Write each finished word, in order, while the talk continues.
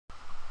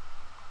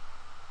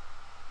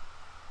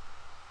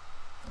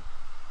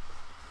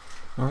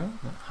Alright,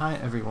 hi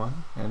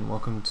everyone, and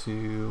welcome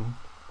to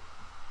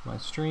my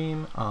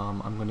stream.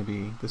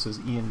 This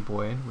is Ian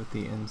Boyd with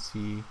the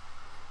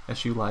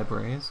NCSU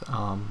Libraries,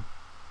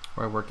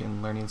 where I work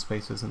in learning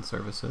spaces and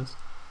services.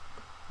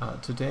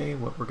 Today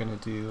what we're going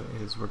to do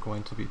is we're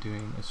going to be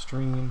doing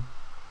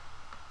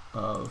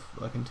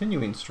a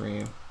continuing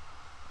stream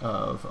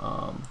of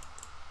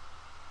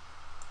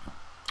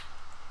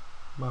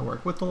my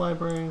work with the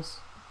libraries.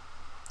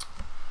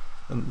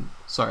 And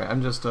sorry,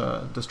 I'm just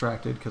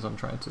distracted because I'm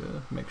trying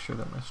to make sure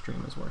that my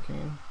stream is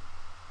working.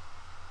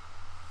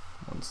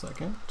 1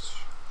 second.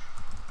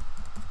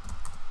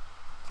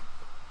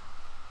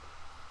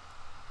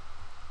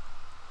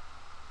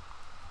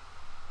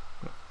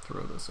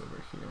 Throw this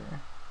over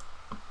here.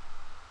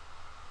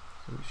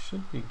 So we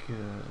should be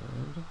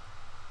good.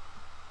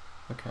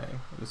 Okay,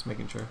 I'm just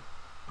making sure.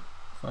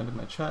 Finding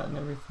my chat and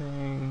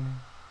everything.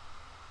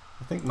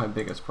 I think my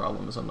biggest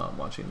problem is I'm not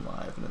watching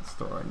live and it's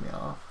throwing me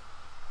off.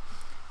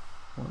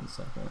 1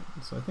 second.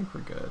 So I think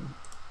we're good.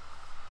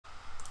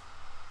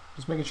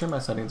 Just making sure my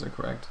settings are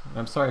correct.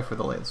 I'm sorry for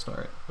the late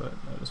start, but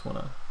I just want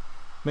to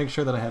make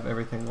sure that I have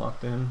everything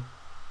locked in.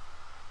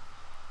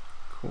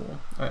 Cool.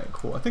 Alright,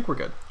 cool. I think we're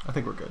good. I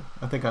think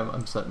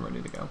I'm set and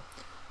ready to go.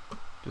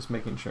 Just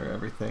making sure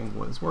everything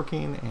was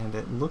working, and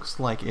it looks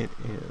like it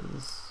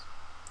is.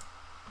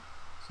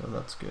 So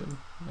that's good.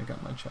 I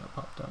got my chat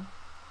popped up.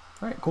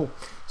 Alright, cool.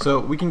 So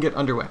we can get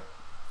underway.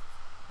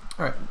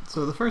 Alright,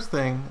 so the first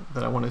thing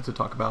that I wanted to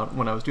talk about,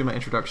 when I was doing my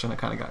introduction, I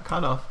kind of got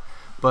cut off,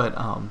 but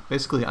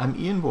basically I'm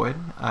Ian Boyd.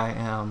 I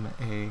am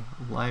a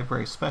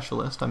library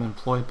specialist. I'm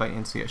employed by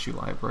NCSU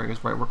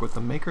Libraries, where I work with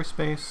the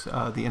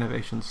Makerspace, the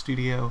Innovation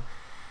Studio,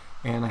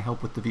 and I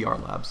help with the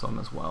VR Lab some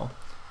as well.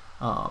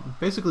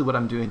 Basically what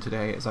I'm doing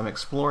today is I'm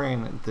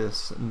exploring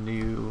this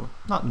new,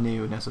 not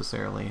new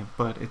necessarily,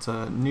 but it's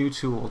a new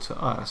tool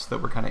to us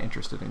that we're kind of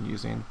interested in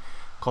using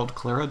called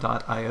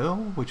Clara.io,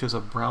 which is a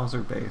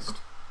browser-based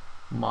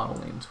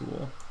modeling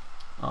tool.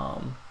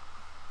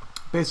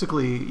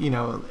 Basically,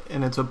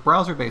 and it's a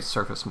browser-based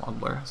surface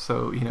modeler.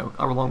 So,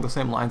 along the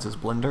same lines as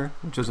Blender,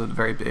 which is a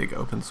very big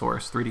open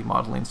source 3D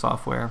modeling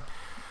software,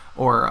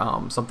 or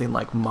something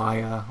like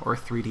Maya or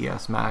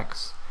 3ds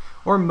Max,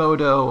 or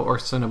Modo or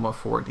Cinema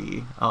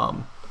 4D.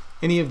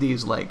 Any of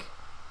these like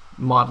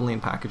modeling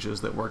packages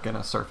that work in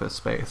a surface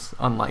space,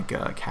 unlike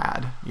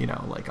CAD,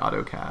 like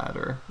AutoCAD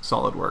or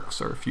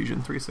SolidWorks or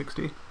Fusion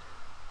 360.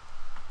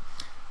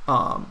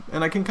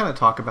 And I can kind of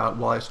talk about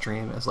while I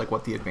stream as like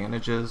what the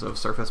advantages of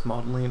surface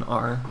modeling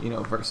are,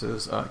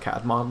 versus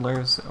CAD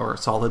modelers or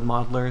solid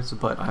modelers,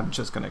 but I'm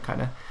just going to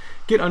kind of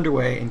get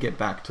underway and get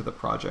back to the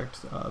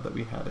project that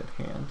we had at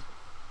hand.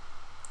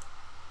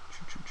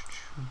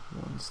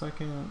 1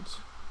 second.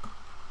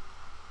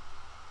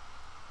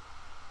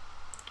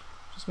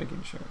 Just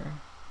making sure.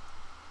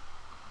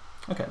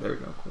 Okay, there we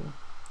go, cool.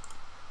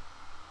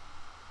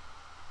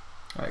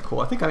 Alright,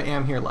 cool. I think I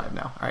am here live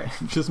now. Alright,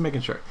 just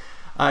making sure.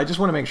 I just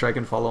want to make sure I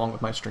can follow along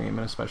with my stream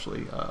and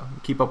especially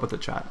keep up with the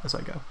chat as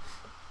I go.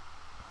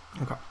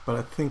 Okay, but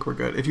I think we're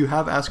good. If you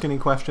have asked any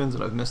questions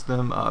and I've missed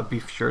them, be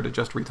sure to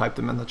just retype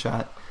them in the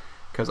chat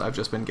because I've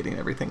just been getting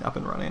everything up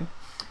and running.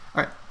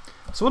 All right,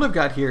 so what I've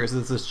got here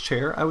is this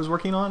chair I was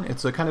working on.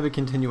 It's a kind of a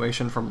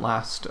continuation from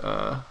last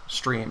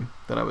stream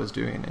that I was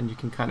doing, and you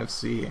can kind of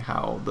see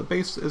how the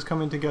base is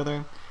coming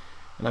together.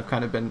 And I've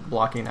kind of been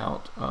blocking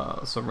out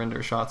some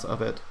render shots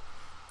of it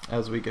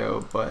as we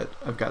go, but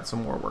I've got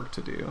some more work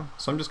to do.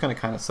 So I'm just kind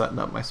of setting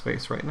up my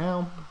space right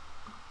now.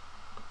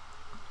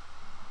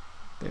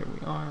 There we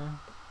are.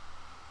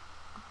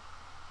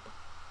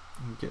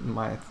 I'm getting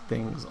my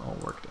things all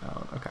worked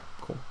out. Okay,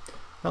 cool.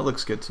 That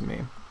looks good to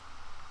me.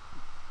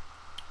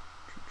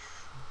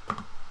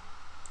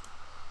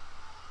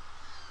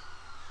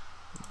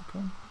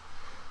 Okay.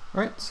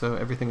 Alright, so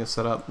everything is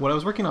set up. What I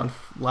was working on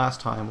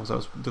last time was I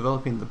was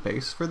developing the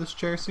base for this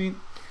chair seat.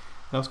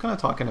 And I was kind of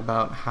talking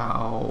about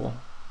how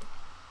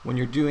when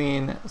you're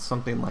doing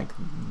something like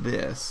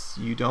this,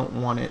 you don't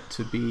want it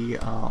to be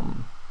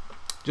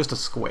just a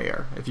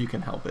square if you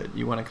can help it.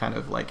 You want to kind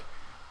of like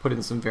put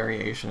in some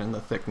variation in the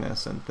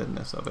thickness and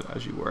thinness of it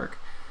as you work.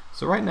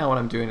 So right now what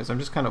I'm doing is I'm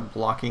just kind of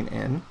blocking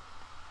in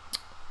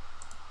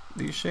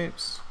these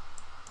shapes.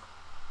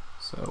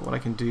 So what I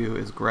can do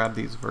is grab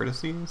these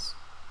vertices.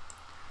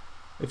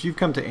 If you've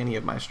come to any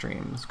of my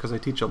streams, because I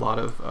teach a lot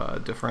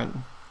of different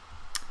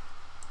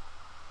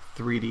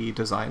 3D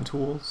design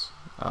tools,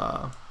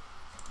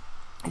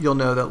 you'll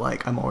know that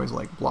like I'm always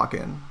like block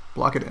in,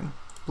 block it in,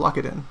 block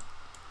it in.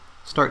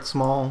 Start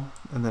small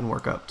and then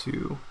work up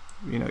to,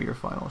 your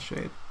final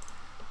shape.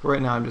 But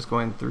right now I'm just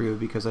going through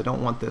because I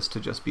don't want this to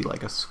just be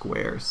like a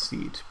square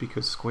seat,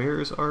 because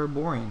squares are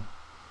boring.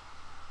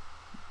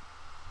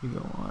 You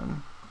go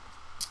on.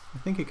 I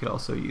think it could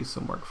also use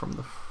some work from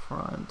the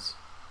front.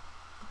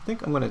 I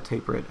think I'm going to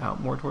taper it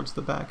out more towards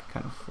the back,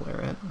 kind of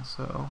flare it.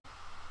 So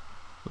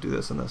we'll do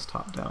this in this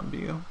top-down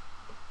view.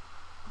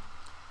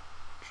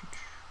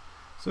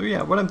 So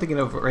yeah, what I'm thinking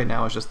of right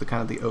now is just the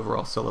kind of the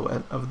overall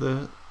silhouette of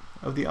the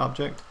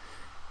object,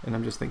 and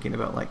I'm just thinking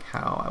about like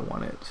how I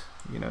want it,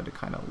 to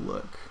kind of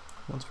look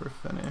once we're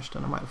finished,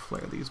 and I might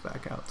flare these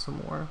back out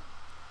some more.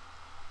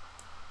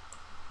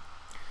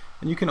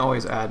 And you can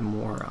always add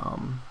more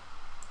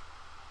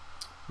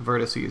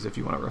vertices if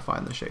you want to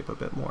refine the shape a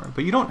bit more,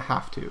 but you don't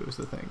have to, is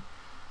the thing.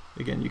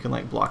 Again, you can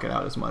like block it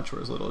out as much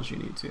or as little as you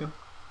need to.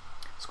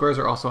 Squares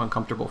are also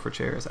uncomfortable for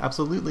chairs.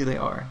 Absolutely they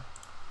are.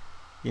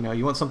 You know,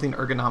 you want something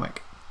ergonomic.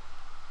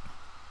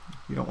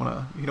 You don't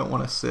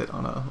want to sit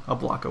on a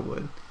block of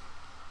wood.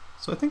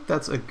 So I think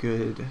that's a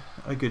good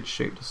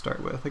shape to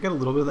start with. I got a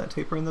little bit of that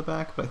taper in the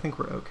back, but I think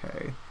we're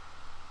okay.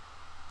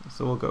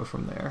 So we'll go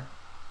from there.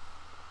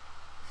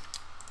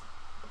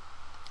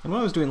 And what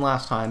I was doing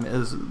last time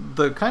is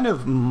the kind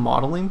of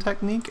modeling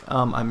technique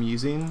I'm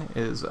using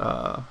is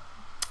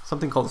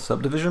something called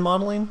subdivision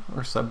modeling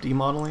or sub-D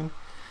modeling.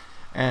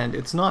 And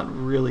it's not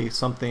really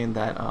something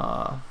that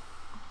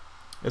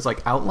is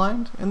like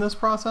outlined in this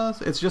process.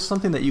 It's just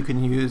something that you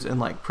can use in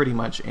like pretty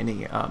much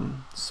any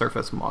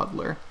surface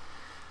modeler,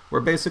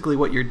 where basically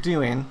what you're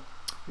doing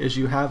is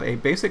you have a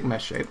basic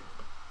mesh shape,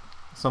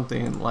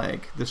 something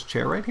like this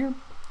chair right here,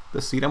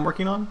 the seat I'm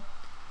working on.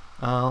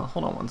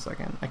 Hold on one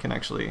second. I can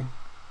actually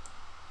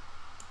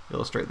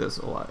illustrate this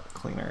a lot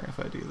cleaner if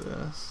I do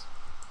this.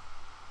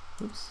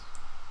 Oops.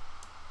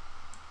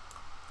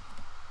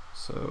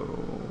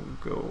 So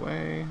go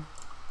away.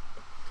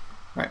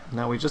 All right,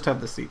 now we just have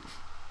the seat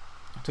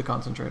to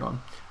concentrate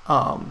on.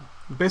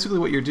 Basically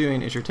what you're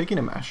doing is you're taking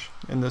a mesh,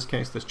 in this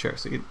case this chair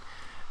seat,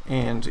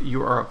 and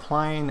you are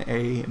applying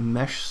a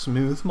mesh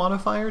smooth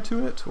modifier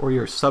to it, or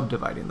you're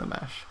subdividing the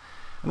mesh.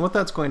 And what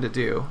that's going to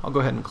do, I'll go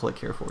ahead and click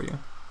here for you,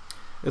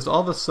 is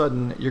all of a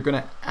sudden you're going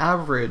to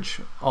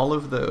average all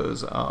of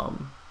those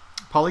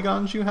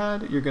polygons you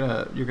had. You're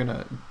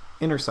gonna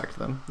intersect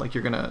them, like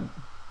you're gonna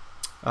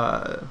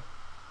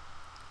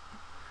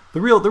the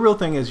real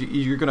thing is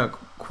you're gonna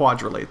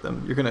quadrulate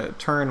them. You're gonna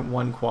turn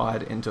one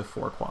quad into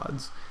 4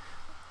 quads.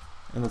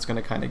 And that's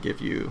going to kind of give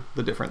you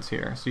the difference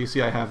here. So you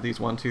see I have these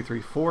 1, 2, 3,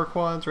 4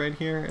 quads right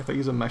here. If I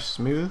use a mesh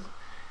smooth,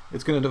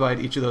 it's going to divide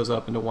each of those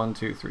up into 1,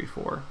 2, 3,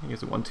 4. You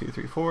use a 1, 2,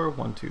 3, 4,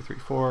 1, 2, 3,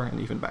 4, and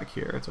even back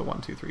here it's a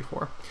 1, 2, 3,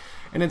 4.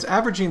 And it's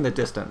averaging the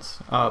distance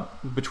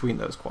between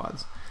those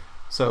quads.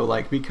 So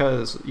like,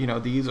 because you know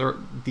these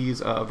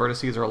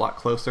vertices are a lot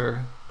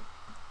closer.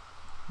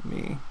 Let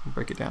me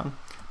break it down.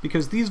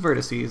 Because these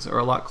vertices are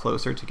a lot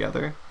closer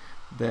together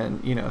than,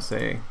 you know,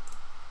 say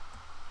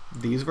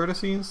these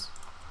vertices,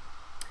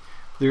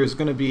 there's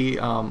going to be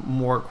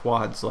more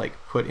quads like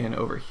put in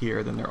over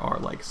here than there are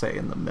like say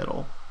in the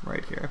middle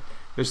right here.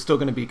 There's still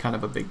going to be kind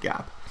of a big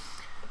gap.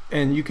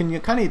 And you can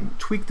kind of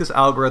tweak this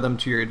algorithm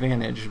to your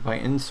advantage by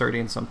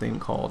inserting something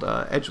called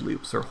edge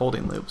loops or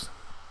holding loops.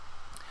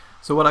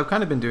 So what I've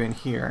kind of been doing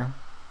here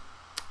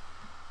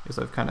is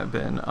I've kind of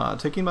been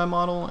taking my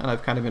model and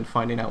I've kind of been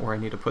finding out where I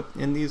need to put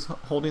in these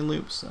holding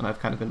loops, and I've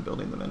kind of been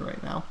building them in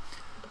right now.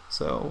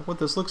 So what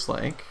this looks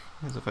like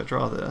is if I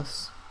draw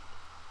this,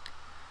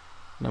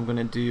 and I'm going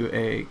to do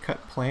a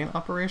cut plane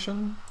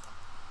operation.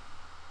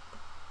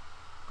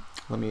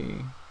 Let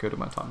me go to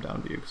my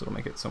top-down view because it'll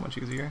make it so much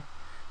easier.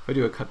 If I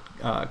do a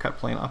cut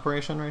plane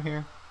operation right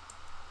here,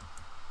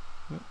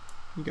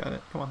 you got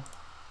it, come on.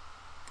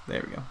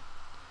 There we go.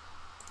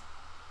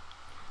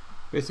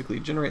 Basically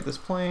generate this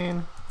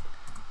plane.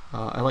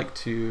 I like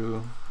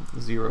to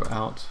zero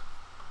out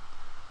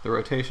the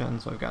rotation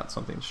so I've got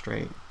something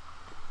straight.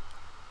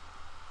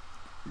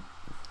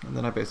 And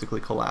then I basically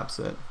collapse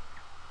it.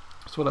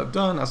 So what I've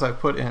done is I've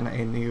put in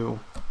a new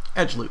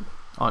edge loop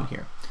on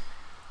here.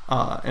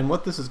 And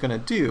what this is going to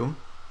do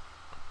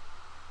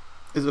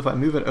is if I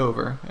move it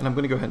over, and I'm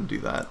going to go ahead and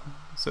do that.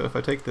 So if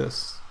I take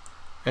this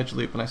edge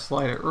loop and I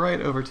slide it right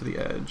over to the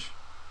edge,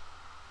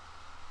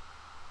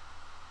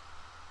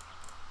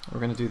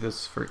 we're going to do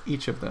this for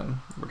each of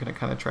them. We're going to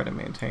kind of try to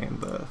maintain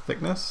the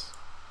thickness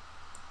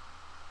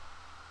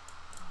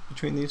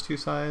between these two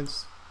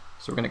sides.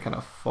 So we're going to kind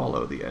of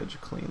follow the edge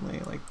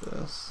cleanly like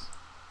this.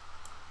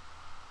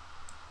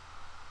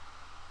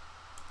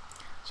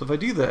 So if I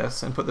do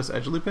this and put this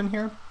edge loop in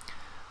here,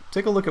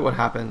 take a look at what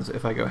happens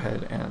if I go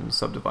ahead and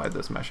subdivide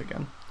this mesh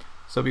again.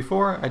 So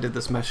before I did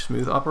this mesh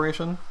smooth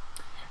operation,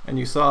 and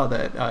you saw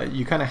that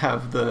you kind of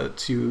have the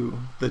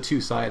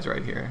two sides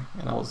right here,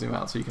 and I'll zoom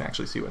out so you can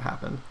actually see what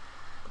happened.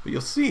 But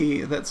you'll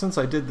see that since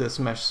I did this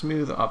mesh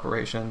smooth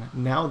operation,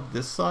 now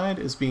this side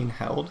is being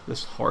held,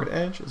 this hard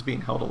edge is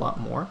being held a lot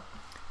more.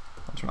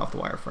 I'll turn off the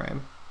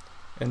wireframe.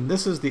 And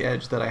this is the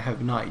edge that I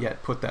have not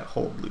yet put that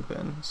hold loop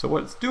in. So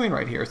what it's doing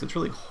right here is it's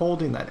really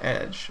holding that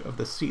edge of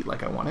the seat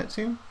like I want it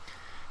to.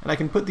 And I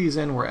can put these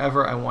in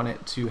wherever I want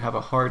it to have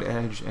a hard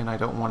edge and I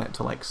don't want it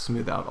to like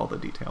smooth out all the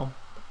detail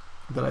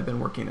that I've been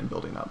working and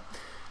building up.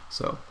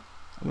 So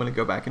I'm going to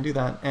go back and do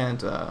that,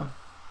 and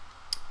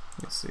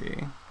let's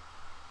see.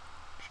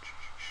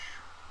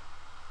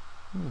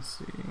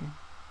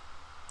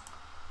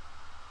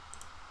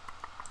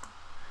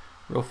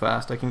 Real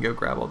fast, I can go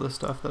grab all this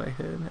stuff that I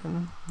hid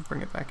and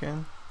bring it back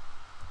in.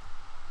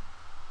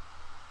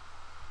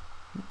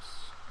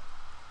 Oops.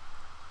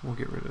 We'll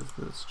get rid of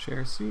this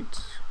chair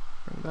seat,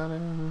 bring that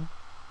in.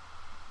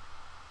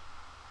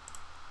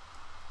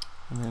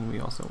 And then we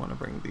also want to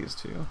bring these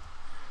two.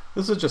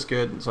 This is just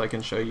good so I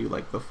can show you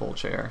like the full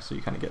chair so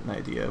you kind of get an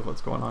idea of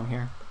what's going on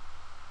here.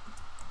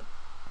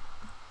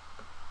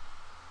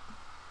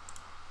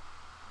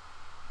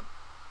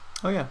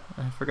 Oh yeah,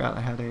 I forgot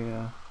I had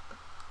a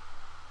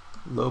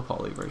low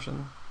poly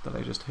version that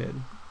I just hid,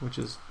 which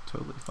is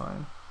totally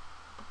fine.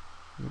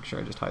 Make sure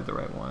I just hide the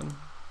right one.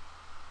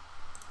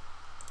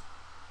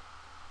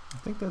 I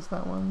think that's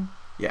that one.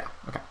 Yeah,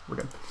 okay, we're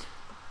good.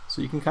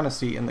 So you can kind of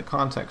see in the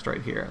context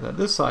right here that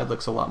this side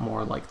looks a lot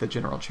more like the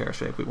general chair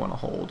shape we want to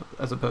hold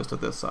as opposed to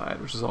this side,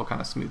 which is all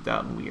kind of smoothed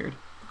out and weird.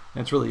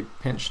 And it's really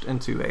pinched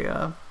into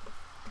a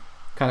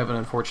kind of an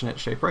unfortunate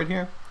shape right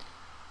here.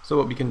 So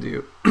what we can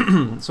do,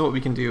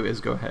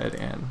 is go ahead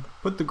and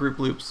put the group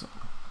loops,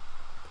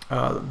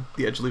 the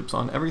edge loops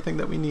on everything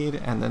that we need,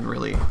 and then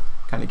really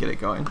kind of get it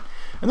going.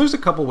 And there's a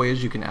couple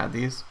ways you can add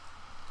these.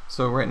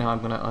 So right now I'm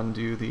going to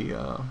undo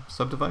the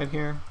subdivide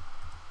here.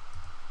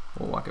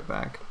 We'll walk it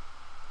back.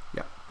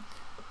 Yep.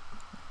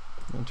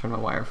 And turn my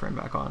wireframe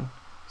back on.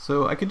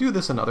 So I could do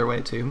this another way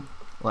too.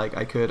 Like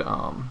I could,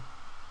 let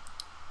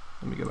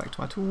me go back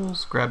to my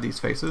tools, grab these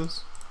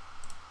faces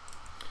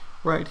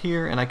right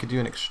here, and I could do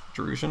an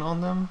extrusion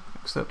on them,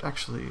 except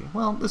actually,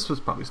 well, this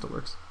probably still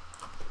works.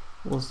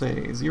 We'll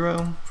say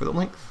 0 for the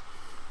length,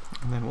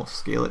 and then we'll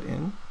scale it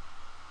in.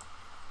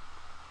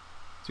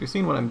 So you're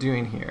seeing what I'm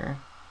doing here,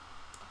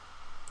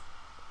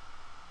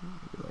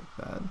 maybe like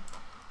that,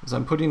 is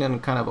I'm putting in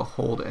kind of a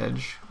hold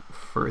edge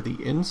for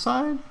the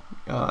inside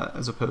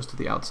as opposed to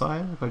the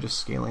outside by just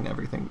scaling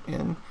everything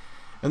in.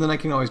 And then I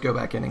can always go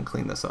back in and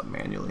clean this up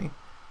manually.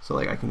 So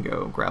like I can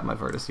go grab my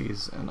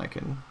vertices and I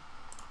can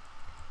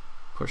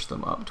push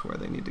them up to where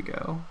they need to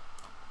go.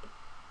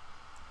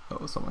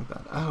 Oh, something like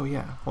that. Oh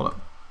yeah, hold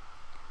up.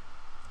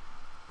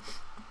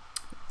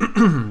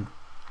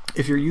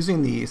 If you're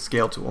using the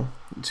scale tool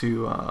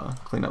to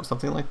clean up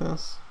something like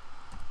this,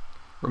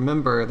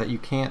 remember that you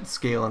can't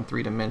scale in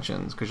 3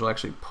 dimensions because you'll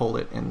actually pull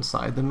it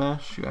inside the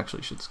mesh. You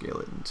actually should scale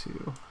it in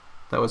 2.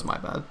 That was my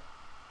bad.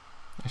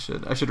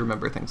 I should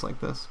remember things like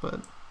this, but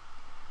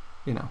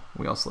you know,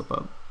 we all slip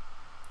up.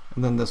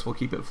 And then this will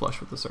keep it flush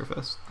with the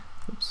surface.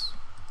 Oops.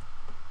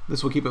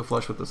 This will keep it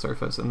flush with the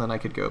surface, and then I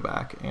could go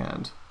back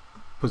and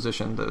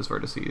position those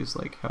vertices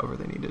like however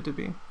they needed to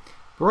be.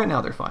 But right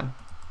now they're fine.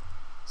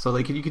 So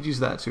like you could use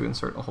that to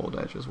insert a hold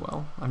edge as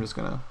well. I'm just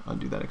gonna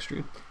undo that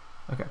extrude.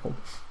 Okay, cool.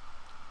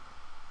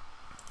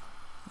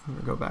 I'm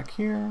gonna go back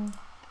here.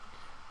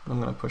 I'm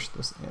gonna push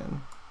this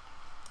in.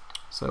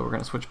 So we're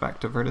gonna switch back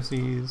to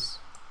vertices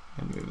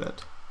and move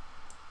it.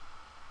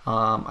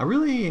 I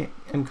really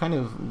am kind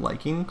of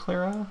liking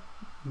Clara.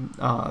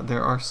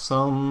 There are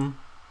some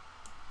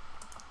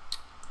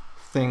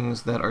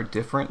things that are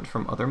different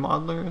from other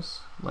modelers,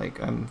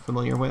 like I'm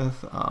familiar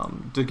with.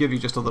 To give you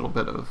just a little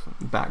bit of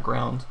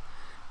background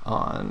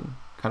on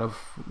kind of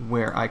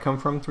where I come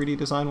from 3D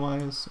design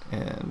wise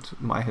and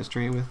my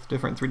history with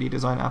different 3D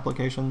design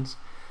applications,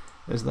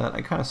 is that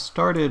I kind of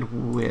started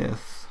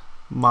with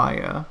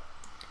Maya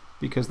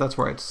because that's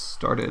where I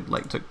started,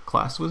 like took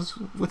class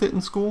with it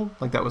in school.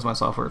 Like that was my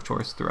software of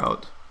choice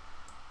throughout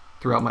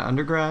my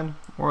undergrad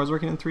where I was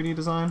working in 3D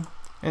design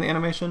and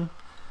animation.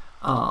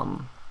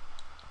 And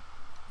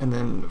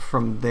then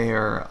from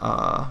there,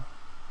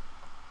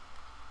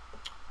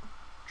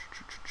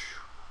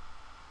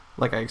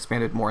 like I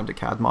expanded more into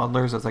CAD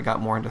modelers as I got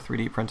more into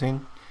 3D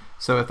printing.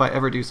 So if I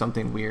ever do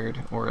something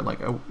weird or like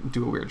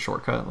do a weird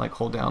shortcut, like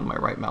hold down my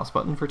right mouse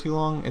button for too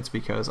long, it's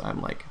because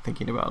I'm like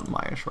thinking about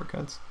Maya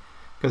shortcuts,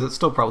 because it's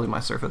still probably my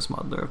surface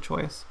modeler of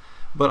choice.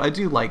 But I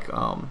do like,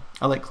 I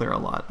like Clara a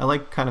lot. I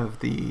like kind of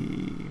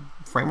the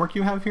framework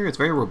you have here. It's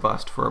very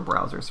robust for a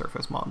browser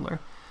surface modeler,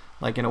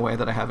 like in a way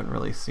that I haven't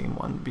really seen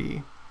one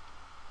be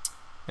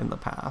in the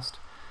past.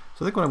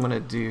 So I think what I'm going to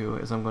do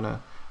is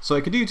so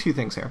I could do 2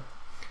 things here.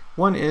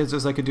 One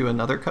is I could do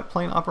another cut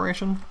plane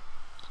operation,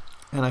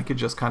 and I could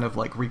just kind of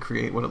like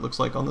recreate what it looks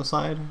like on this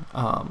side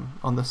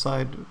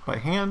by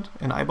hand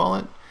and eyeball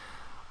it.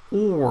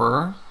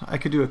 Or I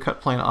could do a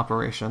cut plane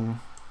operation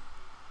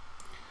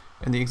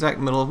in the exact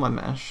middle of my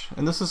mesh,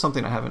 and this is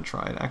something I haven't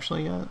tried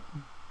actually yet.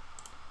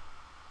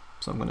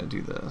 So I'm going to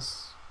do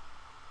this.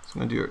 So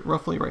I'm going to do it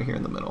roughly right here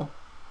in the middle.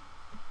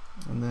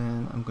 And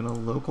then I'm going to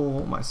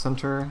local my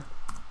center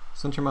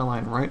my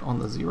line right on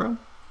the 0,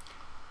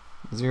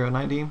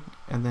 090,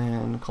 and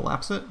then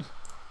collapse it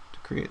to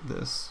create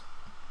this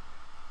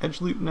edge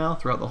loop now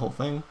throughout the whole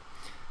thing.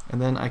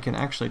 And then I can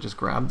actually just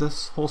grab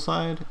this whole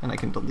side and I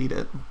can delete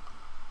it.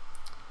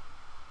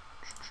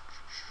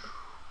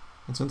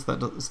 And since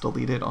that is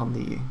deleted on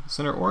the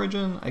center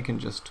origin, I can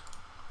just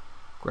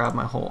grab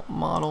my whole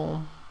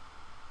model,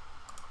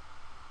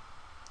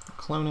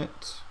 clone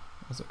it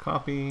as a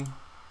copy,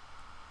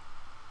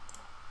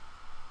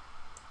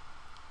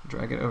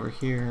 drag it over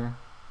here,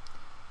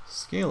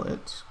 scale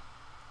it.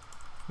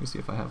 Let me see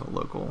if I have a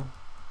local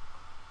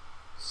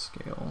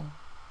scale.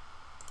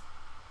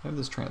 I have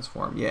this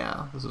transform.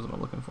 Yeah, this is what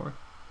I'm looking for.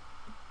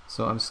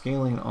 So I'm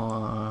scaling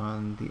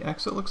on the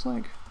X, it looks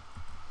like.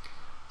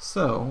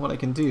 So what I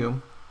can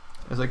do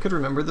is I could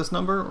remember this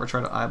number or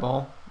try to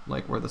eyeball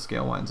like where the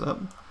scale winds up.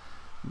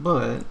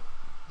 But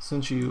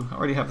since you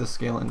already have the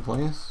scale in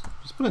place,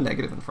 just put a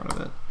negative in front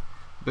of it.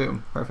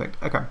 Boom,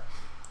 perfect. Okay.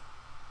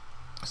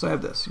 So I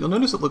have this. You'll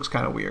notice it looks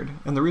kind of weird,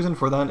 and the reason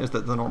for that is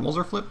that the normals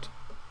are flipped.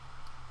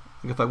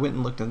 Like if I went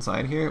and looked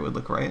inside here, it would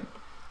look right.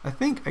 I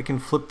think I can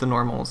flip the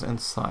normals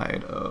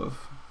inside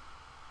of...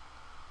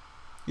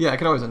 Yeah, I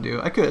could always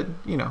undo. I could,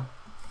 you know,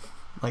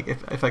 like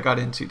if I got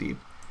in too deep,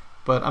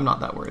 but I'm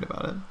not that worried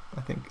about it.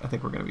 I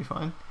think we're gonna be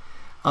fine.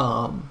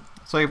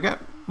 So I've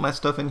got my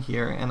stuff in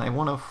here, and I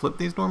want to flip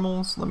these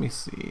normals. Let me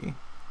see.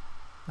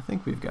 I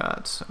think we've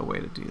got a way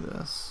to do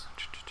this.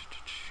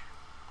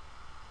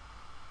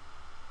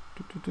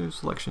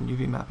 Selection,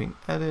 UV mapping,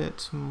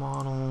 edit,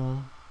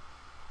 model,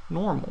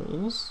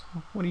 normals.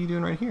 What are you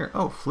doing right here?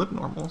 Oh, flip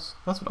normals.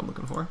 That's what I'm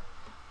looking for.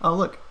 Oh,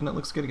 look, and it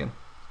looks good again.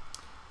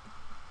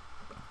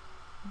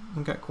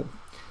 Okay, cool.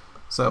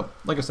 So,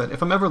 like I said,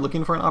 if I'm ever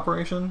looking for an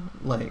operation,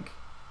 like,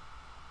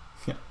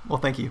 yeah, well,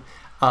 thank you.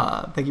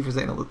 Thank you for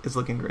saying it's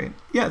looking great.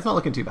 Yeah, it's not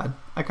looking too bad.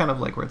 I kind of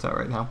like where it's at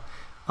right now.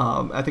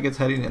 I think it's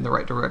heading in the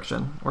right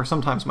direction, or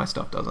sometimes my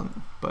stuff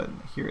doesn't, but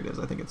here it is.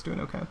 I think it's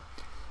doing okay.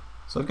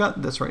 So I've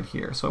got this right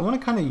here. So I want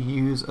to kind of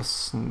use a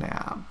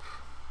snap.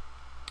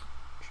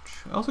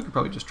 I also could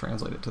probably just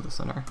translate it to the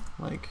center.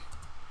 Like,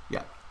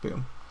 yeah,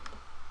 boom.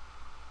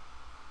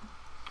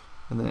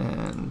 And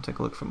then take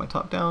a look from my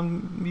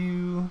top-down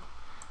view.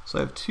 So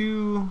I have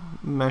two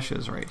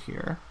meshes right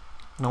here,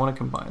 and I want to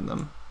combine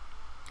them.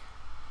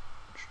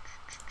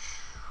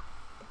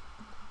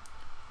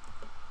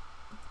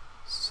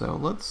 So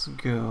let's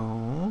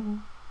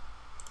go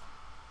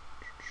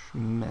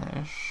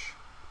mesh.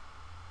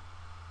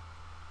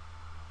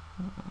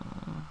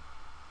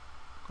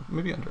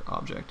 Maybe under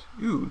object.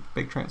 Ooh,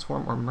 bake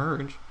transform or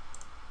merge.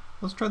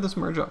 Let's try this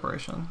merge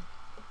operation.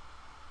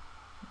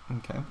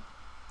 Okay.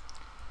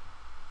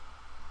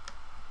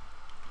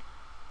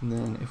 And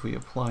then if we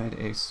applied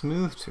a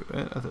smooth to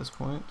it at this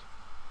point,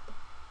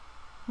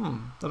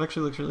 that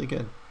actually looks really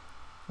good.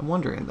 I'm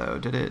wondering though,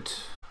 did it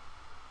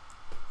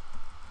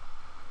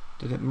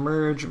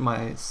merge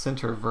my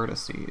center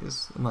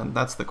vertices? And then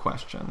that's the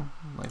question.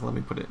 Like, let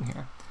me put it in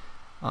here.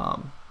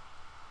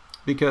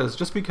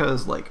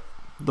 Because like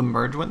the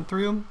merge went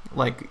through,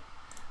 like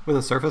with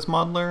a surface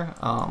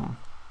modeler,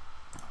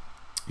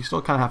 you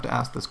still kind of have to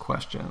ask this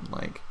question.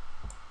 Like,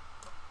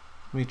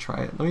 let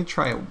me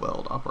try a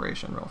weld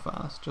operation real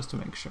fast just to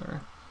make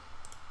sure.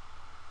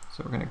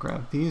 So we're going to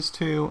grab these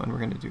two and we're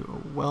going to do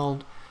a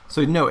weld.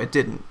 So no, it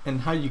didn't.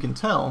 And how you can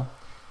tell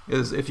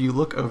is if you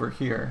look over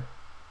here.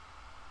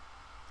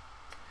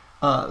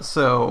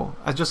 So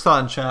I just saw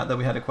in chat that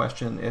we had a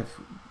question,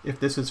 if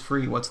this is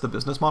free, what's the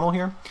business model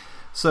here?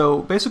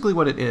 So basically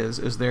what it is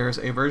there's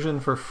a version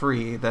for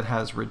free that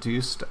has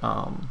reduced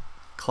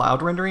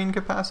cloud rendering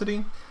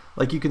capacity.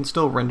 Like, you can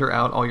still render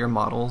out all your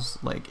models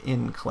like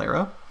in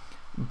Clara,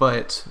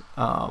 but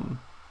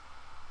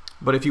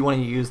if you want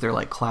to use their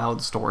like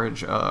cloud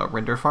storage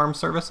render farm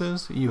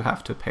services, you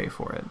have to pay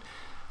for it.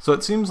 So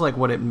it seems like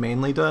what it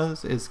mainly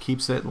does is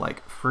keeps it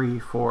like free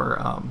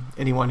for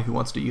anyone who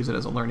wants to use it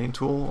as a learning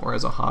tool or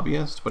as a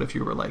hobbyist. But if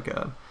you were like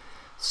a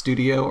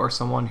studio or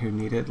someone who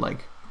needed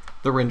like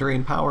the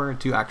rendering power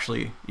to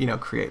actually, you know,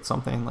 create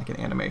something like an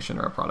animation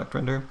or a product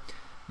render,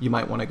 you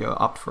might want to go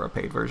opt for a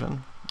paid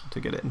version to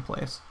get it in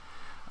place.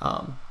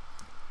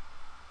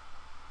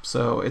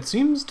 So it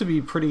seems to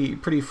be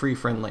pretty free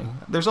friendly.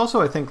 There's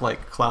also, I think,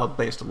 like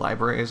cloud-based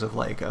libraries of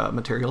like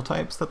material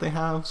types that they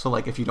have. So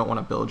like if you don't want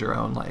to build your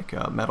own like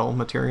metal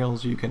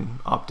materials, you can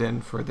opt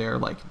in for their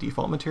like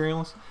default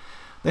materials.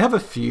 They have a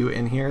few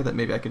in here that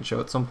maybe I could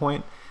show at some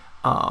point,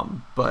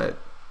 but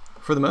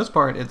for the most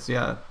part, it's,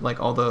 yeah,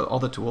 like all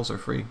the tools are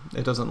free.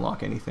 It doesn't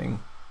lock anything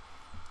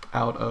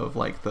out of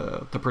like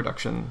the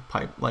production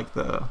pipe, like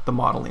the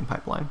modeling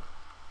pipeline.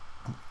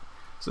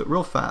 So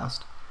real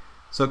fast.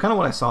 So kind of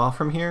what I saw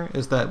from here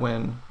is that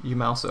when you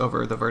mouse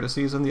over the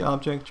vertices in the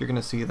object, you're going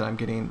to see that I'm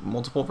getting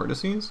multiple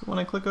vertices when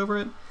I click over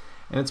it.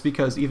 And it's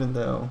because even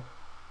though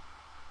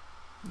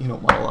you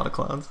don't model a lot of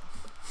clouds,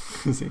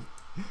 see,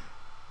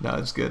 no,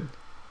 it's good.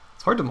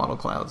 It's hard to model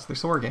clouds. They're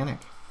so organic.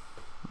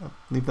 I'll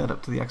leave that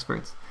up to the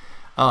experts.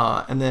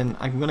 And then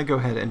I'm going to go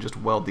ahead and just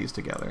weld these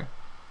together.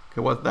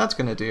 Okay, what that's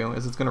going to do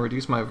is it's going to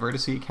reduce my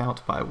vertice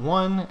count by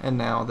 1, and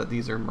now that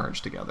these are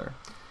merged together.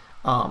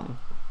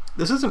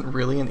 This isn't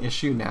really an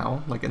issue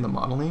now, like in the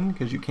modeling,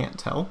 because you can't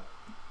tell.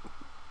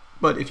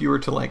 But if you were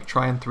to like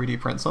try and 3D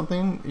print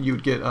something,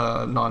 you'd get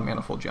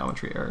non-manifold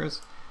geometry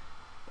errors.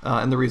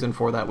 And the reason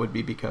for that would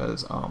be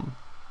because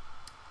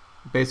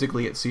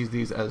basically it sees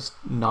these as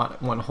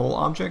not one whole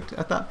object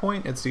at that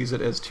point. It sees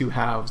it as two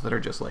halves that are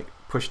just like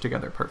pushed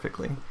together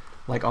perfectly,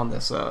 like on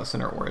this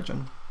center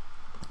origin.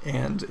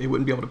 And it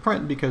wouldn't be able to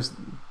print because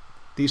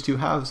these two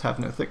halves have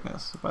no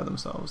thickness by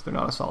themselves. They're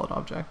not a solid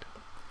object.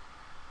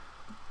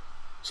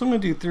 So what I'm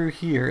going to do through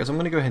here is I'm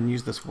going to go ahead and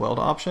use this weld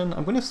option.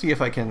 I'm going to see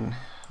if I can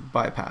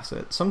bypass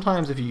it.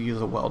 Sometimes if you use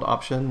a weld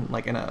option,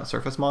 like in a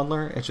surface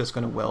modeler, it's just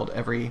going to weld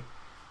every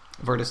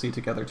vertice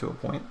together to a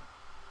point.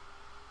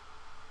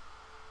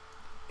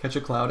 Catch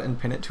a cloud and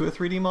pin it to a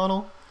 3D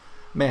model.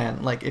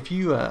 Man, like if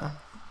you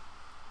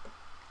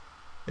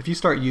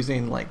start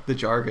using like the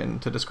jargon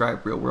to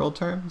describe real world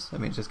terms, I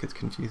mean, it just gets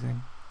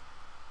confusing.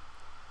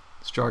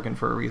 It's jargon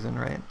for a reason,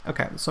 right?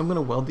 Okay, so I'm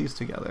gonna weld these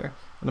together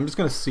and I'm just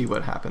gonna see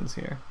what happens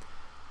here.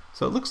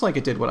 So it looks like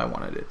it did what I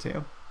wanted it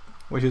to,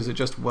 which is it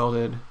just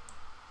welded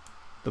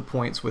the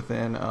points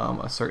within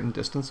a certain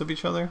distance of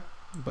each other,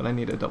 but I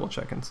need to double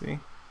check and see.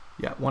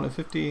 Yeah, 1 at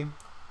 50,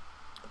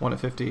 1 at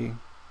 50,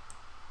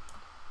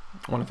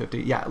 1 at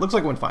 50. Yeah, it looks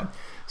like it went fine.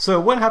 So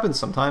what happens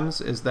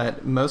sometimes is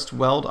that most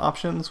weld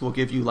options will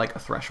give you like a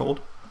threshold.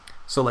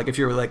 So like if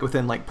you're like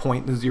within like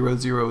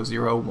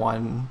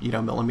 0.0001, you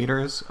know,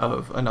 millimeters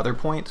of another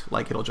point,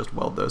 like it'll just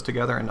weld those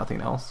together and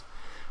nothing else.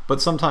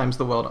 But sometimes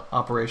the weld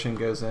operation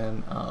goes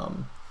in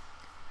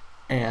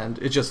and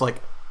it just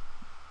like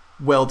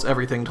welds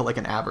everything to like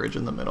an average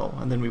in the middle,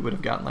 and then we would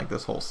have gotten like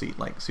this whole seat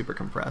like super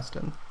compressed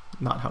and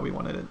not how we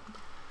wanted it.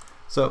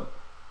 So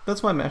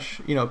that's my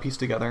mesh, you know, pieced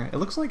together. It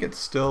looks like it's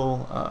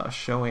still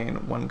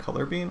showing one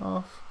color being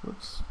off.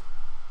 Whoops.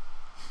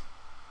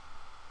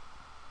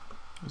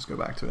 Let's go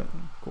back to it.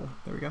 Cool,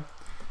 there we go.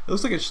 It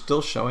looks like it's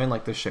still showing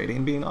like the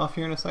shading being off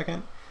here in a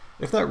second.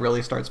 If that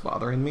really starts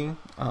bothering me,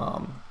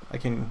 I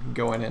can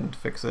go in and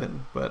fix it,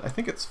 but I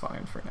think it's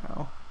fine for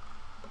now.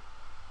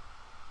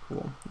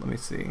 Cool, let me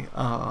see.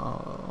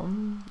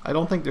 I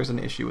don't think there's an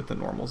issue with the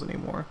normals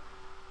anymore.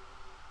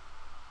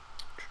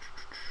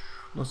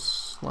 Let's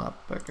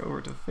slap back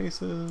over to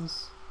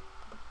faces.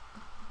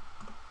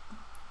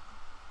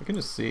 I can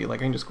just see,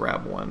 like I can just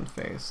grab one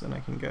face and I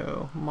can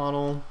go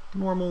model,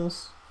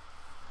 normals,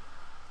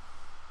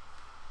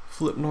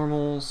 flip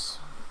normals.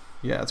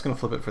 Yeah, it's gonna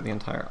flip it for the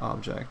entire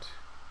object,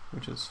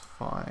 which is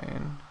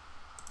fine.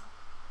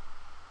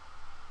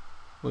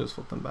 We'll just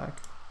flip them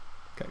back.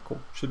 Okay,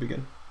 cool, should be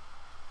good.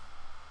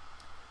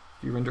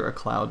 If you render a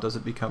cloud, does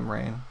it become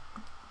rain?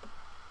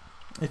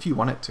 If you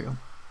want it to.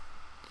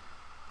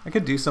 I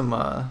could do some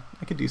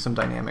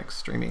dynamic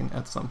streaming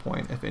at some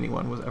point if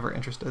anyone was ever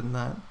interested in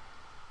that.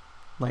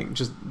 Like,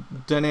 just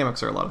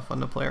dynamics are a lot of fun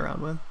to play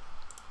around with.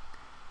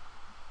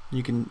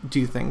 You can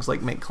do things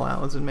like make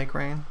clouds and make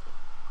rain,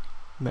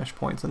 mesh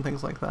points and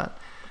things like that.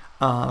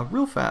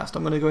 Real fast,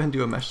 I'm gonna go ahead and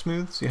do a mesh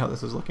smooth, see how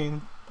this is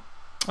looking.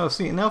 Oh,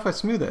 see, now if I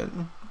smooth it,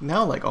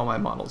 now like all my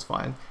model's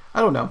fine.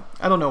 I don't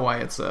know why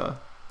it's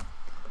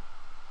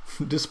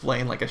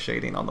displaying like a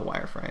shading on the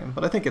wireframe,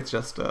 but I think it's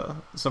just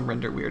some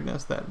render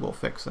weirdness that we'll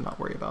fix and not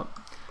worry about.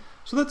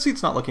 So that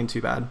seat's not looking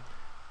too bad.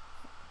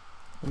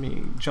 Let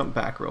me jump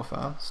back real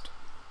fast.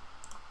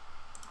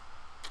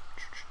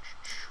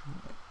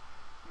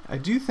 I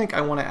do think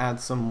I want to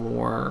add some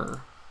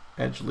more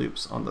edge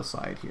loops on the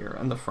side here,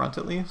 on the front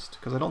at least,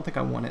 because I don't think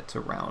I want it to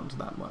round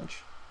that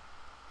much.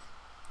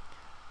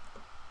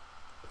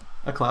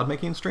 A cloud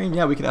making stream?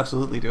 Yeah, we could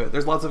absolutely do it.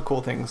 There's lots of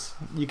cool things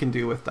you can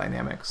do with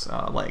dynamics,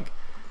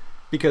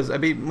 because I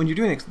mean, when you're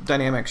doing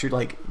dynamics, you're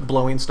like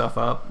blowing stuff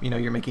up. You know,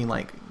 you're making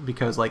like,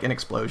 because like an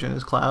explosion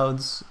is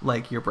clouds,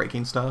 like you're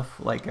breaking stuff,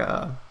 like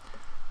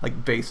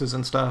bases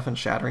and stuff and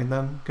shattering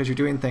them, because you're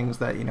doing things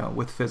that, you know,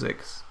 with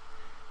physics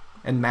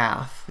and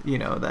math, you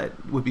know,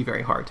 that would be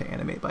very hard to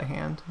animate by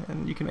hand,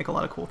 and you can make a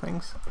lot of cool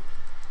things.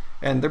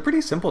 And they're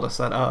pretty simple to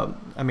set up.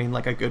 I mean,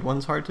 like a good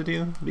one's hard to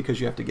do because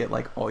you have to get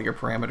like all your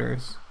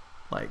parameters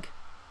like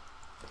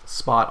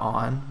spot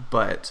on,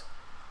 but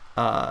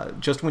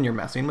just when you're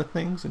messing with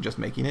things and just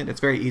making it, it's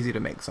very easy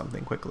to make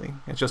something quickly.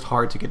 It's just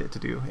hard to get it to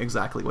do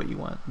exactly what you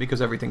want because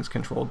everything's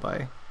controlled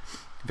by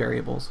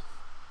variables.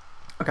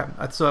 Okay,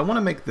 so I want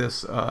to make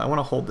this, I want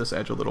to hold this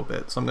edge a little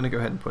bit, so I'm going to go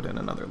ahead and put in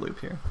another loop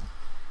here.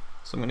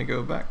 So I'm going to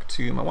go back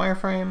to my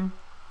wireframe,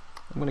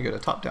 I'm going to go to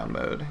top-down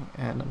mode,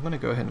 and I'm going to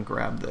go ahead and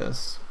grab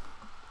this.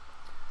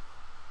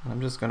 And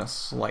I'm just going to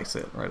slice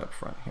it right up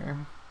front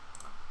here.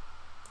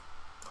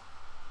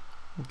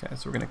 Okay,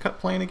 so we're going to cut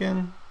plane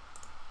again.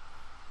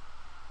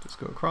 Just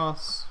go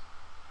across.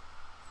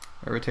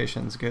 My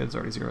rotation's good, it's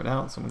already zeroed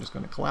out, so I'm just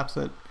going to collapse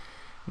it.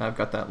 Now I've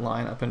got that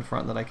line up in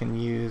front that I can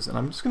use, and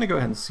I'm just going to go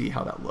ahead and see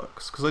how that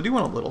looks, because I do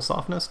want a little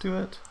softness to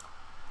it.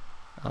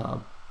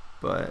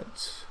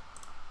 But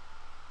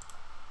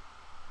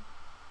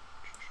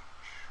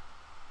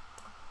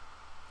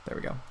there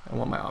we go. I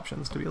want my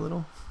options to be a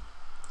little...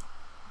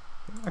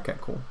 Okay,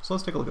 cool. So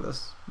let's take a look at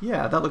this.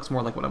 Yeah, that looks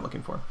more like what I'm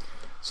looking for.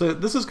 So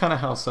this is kind of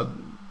how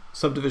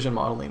subdivision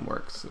modeling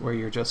works, where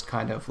you're just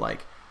kind of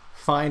like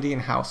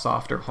finding how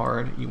soft or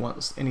hard you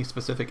want any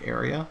specific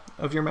area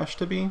of your mesh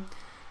to be,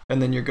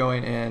 and then you're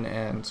going in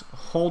and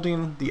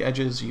holding the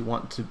edges you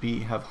want to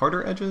have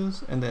harder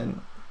edges, and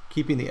then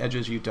keeping the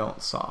edges you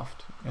don't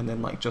soft, and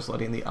then like just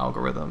letting the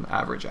algorithm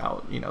average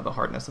out, you know, the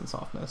hardness and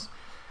softness.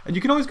 And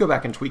you can always go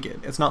back and tweak it.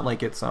 It's not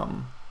like it's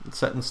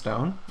set in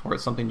stone or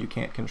it's something you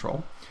can't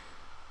control.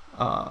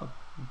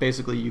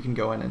 Basically, you can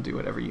go in and do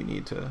whatever you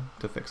need to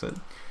fix it.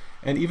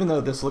 And even though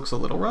this looks a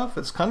little rough,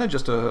 it's kind of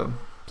just a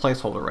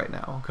placeholder right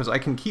now, because I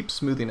can keep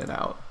smoothing it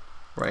out,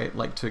 right?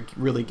 Like to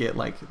really get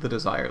like the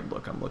desired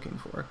look I'm looking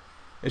for.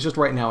 It's just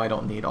right now I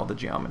don't need all the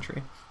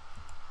geometry.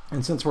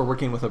 And since we're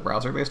working with a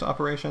browser-based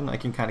operation, I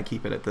can kind of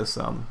keep it at this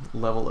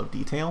level of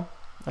detail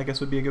I guess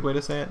would be a good way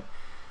to say it,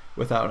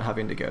 without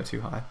having to go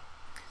too high.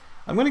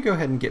 I'm going to go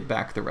ahead and get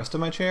back the rest of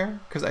my chair,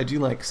 because I do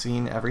like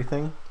seeing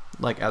everything,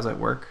 like as I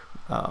work.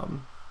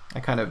 I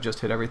kind of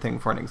just hit everything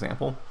for an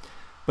example,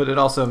 but it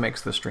also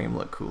makes the stream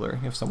look cooler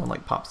if someone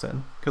like pops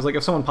in. Because like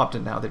if someone popped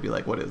in now, they'd be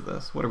like, what is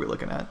this? What are we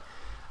looking at?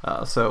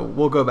 So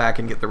we'll go back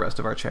and get the rest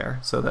of our chair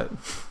so that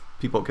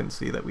people can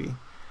see that we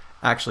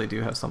actually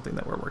do have something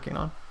that we're working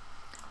on.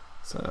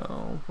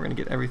 So we're going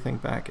to get everything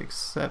back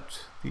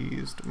except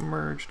these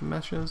merged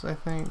meshes, I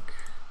think.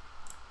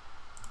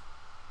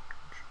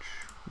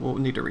 We'll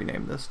need to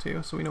rename this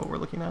too so we know what we're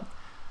looking at.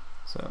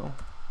 So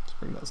let's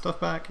bring that stuff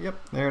back. Yep,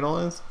 there it all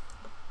is.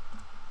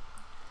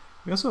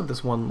 We also have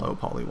this one low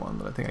poly one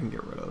that I think I can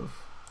get rid of.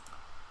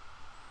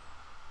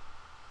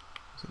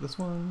 Is it this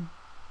one?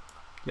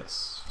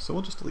 Yes, so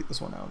we'll just delete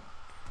this one out.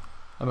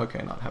 I'm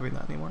okay not having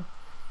that anymore.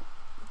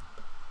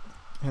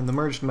 And the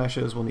merged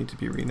meshes will need to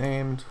be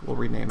renamed. We'll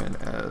rename it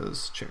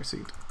as chair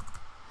seat.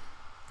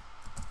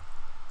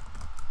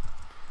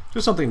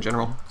 Just something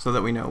general so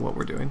that we know what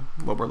we're doing,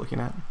 what we're looking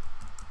at.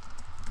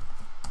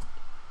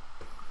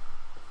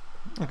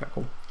 Okay,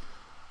 cool.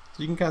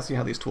 So you can kind of see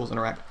how these tools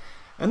interact.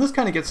 And this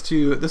kind of gets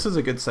to, this is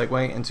a good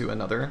segue into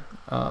another,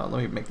 let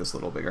me make this a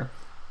little bigger.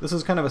 This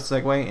is kind of a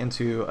segue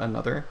into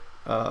another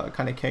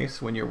kind of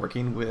case when you're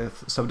working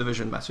with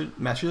subdivision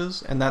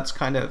meshes, and that's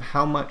kind of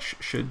how much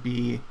should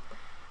be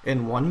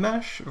in one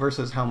mesh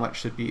versus how much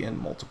should be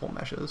in multiple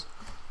meshes.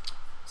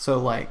 So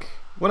like,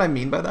 what I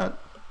mean by that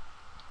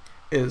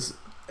is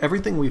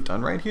everything we've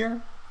done right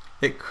here,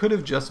 it could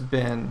have just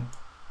been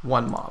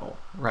one model,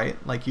 right?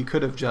 Like you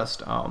could have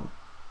just,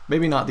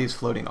 maybe not these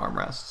floating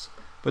armrests,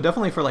 but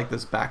definitely for like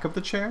this back of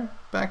the chair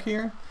back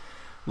here,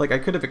 like I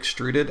could have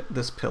extruded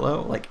this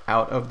pillow like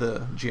out of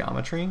the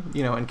geometry,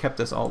 you know, and kept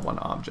this all one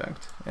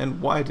object.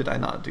 And why did I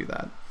not do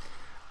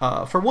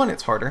that? For one,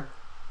 it's harder.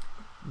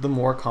 The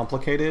more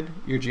complicated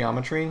your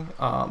geometry,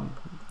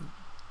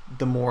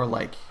 the more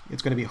like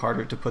it's going to be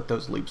harder to put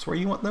those loops where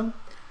you want them.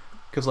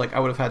 Because like I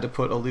would have had to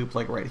put a loop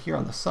like right here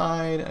on the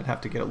side, I'd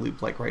have to get a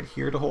loop like right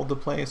here to hold the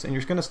place, and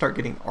you're going to start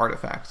getting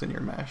artifacts in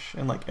your mesh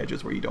and like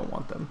edges where you don't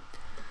want them.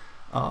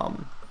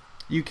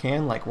 You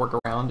can like work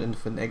around and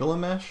finagle a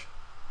mesh,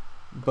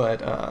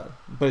 but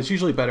it's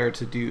usually better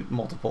to do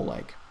multiple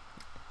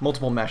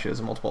meshes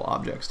and multiple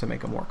objects to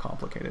make a more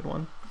complicated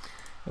one.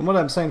 And what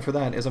I'm saying for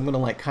that is I'm going to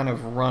like kind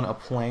of run a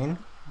plane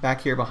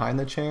back here behind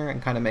the chair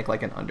and kind of make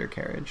like an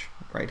undercarriage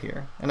right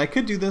here. And I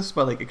could do this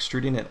by like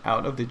extruding it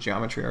out of the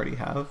geometry I already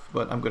have,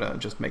 but I'm going to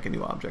just make a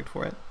new object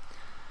for it.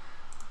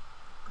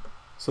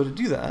 So to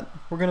do that,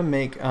 we're going to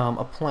make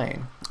a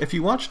plane. If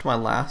you watched my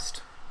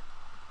last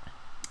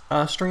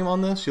stream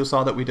on this, you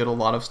saw that we did a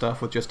lot of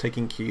stuff with just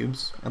taking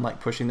cubes and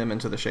like pushing them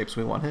into the shapes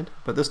we wanted,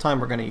 but this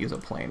time we're going to use a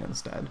plane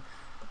instead.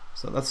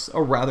 So that's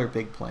a rather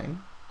big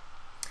plane.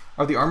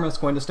 Are the armrests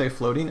going to stay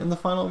floating in the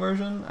final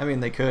version? I mean,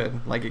 they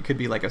could. Like, it could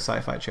be like a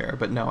sci-fi chair,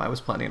 but no, I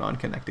was planning on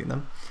connecting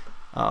them.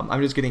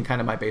 I'm just getting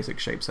kind of my basic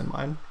shapes in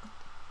mind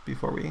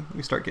before we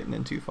start getting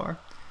in too far.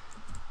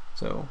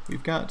 So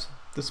we've got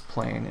this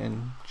plane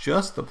and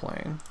just the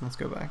plane. Let's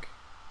go back.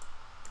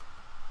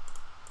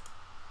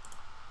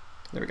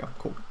 There we go,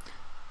 cool.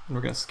 And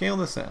we're going to scale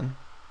this in.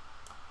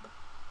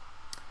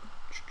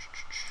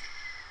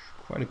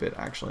 Quite a bit,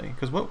 actually,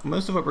 because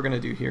most of what we're going to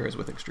do here is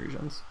with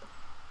extrusions.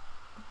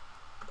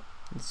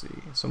 Let's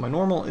see, so my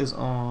normal is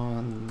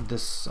on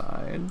this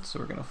side, so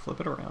we're going to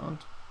flip it around.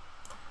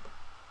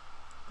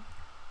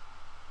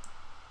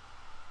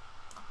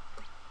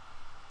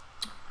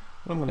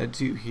 What I'm going to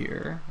do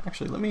here,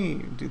 actually let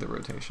me do the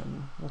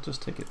rotation. We'll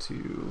just take it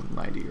to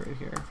 90 right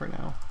here for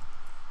now.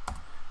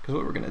 Because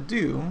what we're going to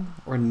do,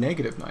 or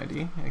negative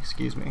 90,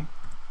 excuse me,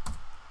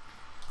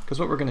 because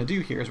what we're going to do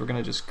here is we're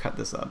going to just cut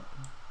this up.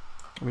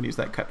 I'm going to use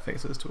that cut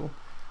faces tool.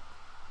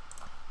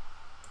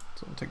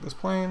 So we'll take this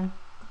plane,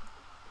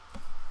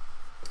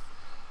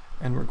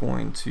 and we're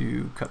going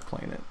to cut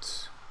plane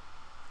it.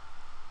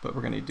 But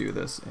we're going to do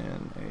this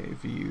in a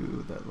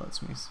view that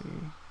lets me see.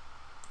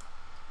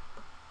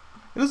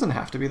 It doesn't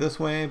have to be this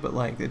way, but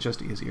like it's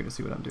just easier to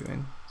see what I'm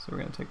doing. So we're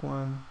going to take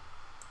one.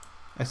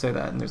 I say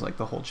that and there's like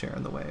the whole chair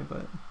in the way,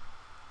 but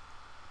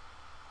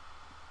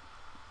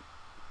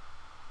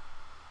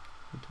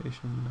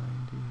rotation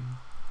 90.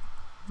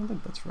 I don't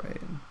think that's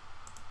right.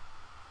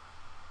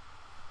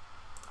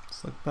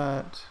 Select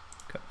that,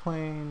 cut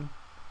plane.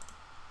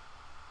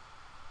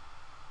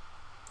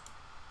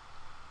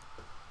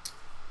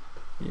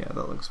 Yeah,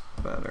 that looks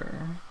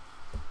better.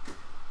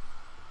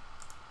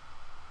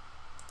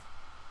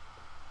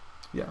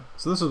 Yeah,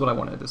 so this is what I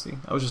wanted to see.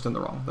 I was just in the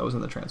wrong. That was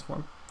in the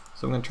transform.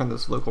 So I'm going to turn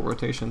this local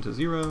rotation to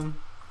 0.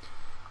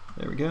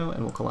 There we go,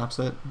 and we'll collapse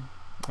it.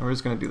 And we're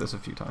just going to do this a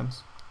few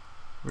times.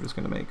 We're just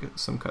going to make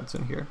some cuts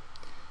in here.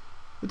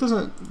 It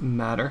doesn't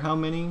matter how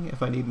many.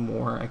 If I need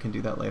more, I can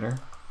do that later.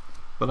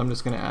 But I'm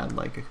just going to add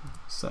like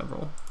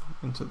several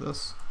into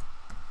this.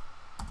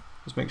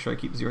 Just make sure I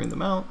keep zeroing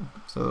them out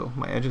so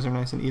my edges are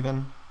nice and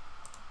even.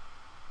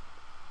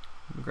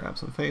 Grab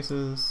some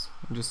faces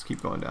and just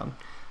keep going down.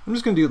 I'm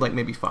just going to do like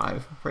maybe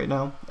 5 right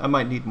now. I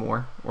might need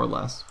more or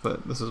less,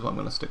 but this is what I'm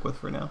going to stick with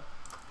for now.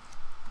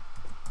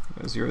 I'm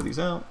going to zero these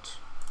out,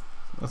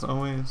 as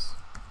always.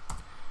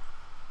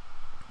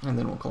 And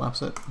then we'll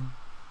collapse it.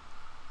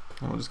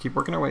 And we'll just keep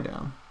working our way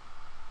down.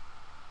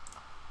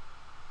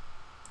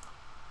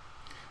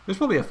 There's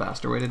probably a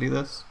faster way to do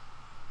this,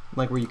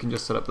 like where you can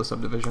just set up the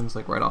subdivisions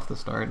like right off the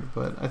start,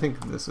 but I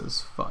think this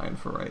is fine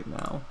for right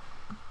now.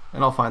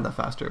 And I'll find the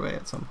faster way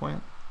at some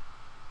point.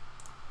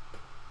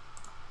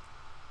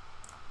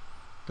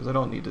 Because I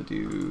don't need to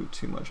do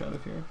too much out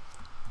of here.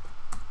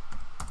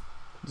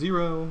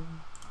 0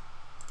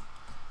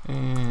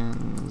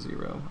 and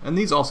 0. And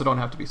these also don't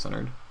have to be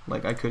centered.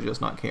 Like I could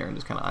just not care and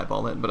just kind of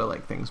eyeball it, but I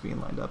like things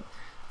being lined up.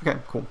 Okay,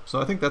 cool. So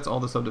I think that's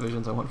all the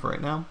subdivisions I want for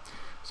right now.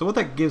 So what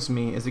that gives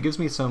me is it gives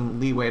me some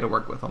leeway to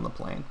work with on the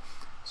plane.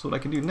 So what I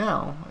can do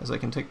now is I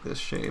can take this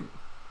shape,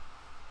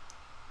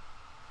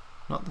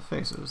 not the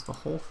faces, the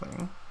whole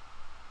thing.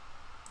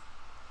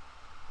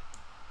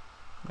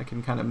 I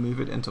can kind of move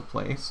it into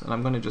place, and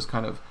I'm going to just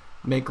kind of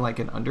make like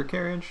an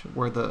undercarriage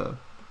where the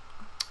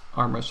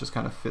armrest just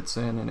kind of fits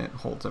in and it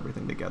holds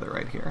everything together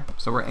right here.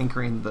 So we're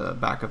anchoring the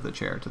back of the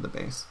chair to the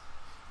base.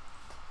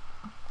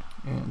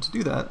 And to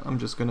do that, I'm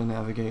just going to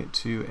navigate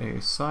to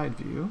a side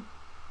view.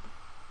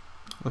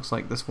 Looks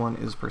like this one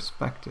is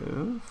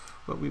perspective,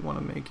 but we want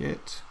to make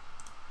it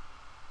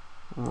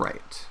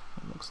right,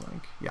 it looks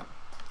like. Yeah.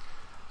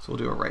 So we'll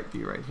do a right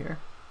view right here.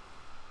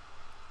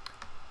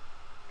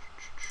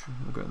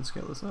 We'll go ahead and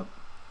scale this up.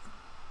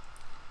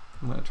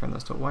 I'm going to turn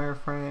this to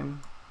wireframe,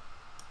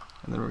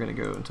 and then we're going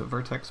to go into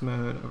vertex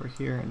mode over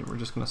here, and we're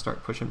just going to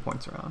start pushing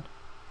points around.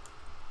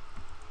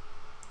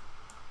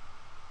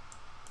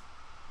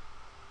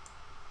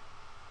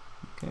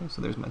 Okay,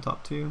 so there's my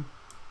top 2.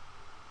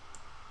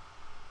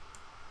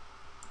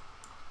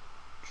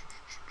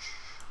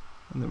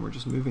 And then we're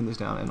just moving this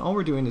down, and all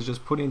we're doing is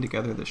just putting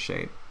together the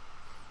shape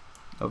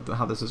of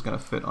how this is going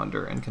to fit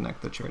under and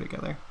connect the chair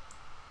together.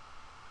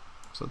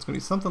 So it's going to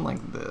be something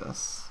like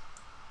this.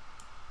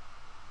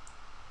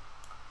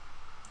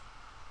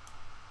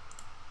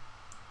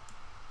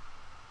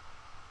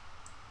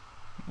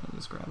 I'll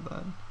just grab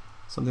that.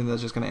 Something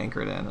that's just going to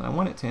anchor it in, and I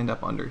want it to end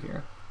up under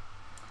here.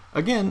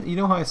 Again, you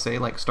know how I say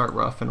like start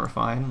rough and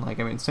refine? Like,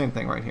 I mean, same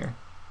thing right here.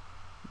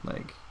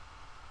 Like,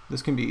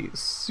 this can be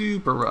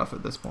super rough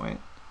at this point.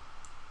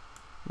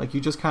 Like,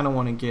 you just kind of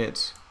want to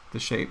get the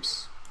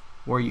shapes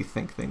where you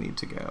think they need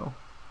to go.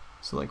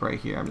 So like right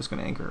here, I'm just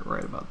going to anchor it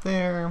right about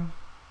there.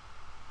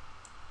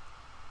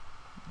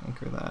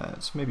 Anchor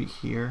that maybe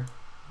here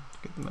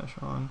to get the mesh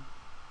on.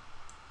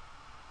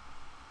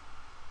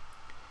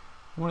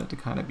 I want it to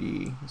kind of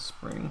be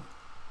spring.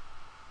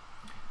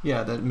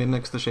 Yeah, that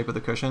mimics the shape of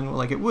the cushion. Well,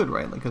 like it would,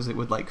 right? Like, because it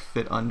would like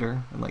fit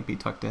under and like be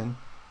tucked in.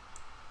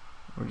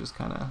 We're just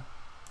kind of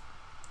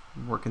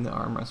working the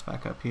armrest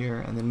back up here,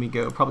 and then we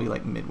go probably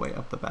like midway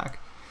up the back.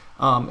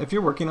 If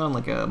you're working on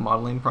like a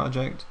modeling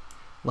project,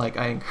 like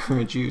I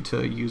encourage you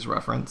to use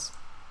reference.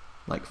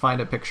 Like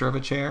find a picture of a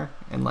chair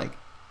and like,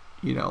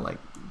 you know, like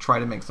try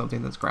to make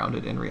something that's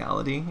grounded in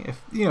reality,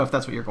 if you know, if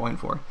that's what you're going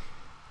for.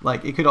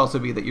 Like it could also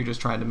be that you're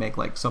just trying to make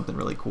like something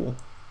really cool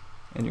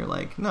and you're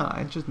like, nah,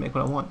 I just make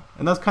what I want.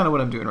 And that's kind of what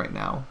I'm doing right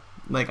now.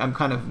 Like I'm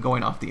kind of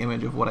going off the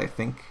image of what I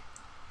think,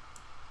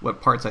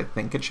 what parts I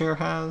think a chair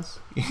has,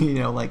 you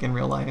know, like in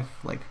real life.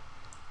 Like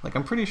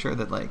I'm pretty sure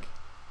that like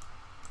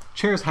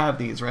chairs have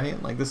these,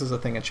 right? Like this is a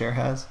thing a chair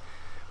has,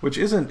 which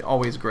isn't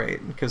always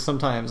great, because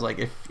sometimes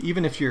like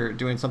even if you're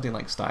doing something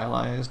like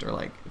stylized or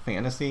like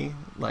fantasy,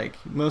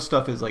 like most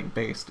stuff is like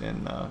based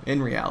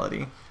in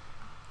reality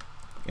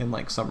in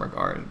like some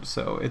regard.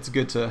 So it's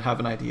good to have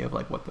an idea of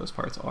like what those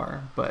parts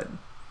are, but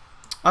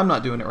I'm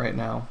not doing it right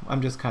now.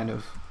 I'm just kind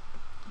of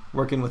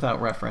working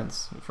without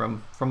reference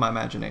from my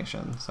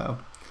imagination. So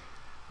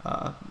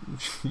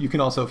you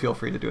can also feel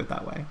free to do it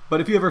that way.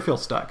 But if you ever feel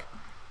stuck,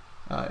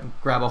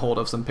 grab a hold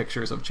of some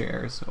pictures of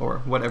chairs or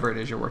whatever it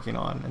is you're working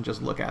on and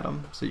just look at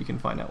them so you can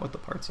find out what the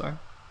parts are.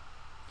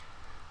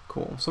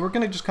 Cool. So we're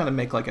going to just kind of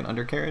make like an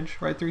undercarriage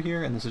right through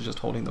here, and this is just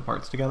holding the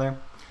parts together.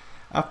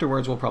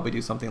 Afterwards, we'll probably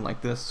do something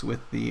like this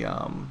with the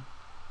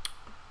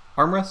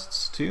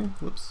armrests too.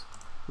 Whoops.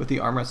 With the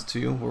armrests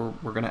too,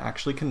 we're going to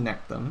actually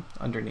connect them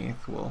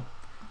underneath. We'll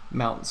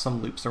mount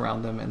some loops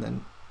around them and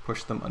then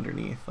push them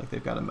underneath like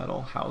they've got a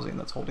metal housing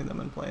that's holding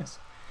them in place.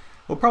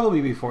 We'll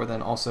probably before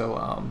then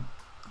also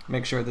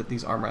make sure that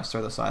these armrests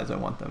are the size I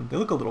want them. They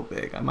look a little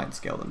big. I might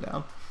scale them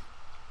down.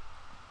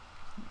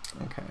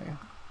 Okay.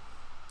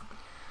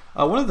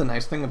 One of the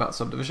nice things about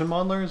subdivision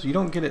modelers, you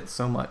don't get it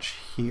so much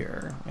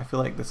here. I feel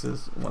like this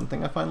is one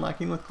thing I find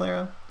lacking with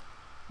Clara.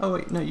 Oh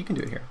wait, no, you can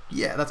do it here.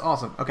 Yeah, that's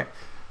awesome. Okay.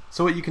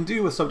 So what you can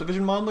do with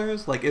subdivision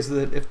modelers, like, is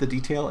that if the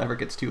detail ever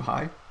gets too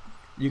high,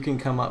 you can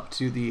come up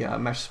to the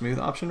mesh smooth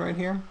option right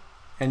here,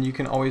 and you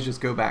can always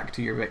just go back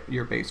to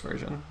your base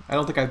version. I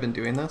don't think I've been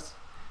doing this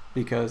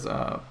because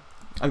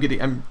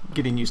I'm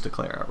getting used to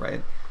Clara,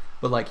 right?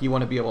 But like you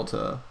want to be able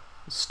to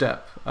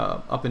step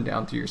up and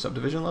down through your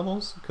subdivision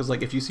levels, because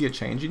like if you see a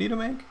change you need to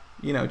make,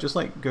 you know, just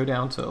like go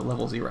down to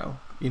level 0,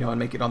 you know, and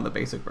make it on the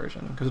basic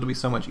version, because it'll be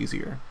so much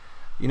easier,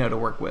 you know, to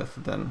work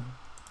with than,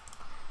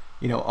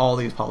 you know, all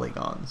these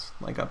polygons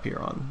like up here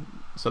on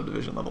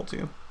subdivision level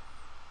 2.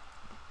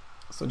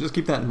 So just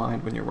keep that in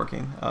mind when you're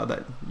working,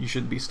 that you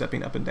should be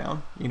stepping up and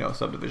down, you know,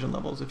 subdivision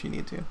levels if you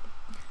need to.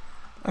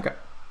 Okay.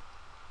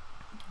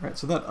 All right,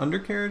 so that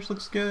undercarriage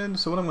looks good.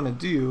 So what I'm going to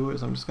do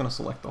is I'm just going to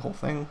select the whole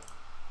thing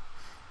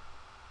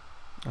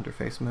under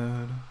face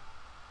mode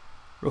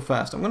real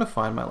fast. I'm going to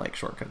find my like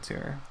shortcuts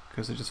here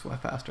because they're just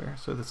faster.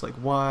 So that's like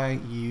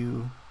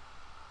Y-U-I-O.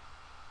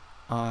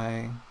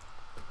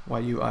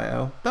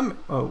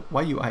 Oh,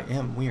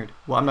 Y-U-I-M, weird.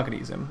 Well, I'm not going to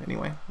use him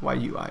anyway.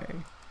 Y-U-I-A.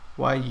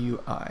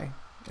 Y-U-I.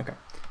 Okay.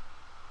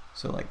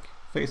 So like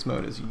face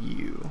mode is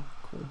U.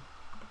 Cool.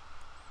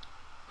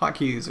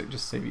 Hotkeys are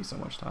just save you so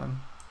much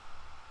time.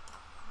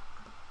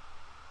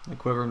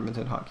 Like whoever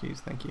invented hotkeys,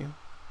 thank you.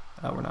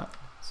 We're not.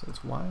 So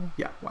it's Y?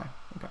 Yeah, Y.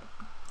 Okay.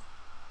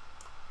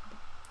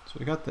 So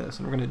we got this,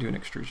 and we're going to do an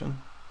extrusion.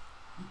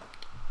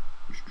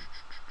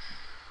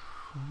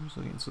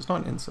 So it's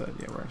not an inside.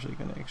 Yeah, we're actually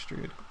going to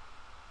extrude.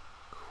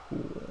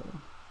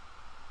 Cool.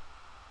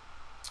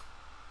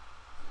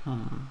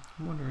 I'm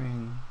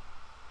wondering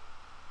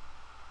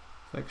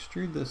if I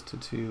extrude this to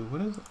 2,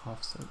 what does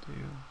offset do?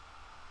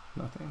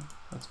 Nothing.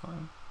 That's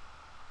fine.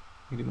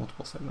 I can do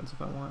multiple segments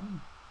if I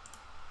want.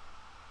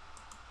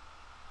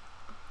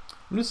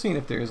 I'm just seeing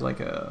if there's like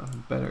a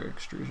better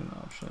extrusion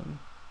option.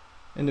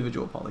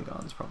 Individual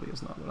polygons probably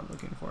is not what I'm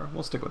looking for.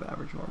 We'll stick with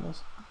average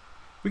normals.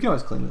 We can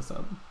always clean this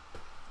up.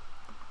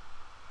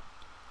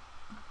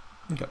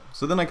 Okay,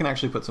 so then I can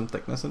actually put some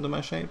thickness into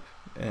my shape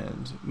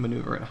and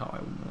maneuver it how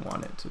I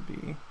want it to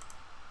be.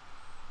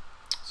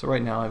 So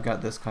right now I've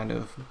got this kind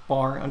of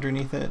bar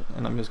underneath it,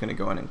 and I'm just going to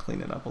go in and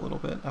clean it up a little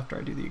bit after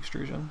I do the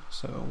extrusion.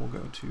 So we'll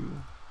go to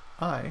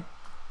I,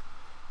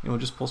 and we'll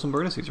just pull some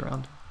vertices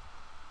around.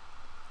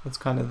 That's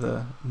kind of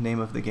the name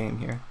of the game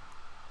here.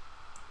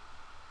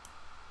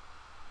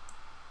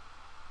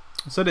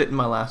 I said it in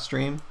my last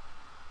stream,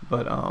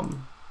 but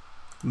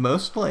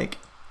most like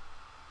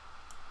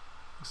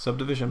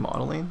subdivision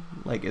modeling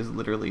like is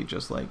literally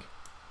just like,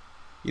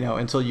 you know,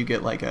 until you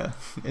get like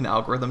an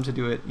algorithm to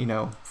do it, you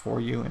know, for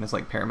you, and it's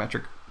like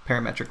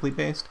parametrically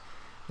based.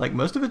 Like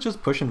most of it's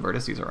just pushing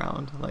vertices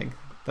around. Like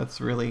that's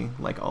really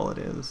like all it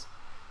is.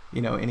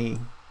 You know,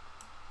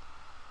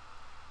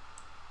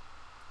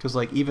 because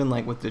like even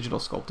like with digital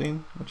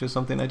sculpting, which is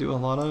something I do a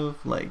lot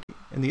of, like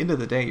in the end of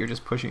the day, you're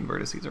just pushing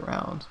vertices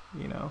around,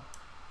 you know.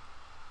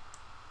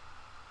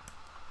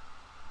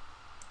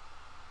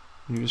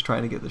 And you're just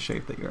trying to get the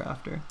shape that you're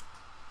after.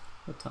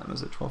 What time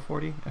is it?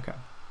 12:40? Okay.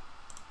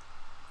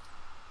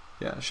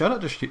 Yeah, shout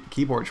out to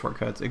keyboard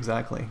shortcuts,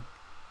 exactly.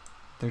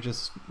 They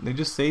just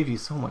save you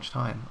so much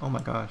time. Oh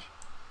my gosh.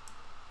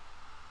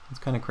 It's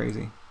kind of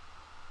crazy.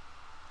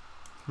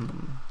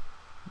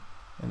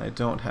 And I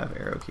don't have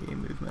arrow key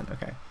movement.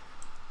 Okay.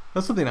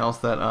 That's something else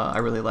that I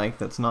really like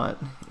that's not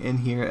in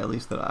here, at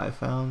least that I've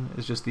found,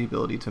 is just the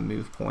ability to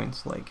move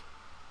points like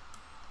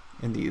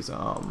in these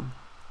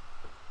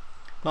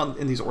not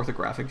in these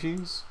orthographic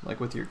keys, like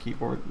with your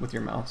keyboard, with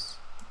your mouse,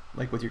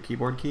 like with your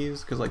keyboard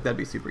keys, because like that'd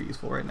be super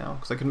useful right now,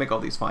 because I can make all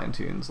these fine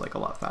tunes like a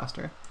lot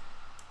faster,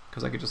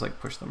 because I could just like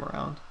push them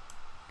around.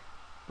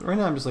 But right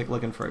now I'm just like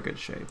looking for a good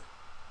shape,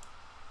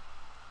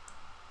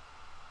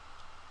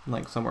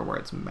 like somewhere where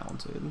it's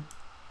mounted.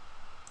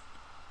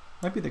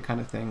 Might be the kind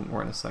of thing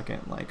where in a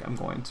second, like I'm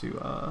going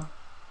to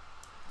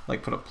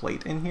like put a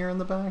plate in here in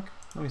the back.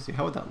 Let me see,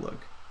 how would that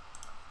look?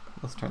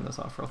 Let's turn this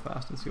off real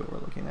fast and see what we're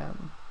looking at.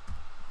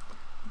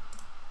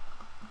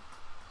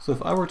 So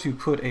if I were to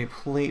put a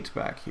plate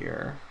back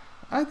here,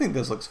 I think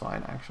this looks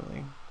fine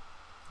actually.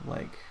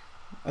 Like,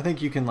 I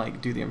think you can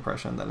like do the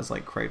impression that it's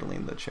like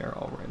cradling the chair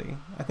already.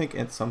 I think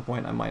at some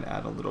point I might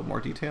add a little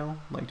more detail,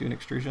 like do an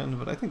extrusion,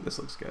 but I think this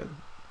looks good.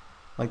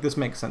 Like this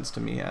makes sense to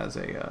me as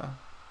a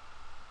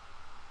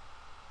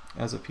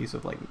piece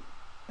of like,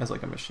 as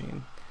like a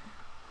machine.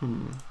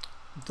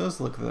 It does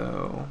look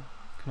though,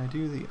 can I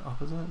do the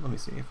opposite? Let me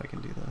see if I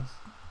can do this.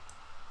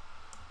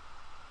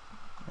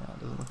 Yeah, it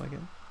doesn't look like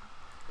it.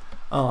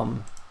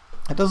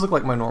 It does look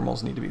like my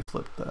normals need to be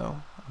flipped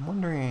though. I'm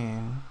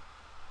wondering.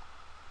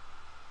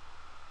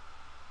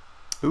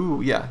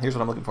 Ooh, yeah, here's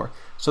what I'm looking for.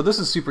 So this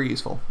is super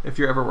useful if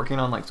you're ever working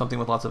on like something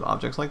with lots of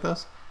objects like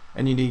this,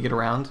 and you need to get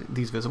around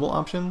these visible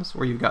options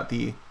where you've got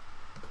the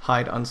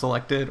hide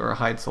unselected or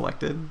hide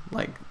selected.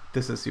 Like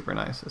this is super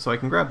nice. So I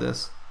can grab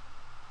this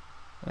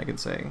and I can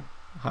say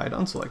hide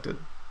unselected.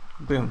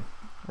 Boom,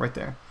 right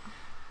there.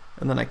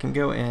 And then I can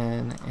go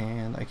in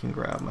and I can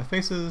grab my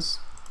faces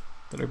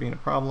that are being a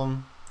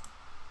problem,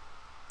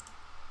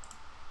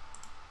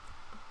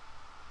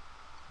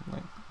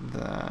 like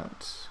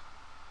that.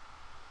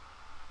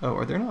 Oh,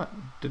 are there not,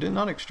 did it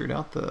not extrude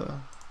out the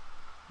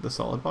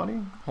solid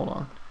body? Hold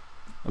on,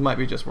 it might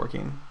be just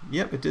working.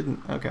 Yep, it didn't.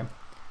 Okay,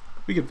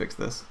 we can fix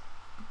this.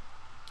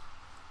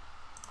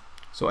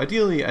 So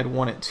ideally I'd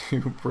want it to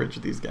bridge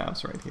these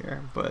gaps right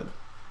here, but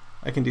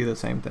I can do the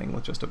same thing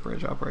with just a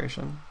bridge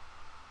operation.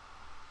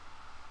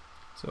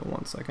 So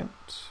 1 second.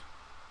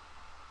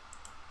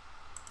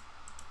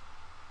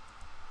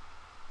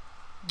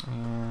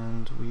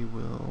 And we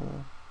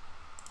will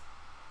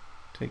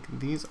take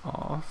these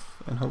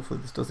off, and hopefully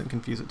this doesn't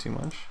confuse it too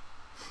much.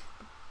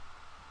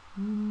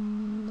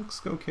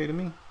 Looks okay to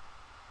me.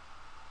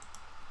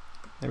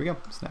 There we go,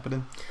 snap it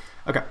in.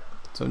 Okay,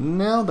 so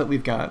now that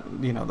we've got,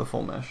 you know, the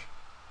full mesh,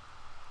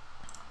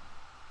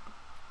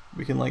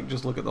 we can like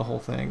just look at the whole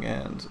thing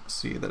and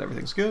see that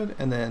everything's good,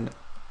 and then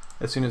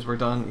as soon as we're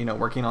done, you know,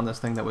 working on this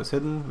thing that was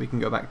hidden, we can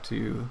go back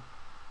to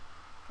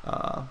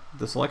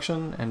the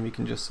selection and we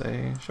can just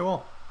say show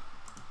all.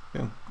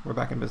 Boom, we're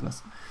back in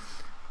business.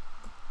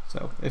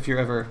 So if you're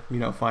ever, you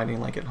know, finding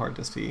like it hard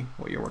to see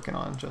what you're working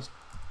on, just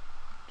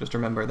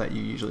remember that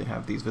you usually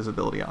have these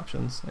visibility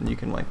options and you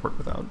can like work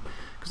without.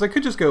 Because I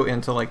could just go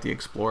into like the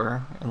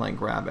Explorer and like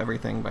grab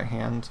everything by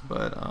hand,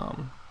 but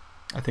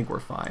I think we're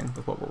fine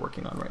with what we're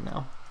working on right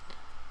now.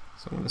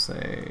 So I'm going to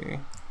say,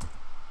 I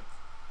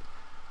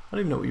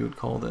don't even know what you would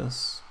call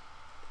this.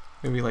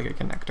 Maybe like a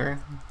connector.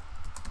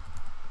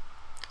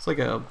 It's like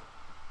a,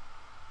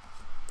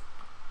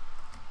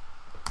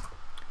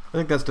 I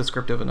think that's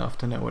descriptive enough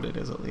to know what it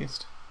is at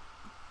least.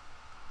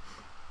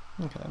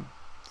 Okay,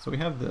 so we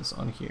have this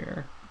on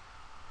here.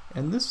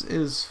 And this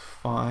is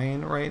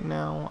fine right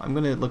now. I'm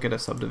going to look at a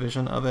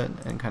subdivision of it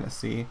and kind of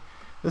see.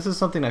 This is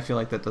something I feel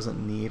like that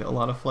doesn't need a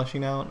lot of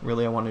fleshing out.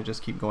 Really, I want to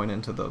just keep going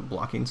into the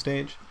blocking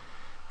stage.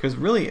 Because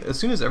really, as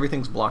soon as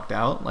everything's blocked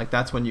out, like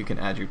that's when you can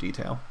add your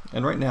detail.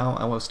 And right now,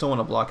 I still want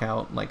to block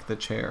out like the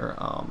chair.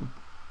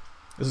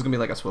 This is going to be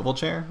like a swivel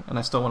chair. And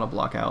I still want to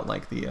block out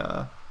like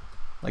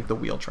the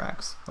wheel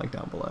tracks, like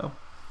down below.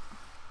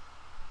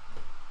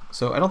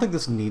 So I don't think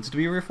this needs to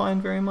be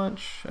refined very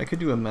much. I could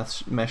do a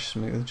mesh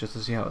smooth just to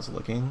see how it's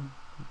looking.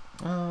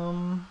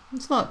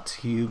 It's not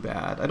too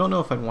bad. I don't know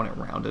if I'd want it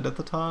rounded at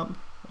the top.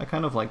 I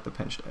kind of like the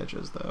pinched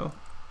edges though,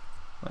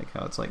 like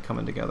how it's like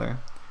coming together.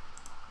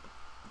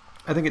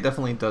 I think it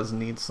definitely does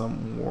need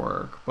some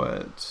work,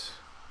 but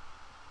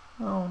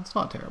oh, it's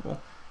not terrible.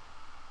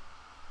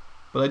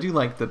 But I do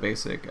like the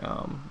basic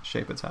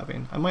shape it's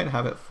having. I might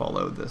have it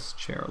follow this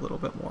chair a little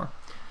bit more.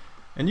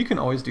 And you can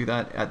always do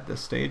that at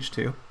this stage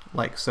too.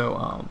 Like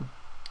so,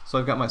 so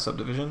I've got my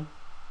subdivision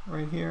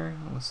right here.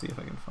 Let's see if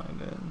I can find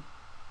it.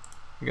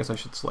 I guess I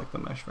should select the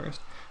mesh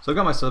first. So I've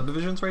got my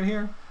subdivisions right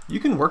here.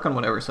 You can work on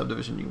whatever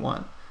subdivision you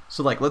want.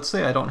 So like, let's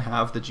say I don't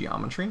have the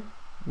geometry,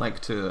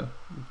 like to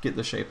get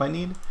the shape I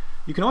need.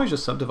 You can always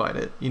just subdivide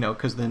it, you know,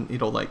 because then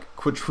it'll like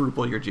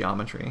quadruple your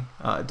geometry,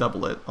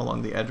 double it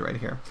along the edge right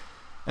here.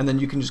 And then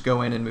you can just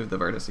go in and move the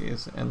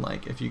vertices, and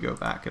like if you go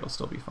back, it'll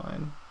still be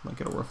fine.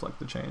 Like it'll reflect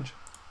the change.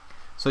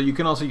 So you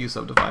can also use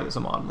subdivide as a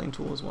modeling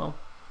tool as well.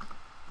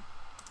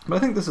 But I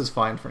think this is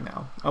fine for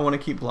now. I want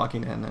to keep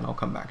blocking in, and I'll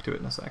come back to it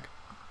in a sec.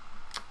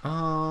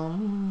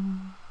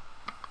 I'm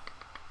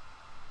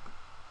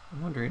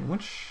wondering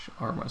which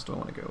armrest do I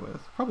want to go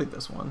with? Probably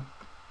this one.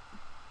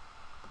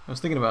 I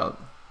was thinking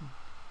about,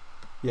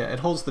 yeah, it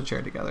holds the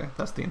chair together.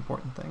 That's the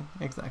important thing.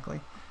 Exactly.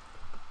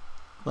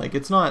 Like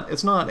it's not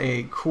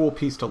a cool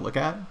piece to look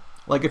at.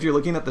 Like if you're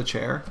looking at the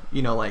chair,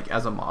 you know, like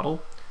as a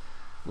model,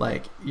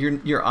 like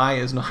your eye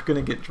is not going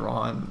to get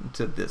drawn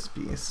to this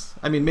piece.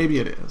 I mean, maybe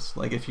it is.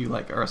 Like if you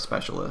like are a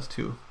specialist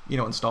who, you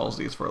know, installs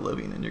these for a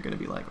living, and you're going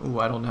to be like, "Ooh,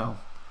 I don't know.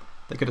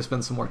 They could have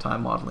spent some more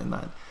time modeling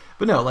that."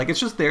 But no, like it's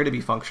just there to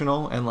be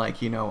functional and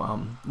like, you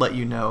know, let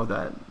you know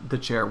that the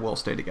chair will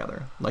stay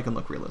together, like and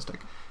look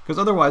realistic. Because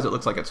otherwise it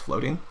looks like it's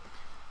floating,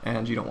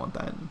 and you don't want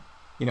that.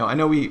 You know, I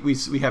know we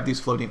have these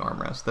floating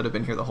armrests that have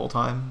been here the whole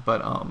time,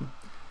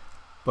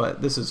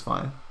 but this is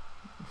fine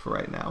for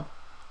right now.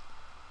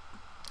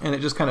 And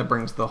it just kind of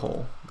brings the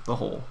whole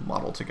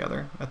model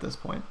together at this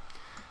point.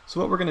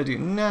 So what we're going to do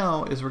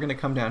now is we're going to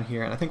come down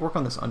here and I think work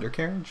on this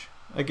undercarriage.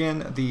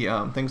 Again,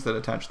 the things that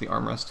attach the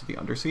armrest to the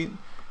underseat,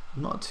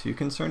 I'm not too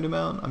concerned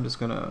about. I'm just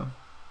going to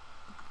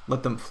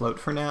let them float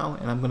for now,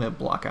 and I'm going to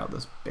block out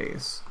this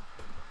base.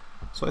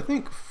 So I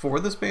think for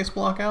this base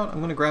block out, I'm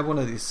going to grab one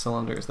of these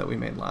cylinders that we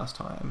made last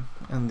time.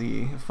 And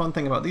the fun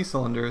thing about these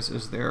cylinders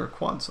is they're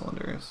quad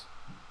cylinders.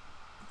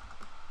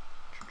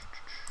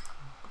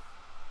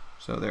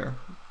 So they're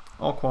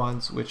all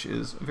quads, which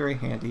is very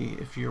handy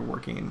if you're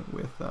working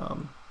with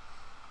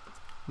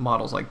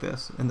models like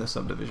this in the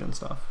subdivision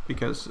stuff,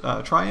 because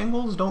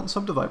triangles don't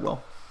subdivide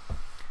well.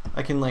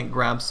 I can like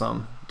grab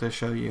some to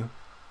show you.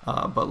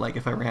 But like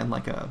if I ran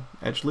like a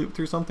edge loop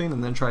through something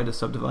and then tried to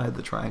subdivide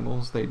the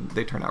triangles,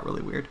 they turn out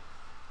really weird.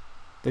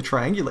 They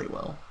triangulate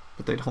well,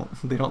 but they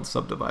don't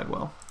subdivide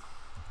well.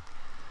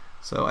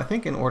 So I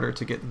think in order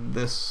to get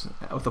this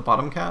with the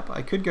bottom cap,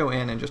 I could go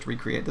in and just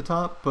recreate the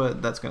top,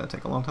 but that's going to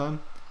take a long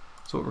time.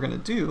 So what we're going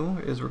to do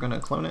is we're going to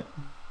clone it,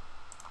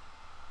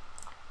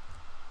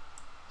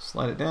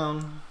 slide it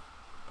down,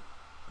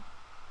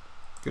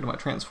 go to my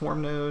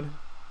transform node,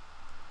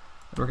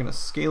 and we're going to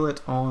scale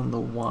it on the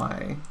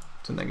Y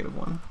to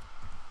 -1.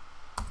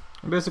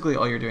 And basically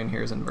all you're doing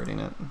here is inverting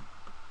it.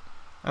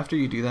 After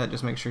you do that,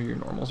 just make sure your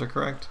normals are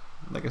correct,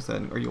 like I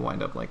said, or you'll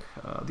wind up like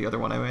the other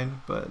one I made,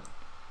 but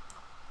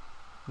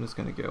I'm just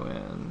going to go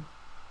in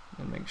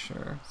and make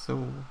sure.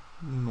 So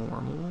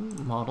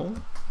normal, model,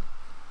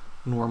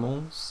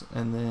 normals,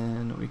 and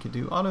then we could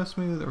do auto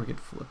smooth, or we could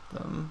flip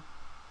them.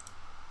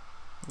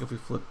 If we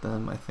flip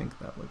them, I think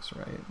that looks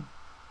right.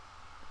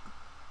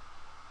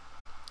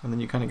 And then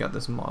you kind of got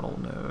this model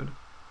node.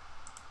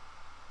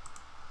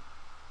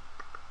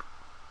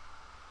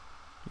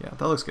 Yeah,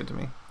 that looks good to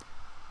me.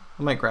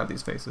 I might grab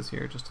these faces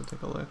here just to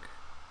take a look.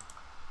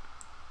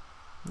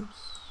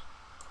 Oops.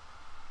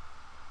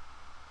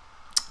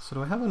 So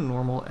do I have a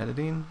normal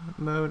editing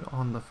mode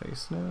on the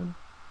face node?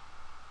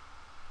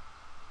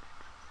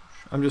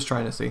 I'm just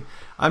trying to see.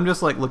 I'm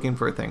just like looking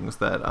for things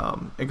that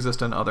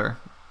exist in other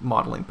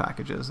modeling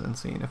packages and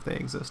seeing if they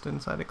exist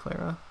inside of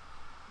Clara.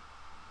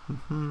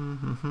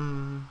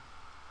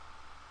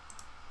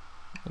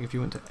 Like if you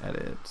went to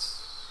edit,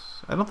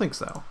 I don't think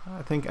so.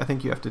 I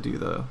think you have to do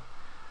the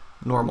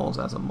normals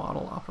as a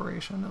model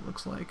operation, it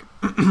looks like.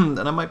 And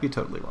I might be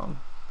totally wrong.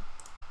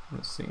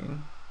 Let's see.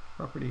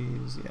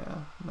 Properties,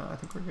 yeah. No, I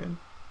think we're good.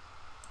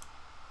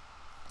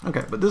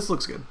 Okay, but this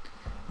looks good.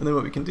 And then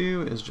what we can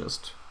do is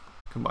just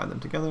combine them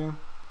together.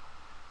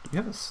 Do we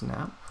have a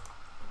snap?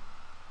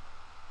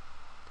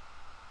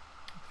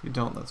 If you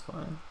don't, that's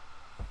fine.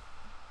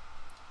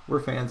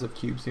 We're fans of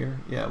cubes here.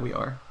 Yeah, we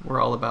are.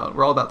 We're all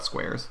about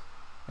squares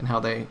and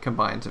how they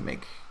combine to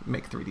make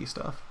 3D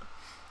stuff.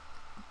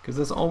 Because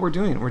that's all we're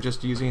doing. We're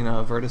just using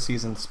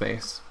vertices in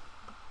space.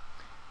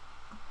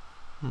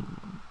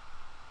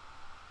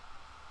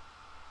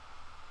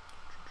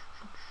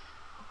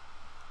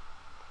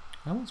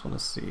 I almost want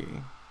to see.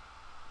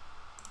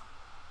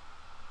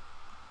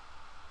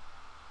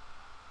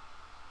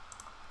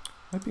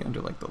 Might be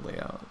under like the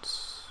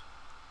layouts.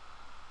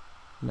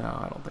 No,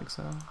 I don't think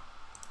so.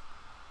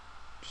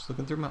 Just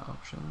looking through my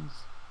options.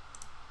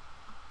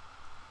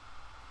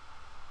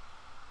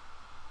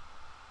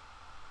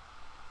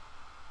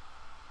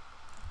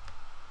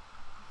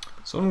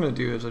 So what I'm going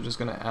to do is I'm just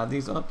going to add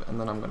these up and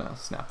then I'm going to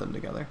snap them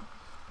together.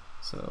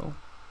 So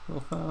real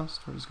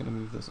fast, we're just going to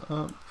move this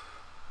up.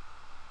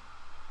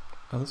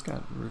 Oh, this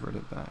got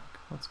reverted back.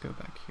 Let's go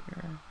back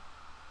here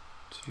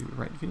to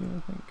right view,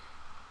 I think.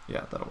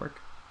 Yeah, that'll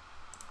work.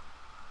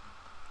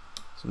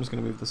 So I'm just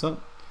going to move this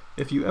up.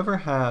 If you ever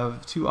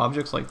have two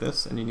objects like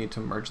this and you need to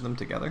merge them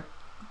together,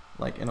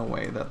 like in a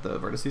way that the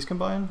vertices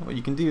combine, what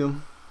you can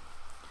do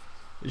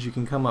is you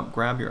can come up,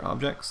 grab your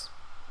objects.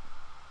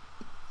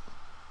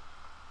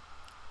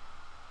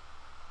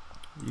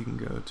 You can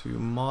go to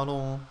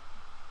Model,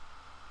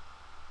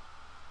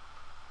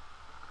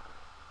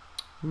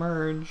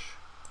 Merge.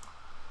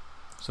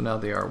 So now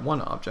they are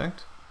one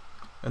object.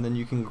 And then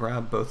you can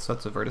grab both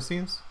sets of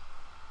vertices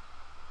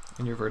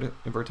in your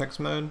vertex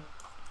mode.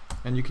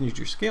 And you can use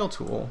your scale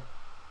tool.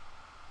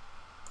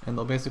 And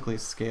they'll basically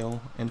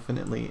scale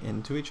infinitely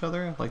into each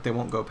other. Like they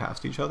won't go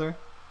past each other.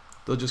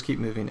 They'll just keep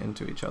moving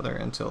into each other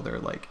until they're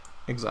like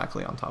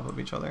exactly on top of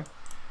each other.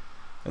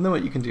 And then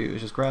what you can do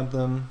is just grab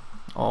them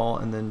all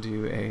and then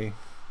do a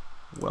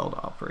weld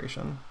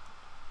operation.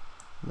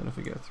 And then if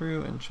we go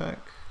through and check,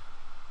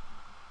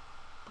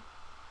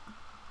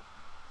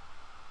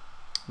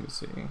 let me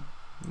see,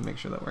 make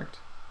sure that worked.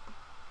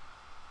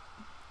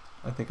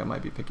 I think I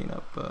might be picking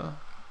up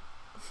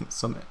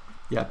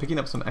picking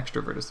up some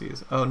extra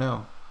vertices. Oh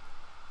no.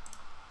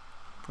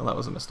 Well, that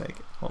was a mistake.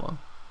 Hold on.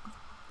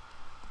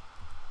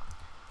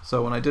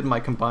 So when I did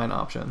my combine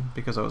option,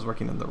 because I was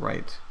working in the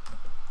right,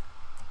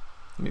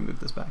 let me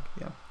move this back.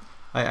 Yeah,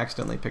 I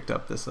accidentally picked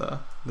up this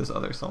this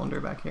other cylinder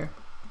back here,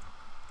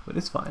 but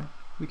it's fine.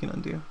 We can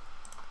undo.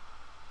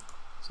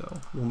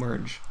 So we'll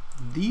merge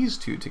these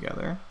two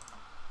together.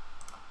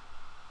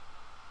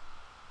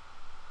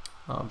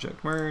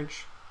 Object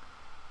merge.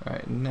 All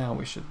right, now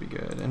we should be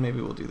good, and maybe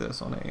we'll do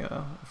this on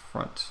a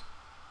front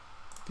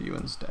view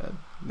instead.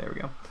 There we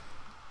go.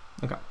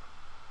 Okay,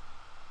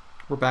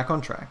 we're back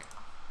on track.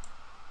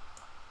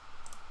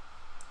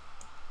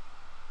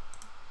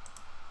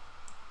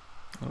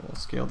 And we'll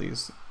scale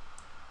these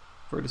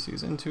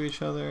vertices into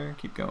each other,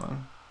 keep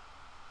going.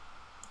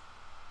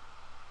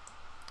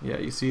 Yeah,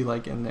 you see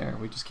like in there,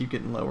 we just keep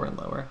getting lower and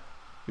lower.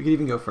 We could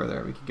even go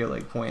further. We could go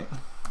like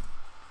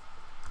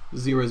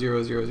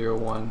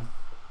 0.00001,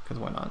 because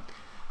why not?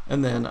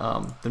 And then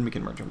we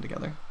can merge them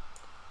together.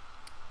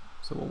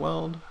 So we'll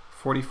weld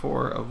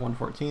 44 of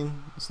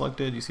 114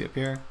 selected, you see up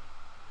here.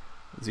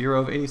 0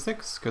 of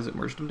 86, because it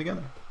merged them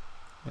together.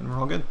 And we're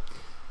all good.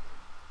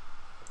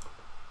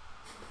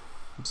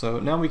 So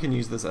now we can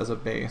use this as a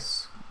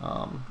base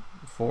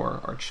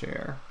for our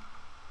chair.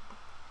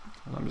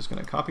 And I'm just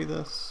going to copy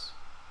this,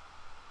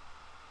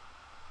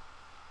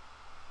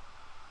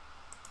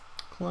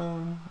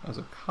 clone as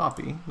a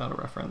copy, not a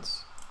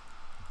reference.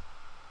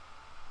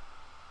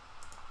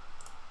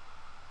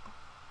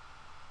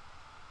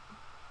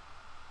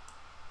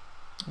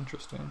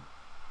 Interesting.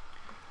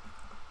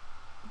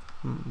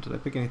 Did I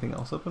pick anything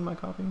else up in my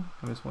copy?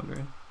 I'm just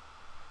wondering.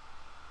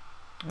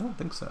 I don't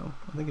think so.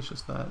 I think it's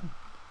just that.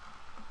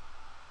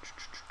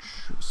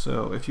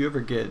 So if you ever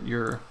get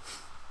your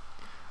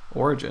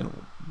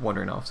origin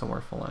wandering off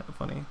somewhere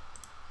funny,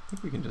 I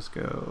think we can just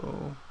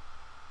go.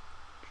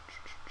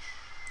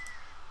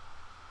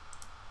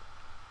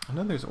 I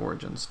know there's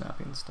origin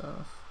snapping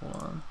stuff. Hold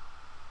on.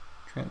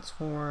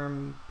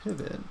 Transform,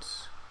 pivot,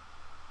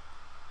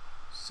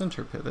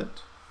 center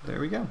pivot. There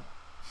we go.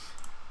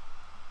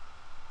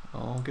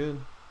 All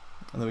good.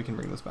 And then we can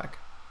bring this back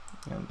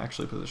and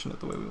actually position it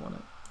the way we want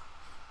it.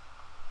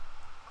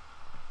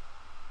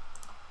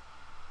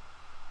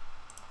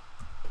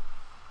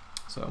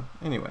 So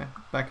anyway,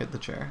 back at the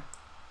chair.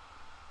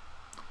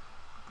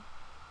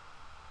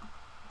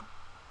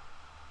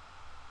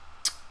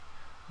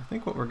 I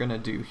think what we're gonna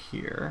do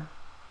here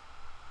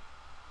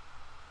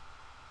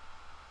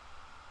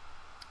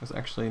is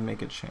actually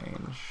make a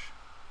change.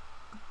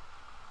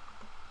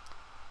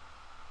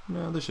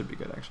 No, this should be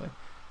good actually.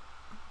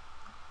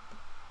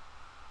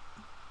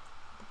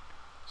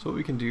 So what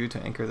we can do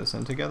to anchor this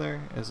in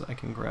together is I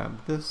can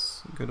grab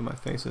this, go to my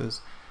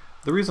faces.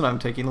 The reason I'm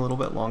taking a little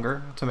bit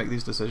longer to make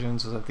these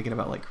decisions is I'm thinking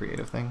about like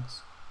creative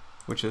things,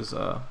 which is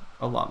a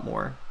lot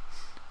more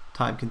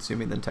time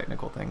consuming than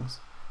technical things.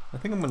 I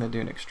think I'm going to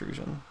do an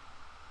extrusion.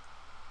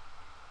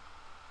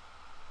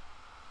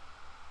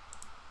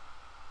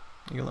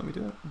 You gonna let me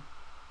do it?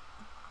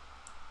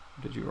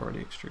 Or did you already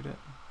extrude it?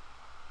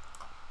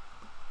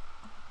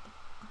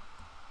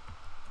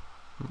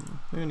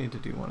 Maybe I need to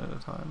do one at a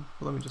time.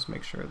 But let me just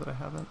make sure that I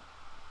haven't.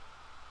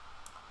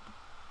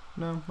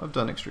 No, I've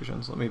done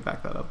extrusions. Let me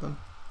back that up then.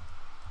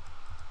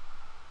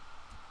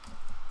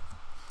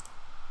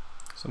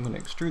 So I'm going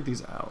to extrude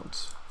these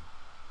out.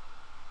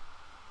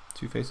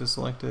 Two faces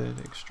selected,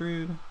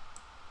 extrude.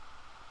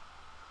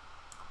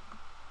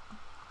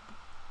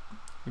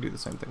 We do the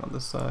same thing on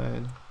this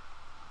side.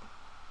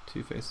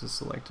 Two faces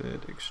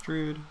selected,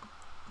 extrude.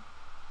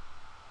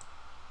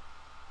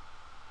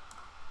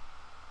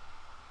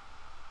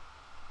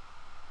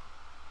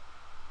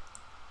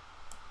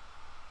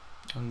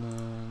 And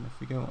then if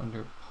we go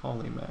under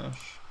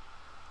polymesh,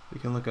 we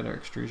can look at our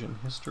extrusion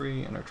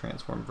history and our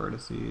transform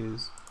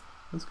vertices.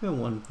 Let's go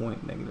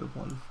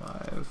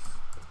 -1.15.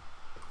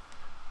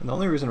 And the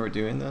only reason we're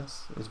doing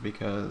this is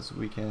because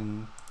we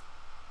can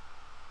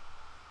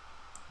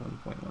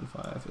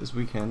 1.15 is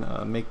we can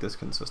make this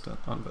consistent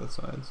on both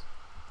sides.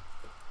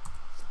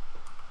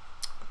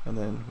 And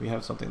then we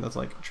have something that's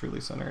like truly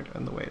centered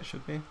and the way it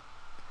should be.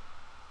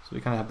 So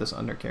we kind of have this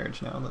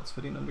undercarriage now that's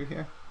fitting under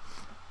here.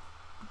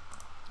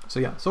 So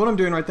yeah, so what I'm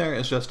doing right there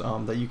is just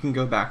that you can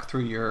go back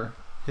through your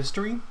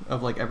history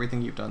of like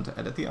everything you've done to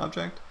edit the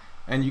object,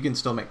 and you can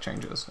still make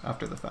changes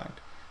after the fact.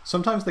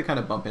 Sometimes they kind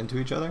of bump into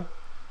each other.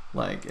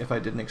 Like if I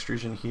did an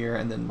extrusion here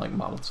and then like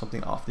modeled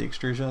something off the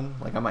extrusion,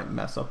 like I might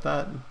mess up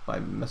that by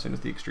messing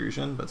with the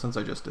extrusion, but since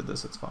I just did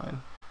this, it's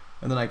fine.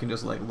 And then I can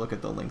just like look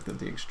at the length of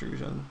the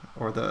extrusion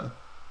or the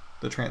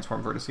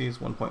transform vertices,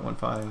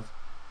 1.15,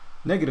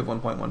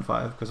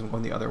 -1.15, because I'm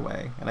going the other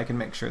way, and I can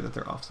make sure that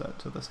they're offset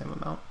to the same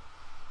amount.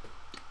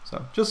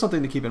 So just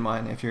something to keep in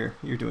mind if you're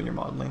doing your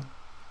modeling.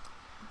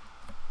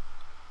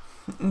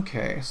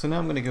 Okay, so now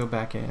I'm going to go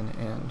back in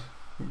and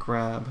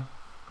grab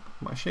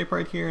my shape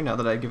right here, now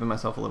that I've given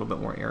myself a little bit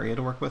more area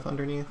to work with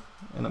underneath,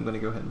 and I'm going to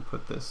go ahead and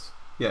put this.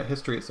 Yeah,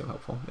 history is so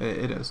helpful.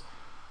 It is.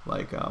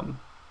 Like, I'm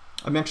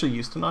actually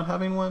used to not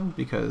having one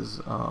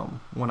because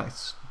when I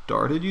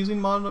started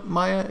using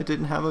Maya, it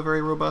didn't have a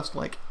very robust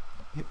like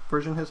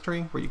version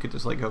history where you could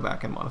just like go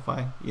back and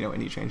modify, you know,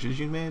 any changes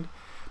you made.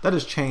 That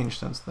has changed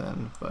since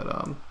then,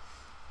 but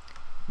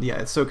yeah,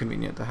 it's so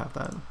convenient to have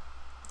that.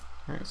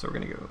 All right, so we're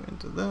going to go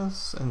into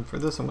this, and for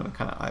this I'm going to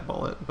kind of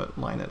eyeball it, but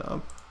line it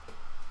up.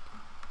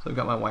 So I've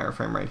got my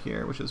wireframe right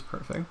here, which is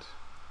perfect.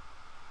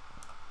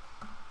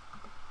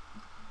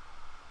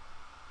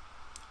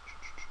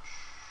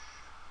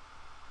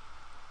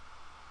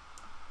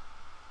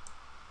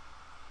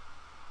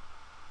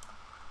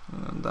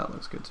 And that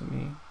looks good to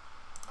me.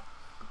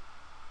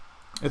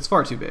 It's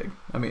far too big.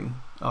 I mean,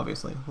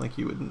 obviously, like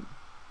you wouldn't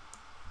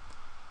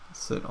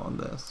sit on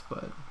this,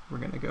 but we're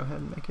going to go ahead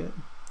and make it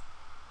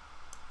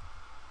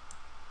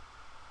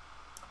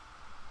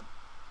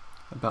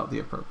about the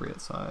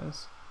appropriate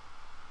size.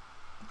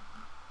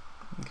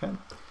 Okay,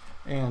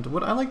 and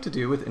what I like to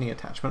do with any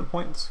attachment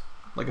points,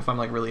 like if I'm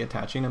like really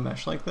attaching a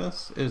mesh like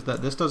this, is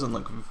that this doesn't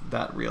look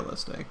that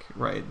realistic,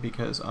 right?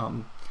 Because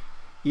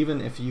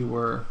even if you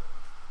were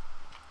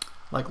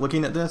like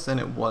looking at this and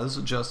it was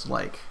just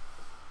like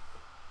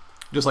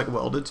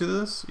welded to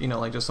this, you know,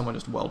 like just someone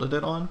just welded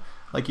it on,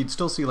 like you'd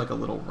still see like a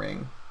little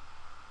ring.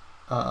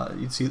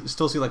 You'd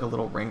still see like a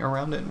little ring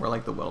around it where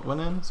like the weld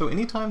went in. So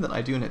anytime that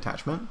I do an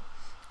attachment,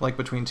 like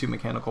between two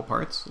mechanical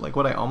parts, like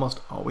what I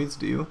almost always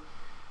do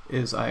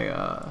is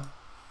I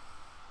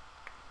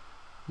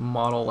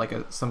model like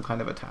some kind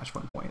of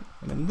attachment point.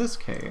 And in this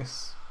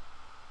case,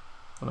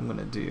 what I'm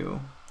gonna do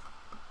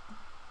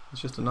is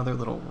just another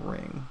little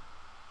ring,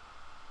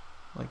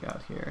 like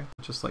out here,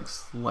 just like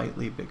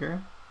slightly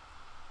bigger.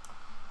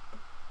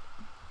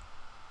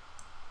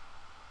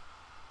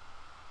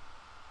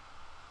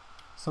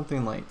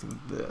 Something like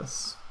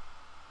this.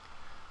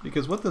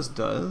 Because what this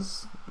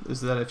does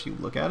is that if you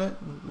look at it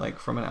like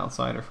from an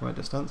outside or from a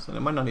distance, and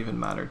it might not even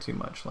matter too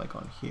much like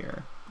on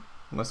here.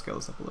 I'm gonna scale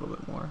this up a little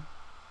bit more.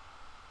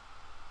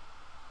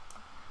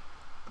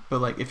 But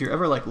like if you're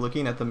ever like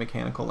looking at the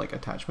mechanical like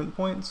attachment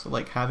points,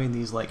 like having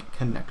these like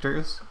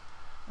connectors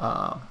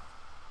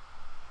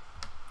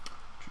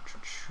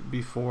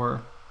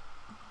before,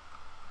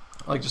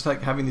 like just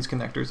like having these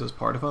connectors as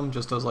part of them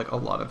just does like a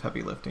lot of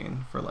heavy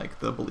lifting for like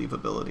the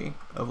believability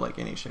of like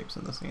any shapes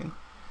in the scene.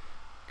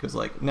 Because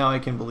like now I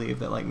can believe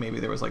that like maybe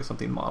there was like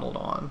something modeled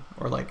on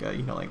or like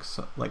you know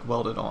like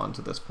welded on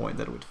to this point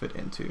that it would fit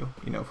into,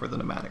 you know, for the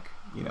pneumatic,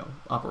 you know,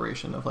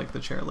 operation of like the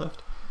chairlift.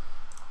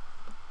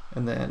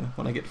 And then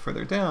when I get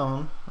further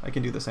down, I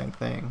can do the same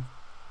thing.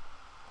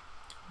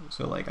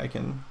 So like I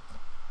can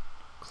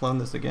clone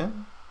this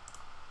again,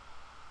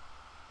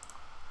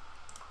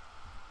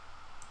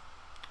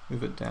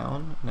 move it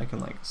down, and I can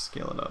like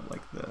scale it up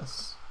like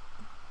this.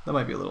 That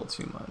might be a little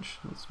too much.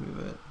 Let's move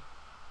it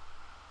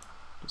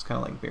just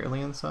kind of like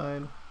barely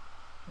inside,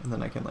 and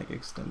then I can like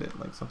extend it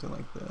like something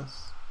like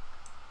this.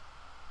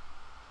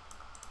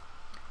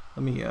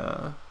 Let me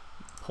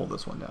pull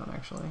this one down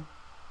actually.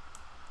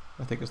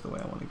 I think is the way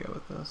I want to go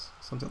with this.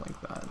 Something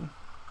like that.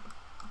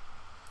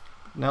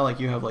 Now like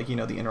you have like, you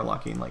know, the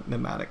interlocking like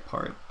pneumatic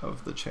part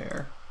of the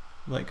chair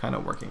like kind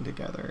of working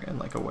together in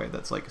like a way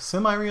that's like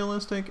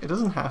semi-realistic. It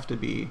doesn't have to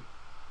be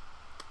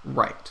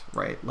right?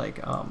 Like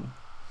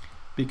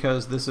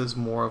because this is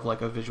more of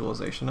like a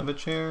visualization of a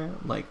chair,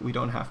 like we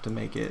don't have to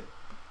make it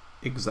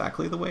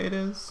exactly the way it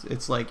is.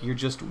 It's like you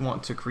just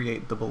want to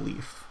create the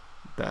belief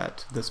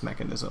that this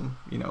mechanism,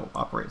 you know,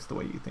 operates the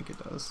way you think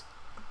it does.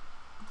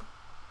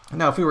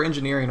 Now, if we were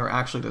engineering or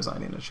actually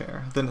designing a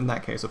chair, then in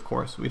that case, of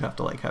course, we'd have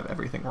to like have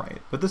everything right.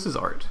 But this is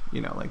art,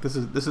 you know, like this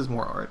is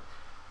more art,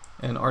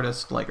 and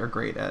artists like are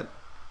great at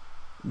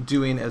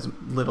doing as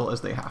little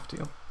as they have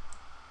to.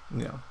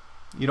 You know,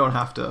 you don't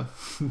have to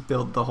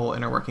build the whole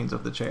inner workings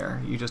of the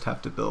chair. You just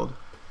have to build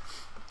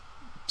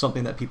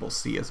something that people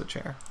see as a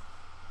chair.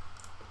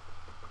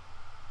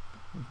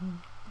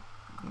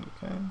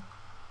 Okay.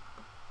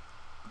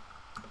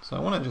 So I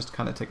want to just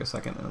kind of take a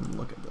second and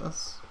look at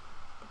this.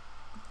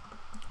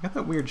 I got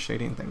that weird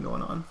shading thing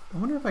going on. I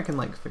wonder if I can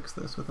like fix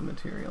this with a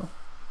material.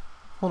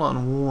 Hold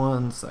on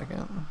 1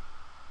 second.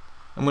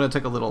 I'm going to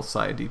take a little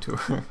side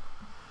detour,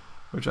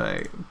 which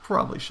I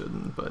probably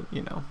shouldn't, but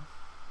you know.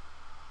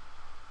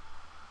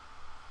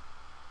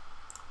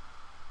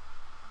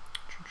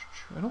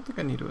 I don't think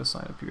I need to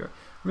assign a PR.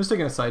 I'm just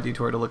taking a side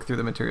detour to look through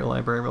the material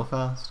library real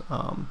fast.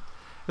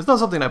 It's not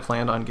something I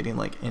planned on getting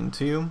like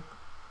into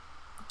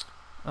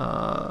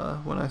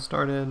when I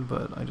started,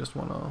 but I just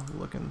want to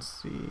look and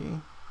see.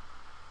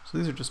 So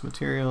these are just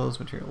materials,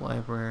 material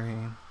library.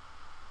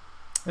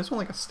 I just want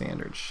like a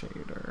standard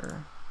shader.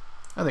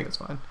 I think it's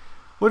fine.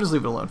 We'll just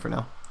leave it alone for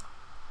now.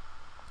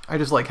 I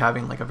just like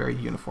having like a very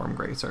uniform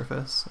gray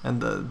surface,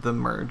 and the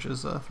merge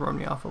is throwing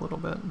me off a little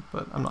bit,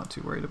 but I'm not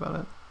too worried about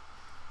it.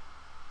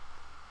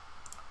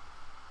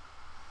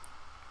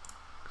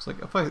 Cause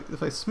like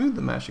if I smooth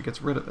the mesh, it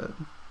gets rid of it.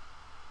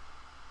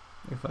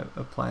 If I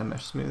apply a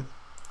mesh smooth,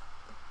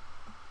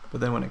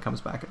 but then when it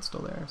comes back, it's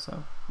still there.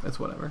 So it's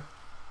whatever.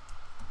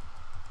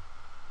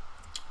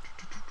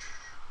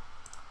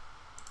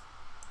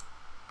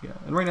 Yeah,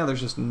 and right now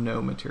there's just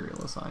no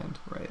material assigned,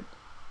 right?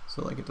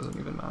 So like it doesn't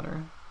even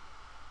matter.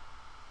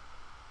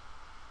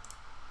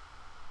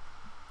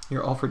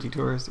 You're all for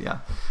detours? Yeah.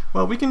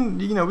 Well, we can,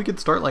 you know, we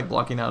could start like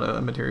blocking out a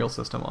material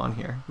system on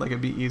here. Like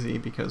it'd be easy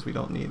because we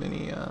don't need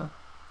any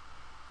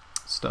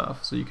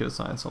stuff. So you could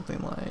assign something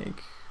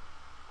like,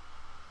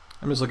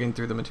 I'm just looking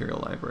through the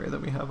material library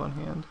that we have on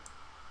hand.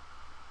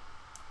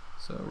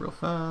 So real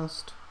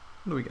fast,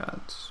 what do we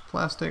got?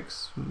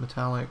 Plastics,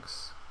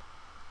 metallics.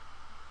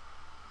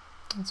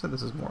 I'd say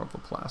this is more of a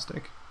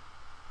plastic.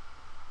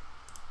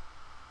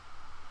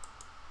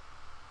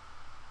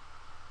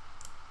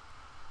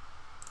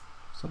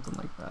 Something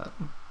like that.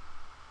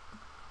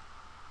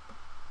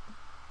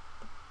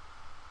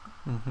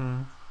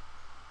 And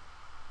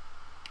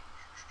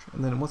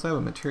then once I have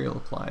a material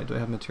applied, do I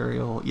have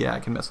material? Yeah, I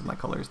can mess with my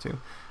colors too.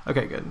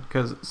 Okay, good,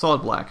 because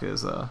solid black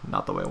is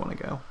not the way I want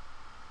to go.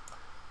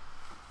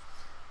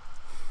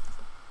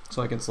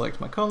 So I can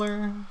select my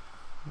color.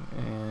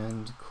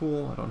 And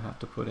cool, I don't have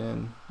to put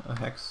in a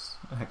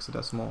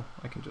hexadecimal.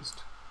 I can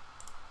just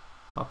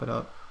pop it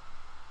up.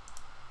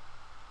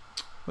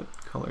 What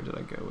color did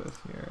I go with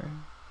here?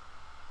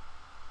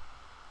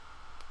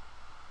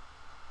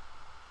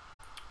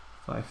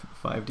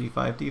 5D,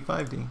 5D,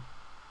 5D.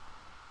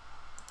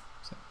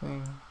 Same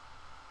thing.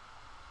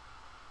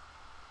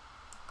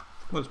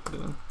 We'll just put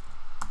it in.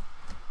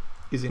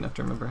 Easy enough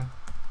to remember.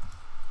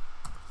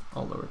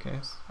 All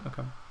lowercase.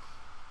 Okay.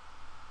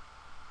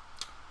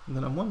 And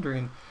then I'm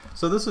wondering,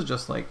 so this is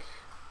just like,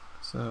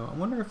 so I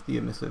wonder if the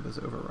emissive is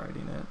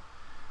overriding it.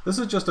 This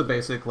is just a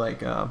basic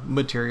like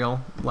material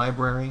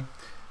library.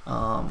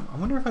 I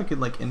wonder if I could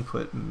like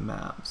input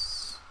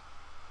maps.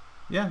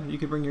 Yeah, you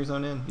could bring yours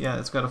own in. Yeah,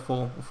 it's got a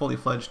fully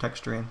fledged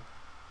texturing,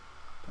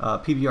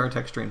 PBR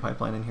texturing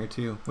pipeline in here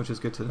too, which is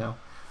good to know.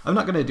 I'm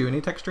not going to do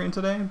any texturing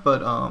today,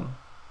 but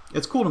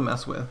it's cool to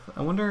mess with.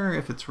 I wonder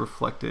if it's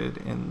reflected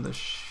in the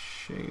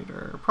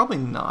shader. Probably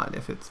not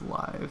if it's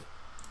live.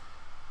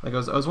 Like I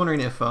was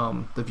wondering if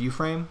the view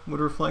frame would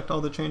reflect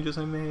all the changes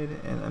I made,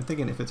 and I'm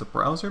thinking if it's a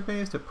browser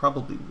based, it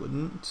probably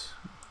wouldn't.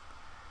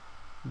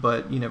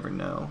 But you never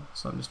know,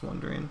 so I'm just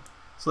wondering.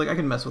 So like I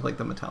can mess with like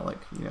the metallic,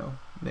 you know,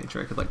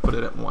 nature. I could like put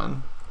it at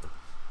 1,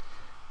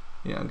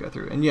 you know, and go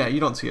through. And yeah, you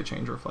don't see a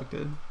change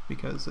reflected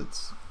because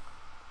it's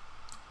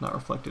not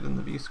reflected in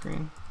the view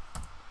screen.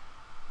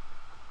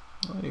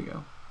 Oh, there you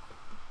go.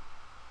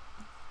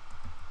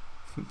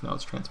 Now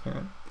it's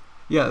transparent.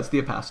 Yeah, it's the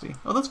opacity.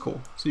 Oh, that's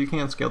cool. So you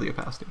can scale the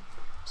opacity.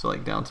 So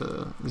like down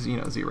to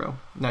 0.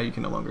 Now you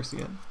can no longer see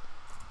it.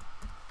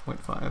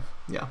 0.5.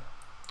 Yeah.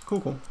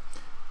 Cool.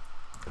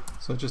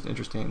 So it's just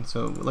interesting.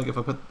 So like if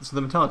I put, so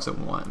the metallic's at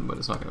 1, but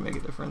it's not going to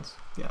make a difference.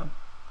 Yeah.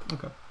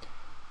 Okay.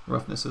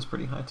 Roughness is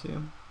pretty high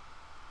too.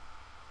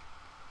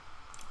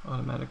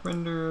 Automatic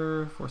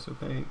render, force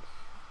opaque.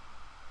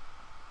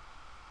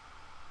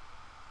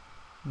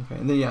 Okay,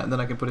 and then yeah, and then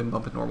I can put in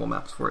bump and normal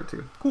maps for it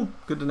too. Cool,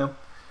 good to know.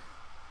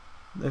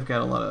 They've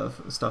got a lot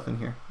of stuff in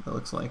here, it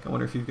looks like. I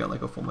wonder if you've got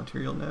like a full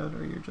material node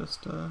or you're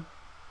just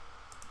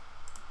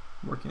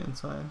working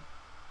inside.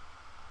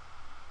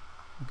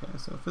 Okay,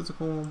 so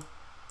physical.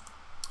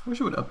 I wish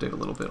it would update a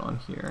little bit on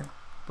here,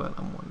 but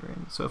I'm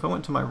wondering. So if I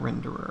went to my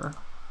renderer,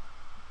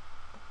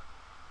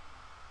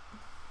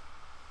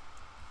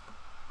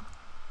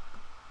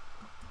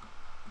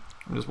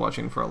 I'm just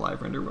watching for a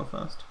live render real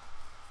fast.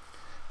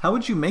 How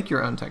would you make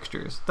your own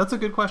textures? That's a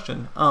good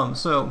question.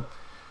 So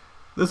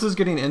this is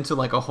getting into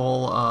like a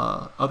whole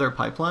other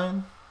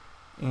pipeline,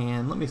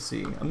 and let me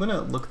see. I'm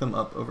gonna look them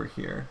up over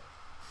here.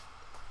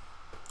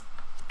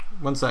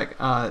 One sec.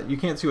 You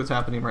can't see what's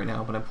happening right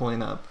now, but I'm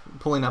pulling up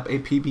a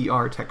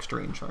PBR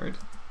texturing chart.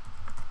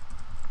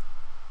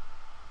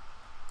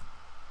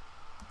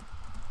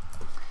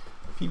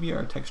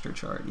 PBR texture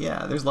chart.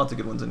 Yeah, there's lots of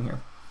good ones in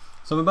here.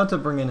 So I'm about to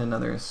bring in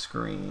another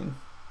screen.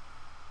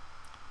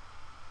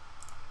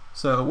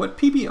 So what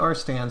PBR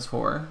stands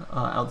for,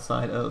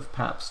 outside of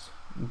Pabst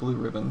Blue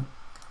Ribbon,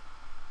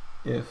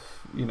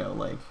 if you know,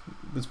 like,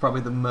 it's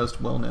probably the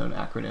most well-known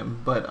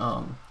acronym, but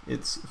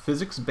it's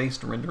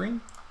physics-based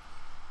rendering.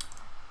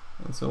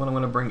 And so what I'm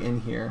going to bring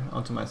in here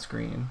onto my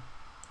screen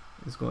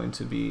is going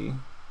to be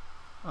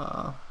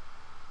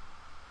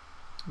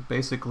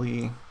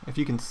basically, if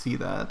you can see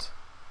that,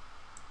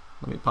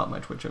 let me pop my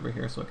Twitch over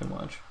here so I can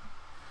watch.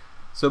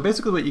 So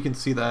basically what you can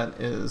see that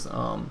is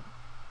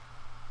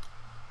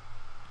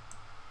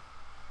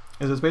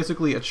it's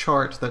basically a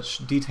chart that's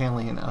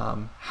detailing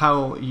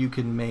how you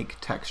can make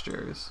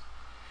textures.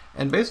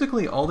 And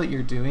basically all that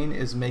you're doing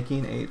is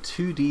making a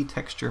 2D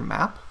texture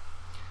map,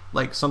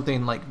 like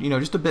something like, you know,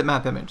 just a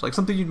bitmap image, like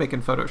something you'd make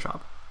in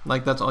Photoshop.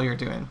 Like that's all you're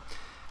doing.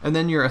 And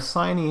then you're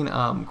assigning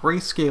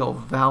grayscale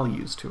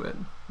values to it,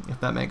 if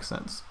that makes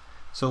sense.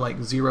 So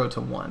like 0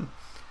 to 1.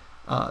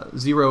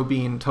 0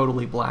 being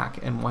totally black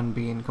and 1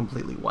 being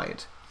completely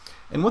white.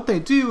 And what they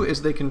do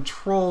is they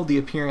control the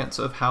appearance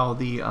of how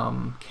the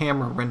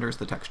camera renders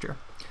the texture.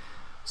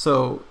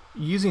 So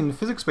using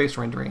physics-based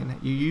rendering,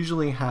 you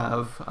usually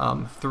have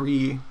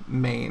 3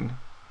 main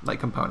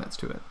components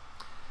to it.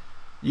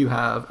 You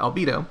have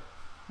albedo,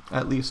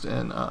 at least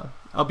in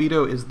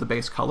albedo is the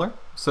base color.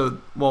 So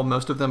while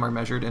most of them are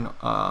measured in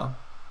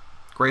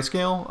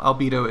grayscale,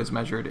 albedo is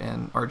measured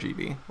in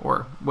RGB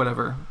or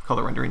whatever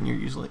color rendering you're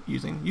usually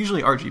using.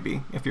 Usually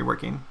RGB if you're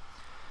working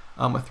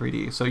with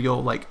 3D. So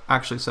you'll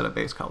actually set a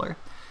base color.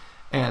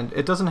 And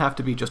it doesn't have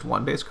to be just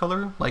one base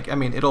color. I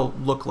mean, it'll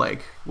look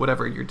like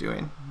whatever you're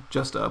doing,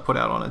 just put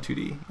out on a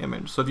 2D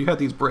image. So if you had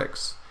these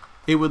bricks,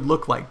 it would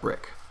look like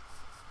brick.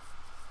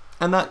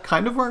 And that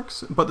kind of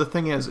works, but the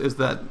thing is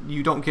that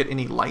you don't get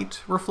any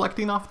light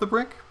reflecting off the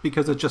brick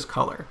because it's just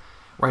color,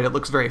 right? It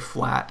looks very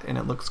flat and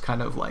it looks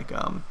kind of like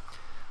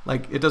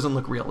it doesn't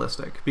look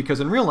realistic, because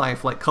in real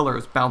life, color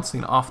is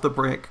bouncing off the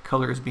brick,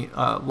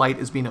 light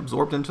is being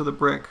absorbed into the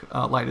brick,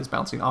 light is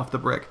bouncing off the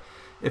brick.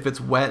 If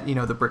it's wet, you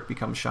know, the brick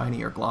becomes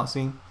shiny or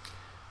glossy.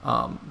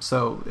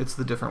 So it's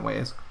the different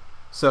ways.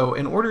 So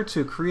in order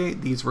to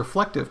create these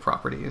reflective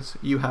properties,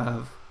 you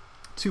have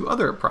 2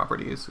 other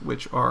properties,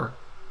 which are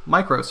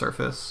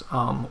microsurface,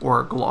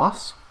 or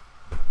gloss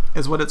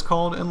is what it's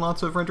called in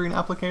lots of rendering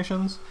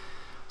applications.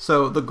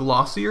 So the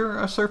glossier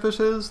a surface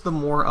is, the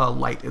more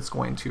light it's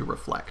going to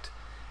reflect.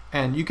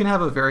 And you can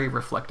have a very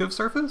reflective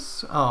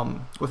surface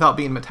without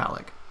being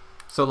metallic.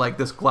 So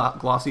this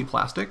glossy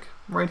plastic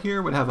right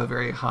here would have a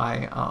very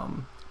high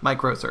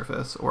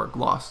microsurface or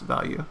gloss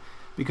value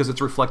because it's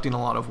reflecting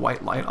a lot of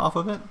white light off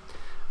of it.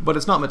 But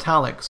it's not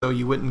metallic, so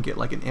you wouldn't get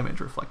an image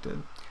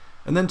reflected.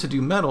 And then to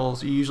do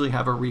metals, you usually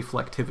have a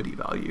reflectivity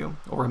value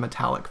or a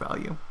metallic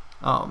value.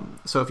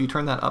 So if you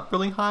turn that up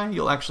really high,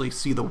 you'll actually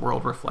see the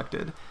world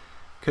reflected,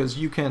 because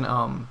you can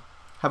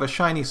have a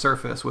shiny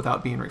surface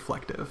without being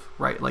reflective,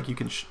 right? You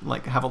can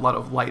have a lot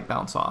of light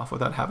bounce off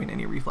without having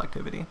any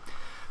reflectivity.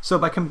 So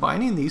by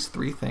combining these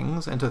 3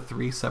 things into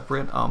 3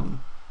 separate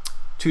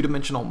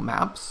two-dimensional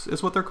maps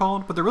is what they're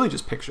called, but they're really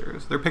just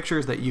pictures. They're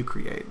pictures that you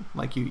create,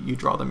 like you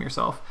draw them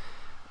yourself,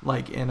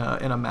 like in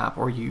a map,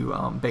 or you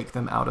bake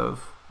them out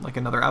of like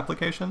another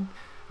application.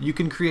 You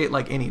can create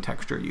like any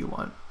texture you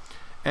want.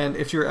 And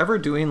if you're ever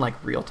doing like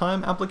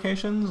real-time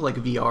applications like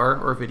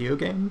VR or video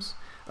games,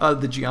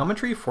 the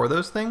geometry for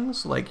those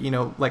things, like, you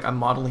know, like I'm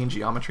modeling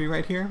geometry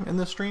right here in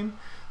this stream,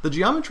 the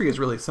geometry is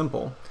really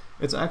simple.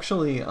 It's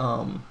actually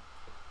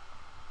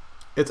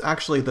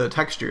the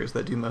textures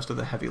that do most of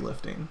the heavy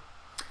lifting.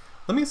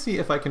 Let me see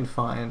if I can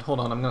find, hold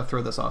on, I'm going to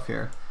throw this off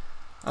here.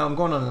 I'm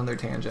going on another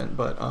tangent,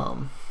 but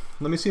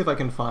let me see if I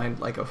can find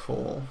like a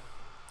full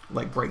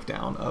like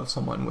breakdown of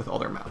someone with all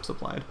their maps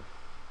applied.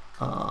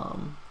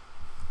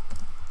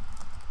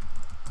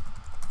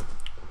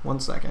 1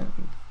 second.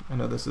 I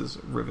know this is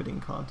riveting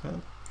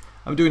content.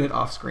 I'm doing it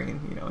off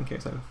screen, you know, in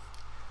case I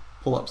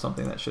pull up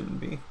something that I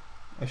shouldn't be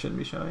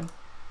showing.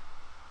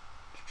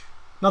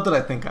 Not that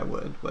I think I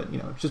would, but you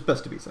know, it's just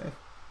best to be safe.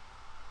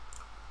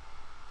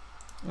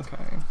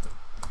 Okay.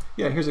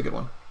 Yeah, here's a good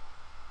one.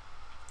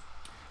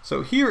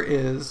 So here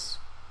is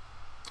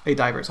a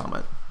diver's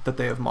helmet that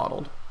they have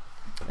modeled.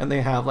 And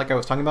they have, like I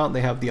was talking about, they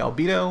have the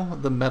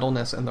albedo, the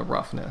metalness, and the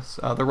roughness.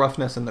 The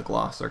roughness and the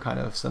gloss are kind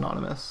of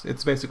synonymous.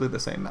 It's basically the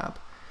same map.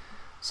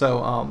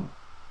 So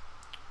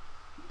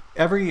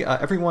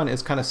everyone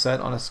is kind of set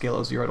on a scale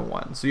of 0 to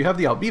 1. So you have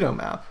the albedo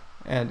map,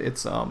 and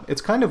it's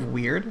kind of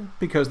weird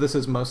because this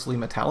is mostly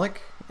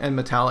metallic, and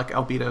metallic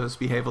albedos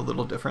behave a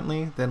little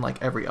differently than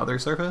like every other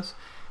surface.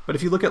 But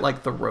if you look at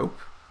like the rope,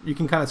 you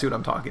can kind of see what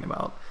I'm talking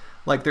about.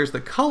 Like there's the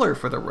color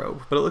for the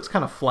rope, but it looks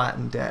kind of flat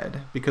and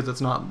dead because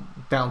it's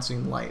not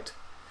bouncing light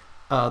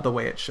the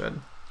way it should.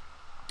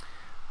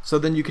 So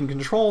then you can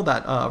control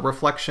that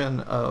reflection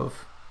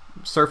of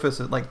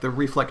surface, like the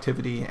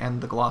reflectivity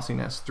and the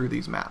glossiness through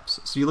these maps.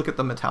 So you look at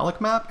the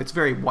metallic map, it's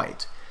very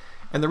white.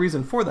 And the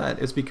reason for that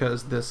is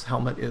because this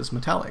helmet is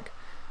metallic.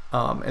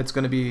 It's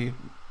going to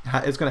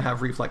have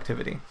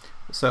reflectivity.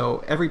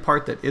 So every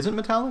part that isn't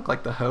metallic,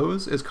 like the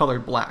hose, is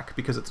colored black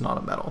because it's not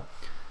a metal.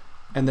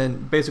 And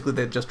then basically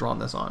they've just drawn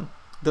this on.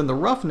 Then the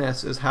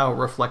roughness is how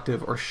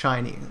reflective or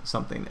shiny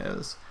something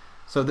is.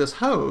 So this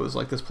hose,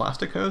 like this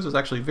plastic hose, is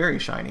actually very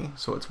shiny,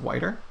 so it's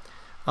whiter,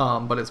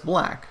 but it's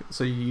black,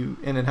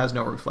 and it has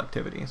no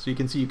reflectivity. So you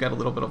can see you've got a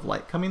little bit of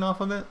light coming off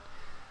of it,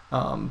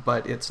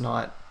 but it's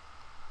not,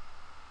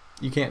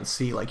 you can't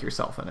see like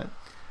yourself in it.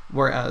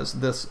 Whereas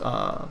this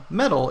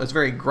metal is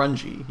very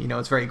grungy, you know,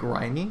 it's very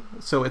grimy,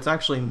 so it's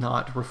actually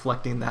not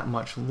reflecting that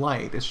much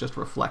light, it's just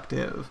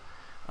reflective.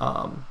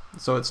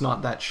 So it's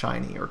not that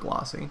shiny or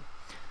glossy.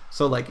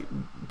 So like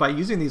by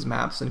using these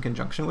maps in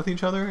conjunction with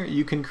each other,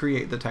 you can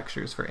create the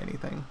textures for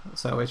anything.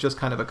 So it's just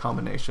kind of a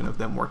combination of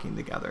them working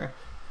together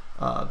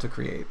to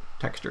create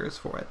textures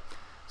for it.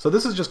 So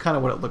this is just kind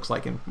of what it looks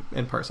like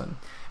in person.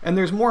 And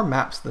there's more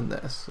maps than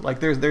this. Like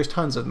there's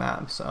tons of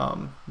maps.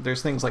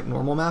 There's things like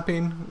normal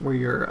mapping where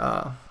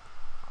you're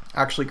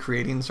actually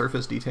creating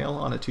surface detail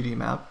on a 2D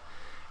map.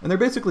 And they're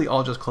basically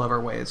all just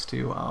clever ways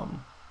to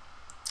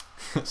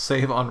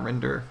save on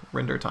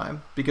render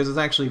time, because it's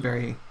actually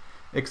very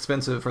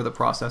expensive for the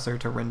processor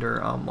to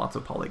render lots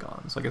of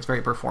polygons. Like it's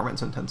very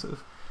performance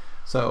intensive.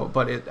 So,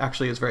 but it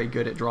actually is very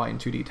good at drawing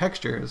 2D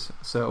textures,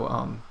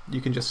 so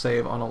you can just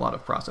save on a lot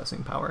of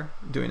processing power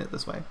doing it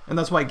this way. And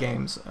that's why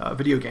games,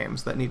 video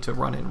games that need to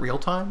run in real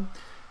time,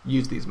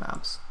 use these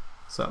maps.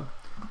 So,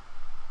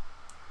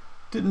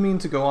 didn't mean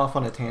to go off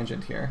on a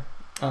tangent here,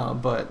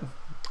 but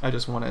I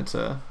just wanted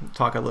to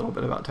talk a little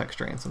bit about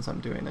texturing since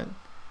I'm doing it.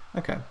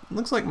 Okay,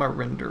 looks like my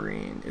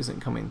rendering isn't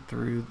coming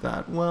through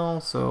that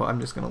well, so I'm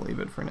just going to leave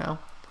it for now.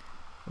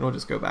 And we'll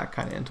just go back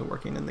kind of into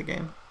working in the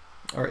game,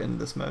 or in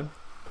this mode.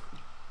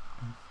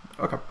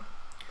 Okay,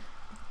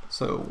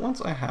 so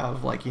once I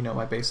have, like, you know,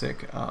 my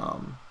basic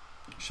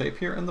shape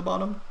here in the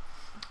bottom,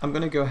 I'm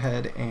going to go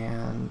ahead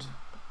and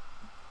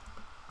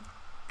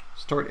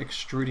start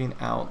extruding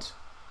out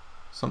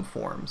some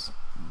forms.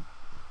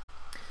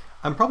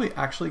 I'm probably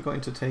actually going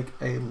to take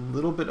a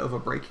little bit of a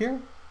break here.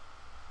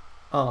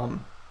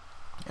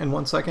 In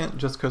 1 second,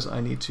 just because I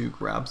need to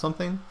grab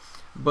something,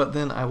 but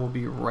then I will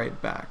be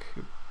right back.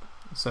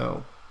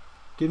 So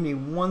give me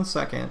 1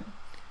 second,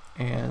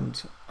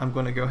 and I'm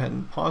going to go ahead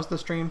and pause the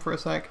stream for a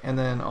sec, and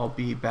then I'll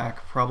be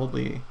back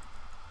probably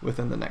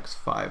within the next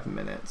 5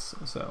 minutes.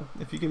 So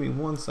if you give me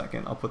 1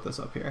 second, I'll put this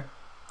up here.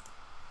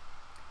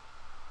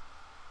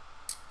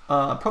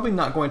 Probably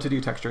not going to do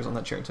textures on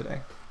the chair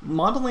today.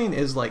 Modeling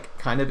is like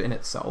kind of in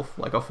itself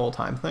like a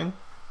full-time thing.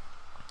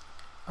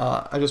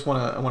 I just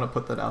want to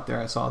put that out there.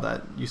 I saw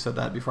that you said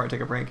that before I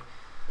take a break.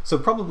 So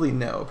probably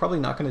no, probably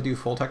not going to do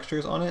full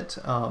textures on it.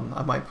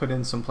 I might put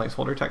in some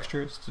placeholder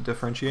textures to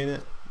differentiate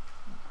it.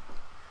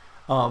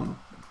 I'm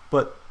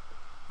going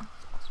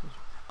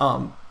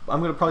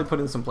to probably put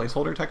in some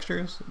placeholder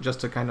textures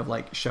just to kind of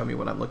like show me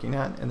what I'm looking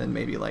at, and then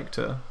maybe like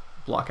to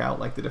block out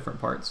like the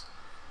different parts.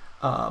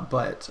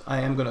 But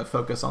I am going to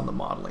focus on the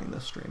modeling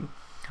this stream.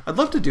 I'd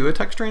love to do a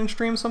texturing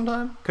stream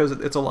sometime because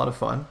it's a lot of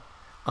fun.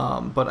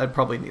 But I'd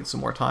probably need some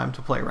more time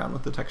to play around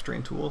with the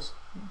texturing tools.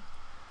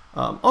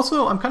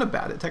 Also, I'm kind of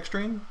bad at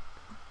texturing.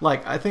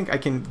 Like, I think I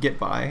can get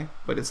by,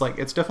 but it's like,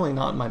 it's definitely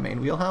not my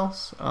main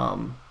wheelhouse,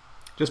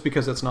 just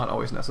because it's not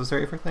always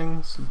necessary for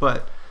things,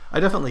 but I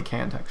definitely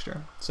can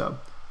texture. So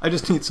I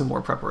just need some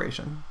more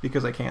preparation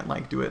because I can't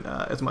like do it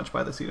as much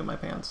by the seat of my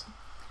pants.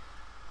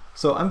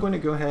 So I'm going to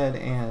go ahead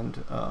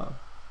and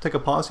take a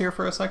pause here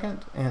for a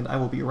second, and I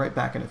will be right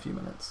back in a few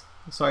minutes.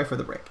 Sorry for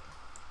the break.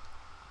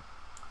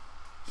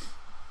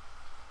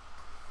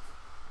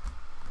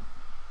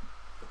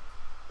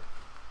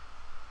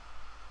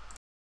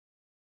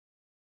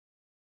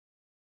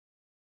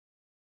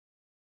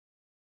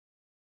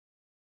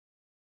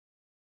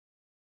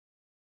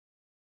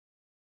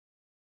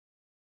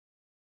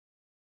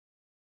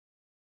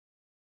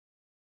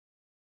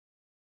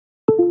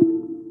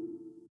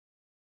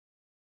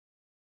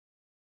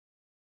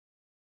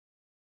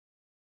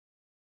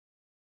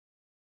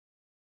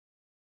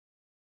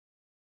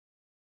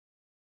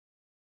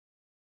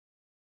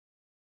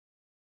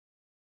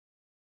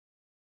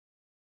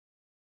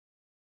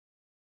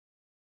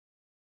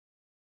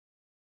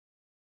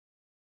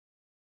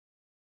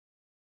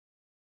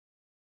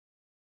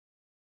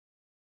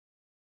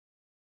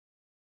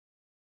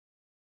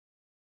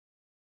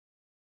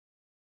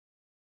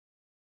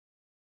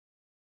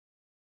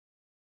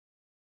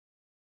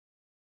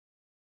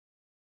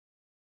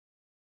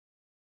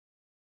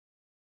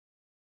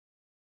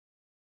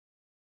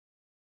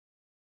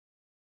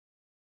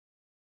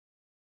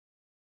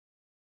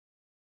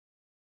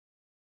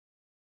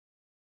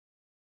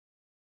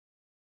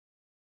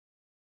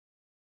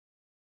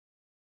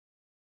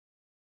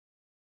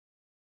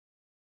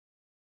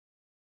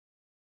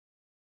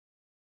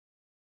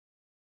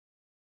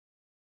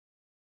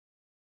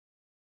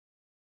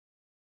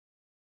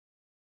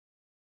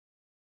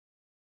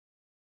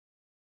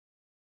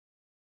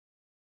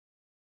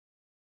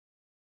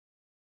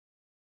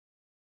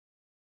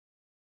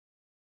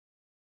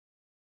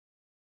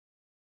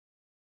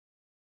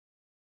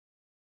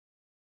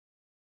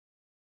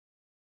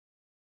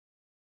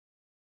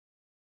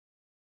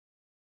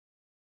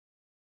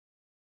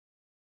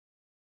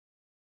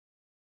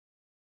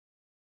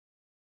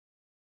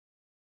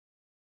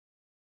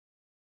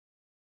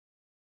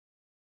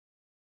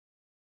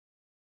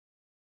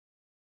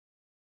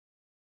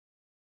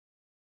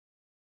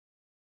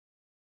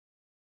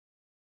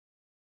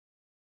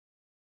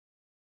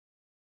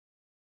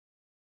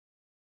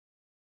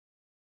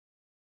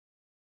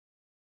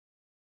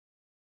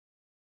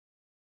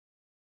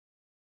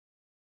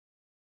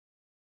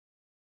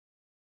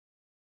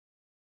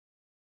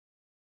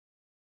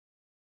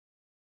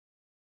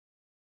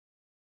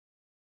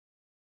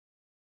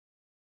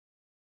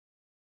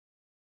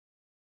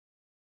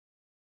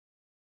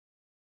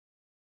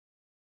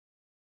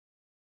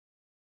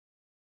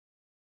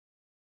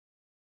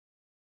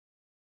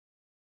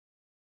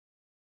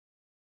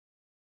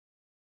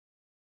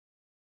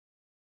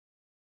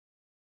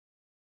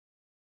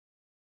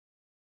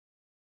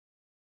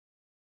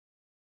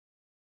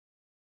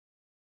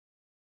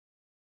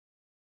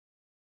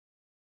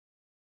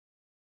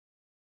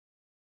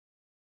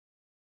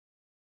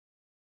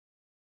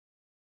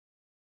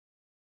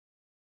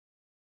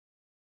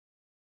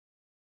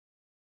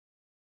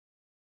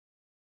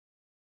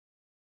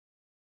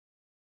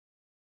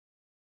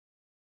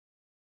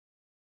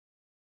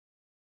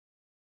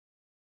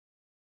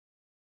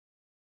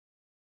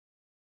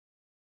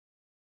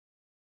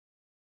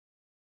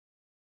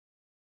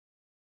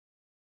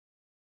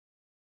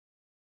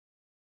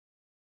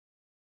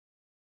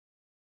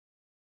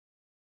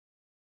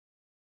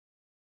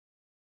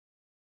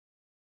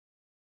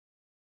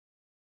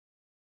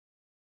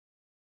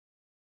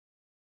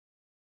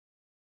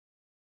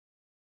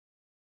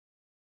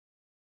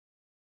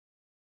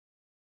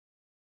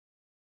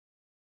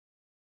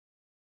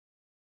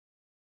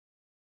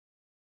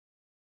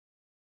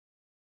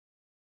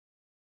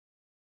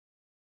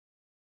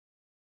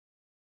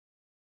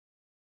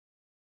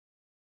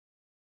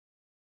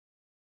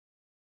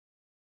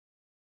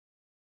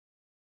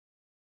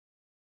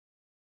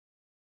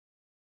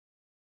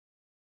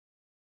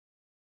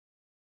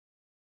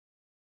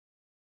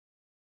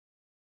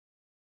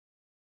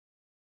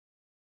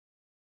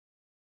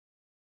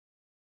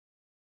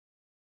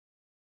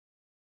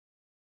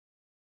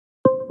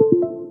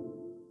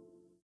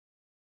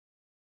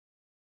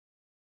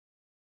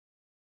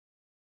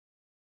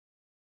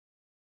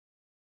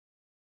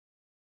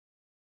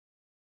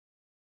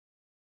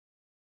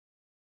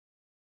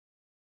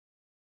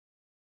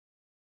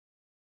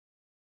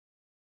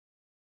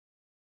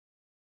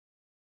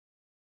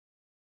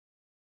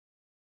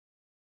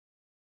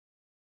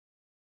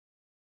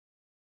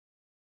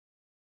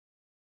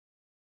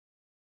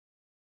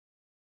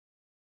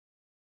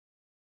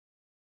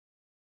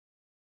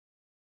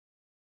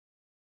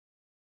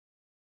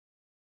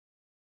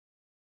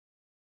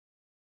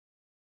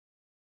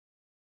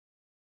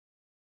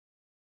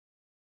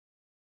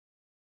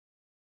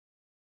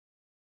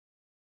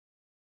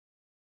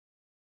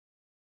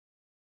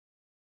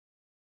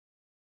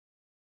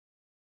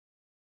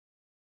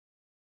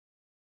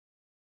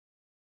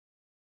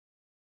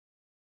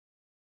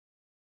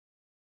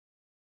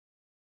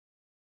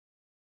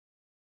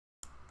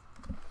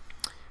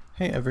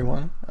 Hey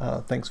everyone,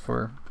 thanks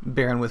for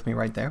bearing with me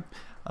right there.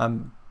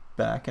 I'm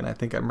back and I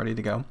think I'm ready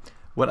to go.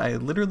 What I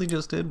literally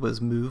just did was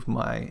move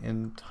my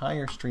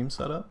entire stream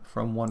setup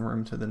from one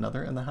room to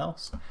another in the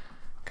house,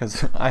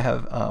 because I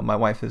have my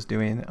wife is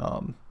doing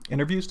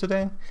interviews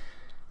today,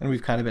 and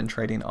we've kind of been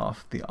trading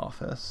off the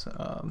office,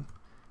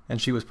 and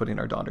she was putting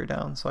our daughter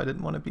down, so I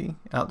didn't want to be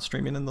out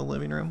streaming in the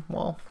living room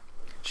while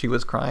she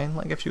was crying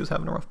like if she was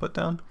having a rough put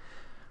down.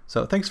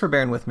 So thanks for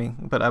bearing with me,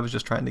 but I was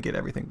just trying to get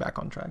everything back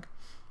on track.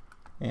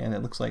 And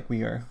it looks like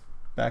we are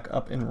back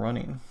up and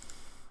running.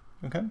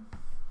 Okay,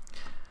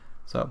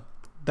 so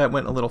that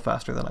went a little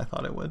faster than I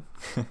thought it would.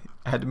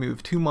 I had to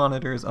move 2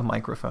 monitors, a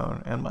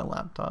microphone, and my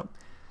laptop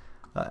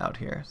out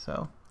here,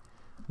 so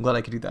I'm glad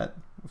I could do that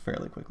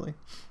fairly quickly.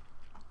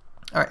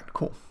 All right,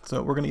 cool.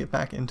 So we're gonna get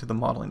back into the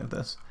modeling of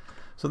this.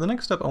 So the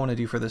next step I wanna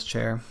do for this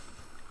chair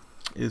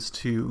is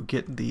to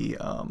get the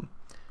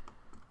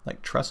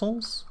like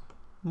trestles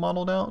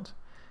modeled out.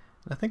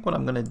 And I think what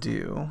I'm gonna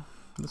do,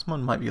 this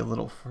one might be a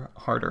little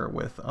harder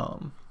with,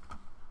 let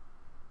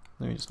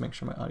me just make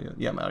sure my audio,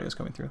 yeah, my audio is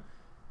coming through.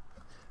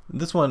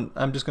 This one,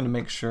 I'm just going to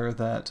make sure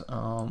that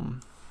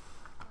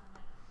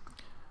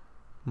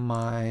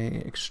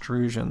my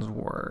extrusions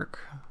work.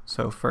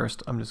 So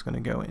first, I'm just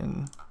going to go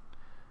in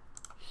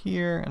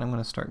here, and I'm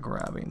going to start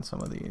grabbing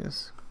some of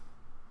these.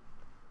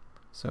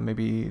 So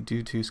maybe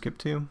do 2, skip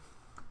 2.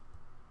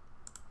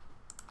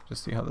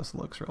 Just see how this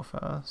looks real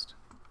fast.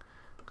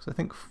 I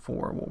think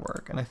 4 will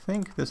work, and I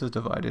think this is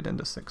divided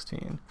into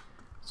 16,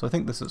 so I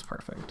think this is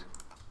perfect.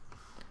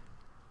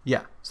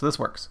 Yeah, so this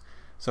works.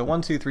 So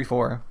 1, 2, 3,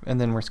 4,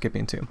 and then we're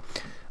skipping 2.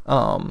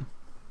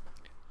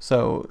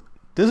 So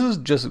this is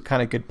just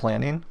kind of good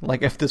planning.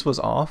 Like if this was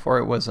off or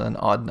it was an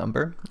odd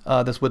number,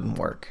 this wouldn't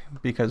work,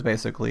 because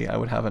basically I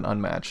would have an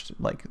unmatched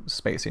like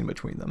spacing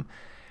between them.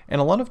 And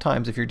a lot of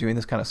times if you're doing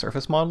this kind of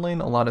surface modeling,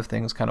 a lot of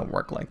things kind of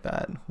work like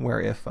that, where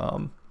if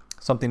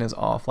something is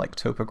off like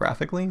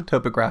topographically,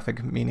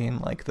 topographic meaning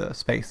like the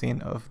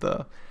spacing of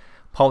the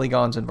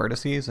polygons and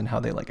vertices and how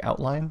they like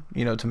outline,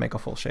 you know, to make a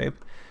full shape.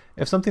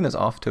 If something is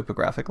off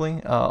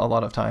topographically, a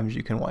lot of times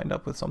you can wind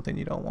up with something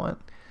you don't want.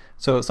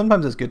 So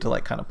sometimes it's good to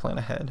like kind of plan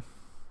ahead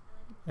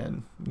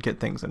and get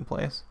things in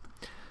place.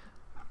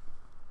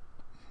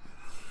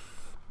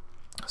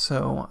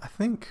 So I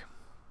think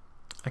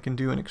I can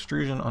do an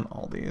extrusion on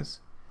all these.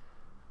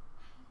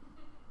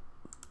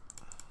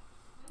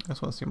 I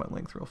just want to see my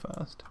length real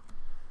fast.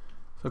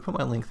 If I put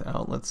my length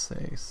out, let's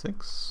say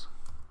 6.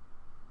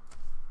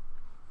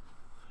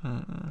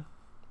 I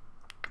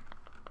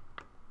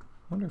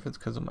wonder if it's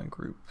because of my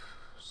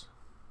groups.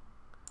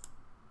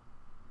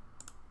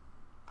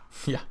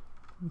 Yeah,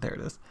 there it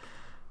is.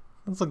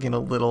 That's looking a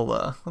little,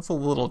 that's a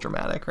little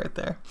dramatic right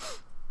there.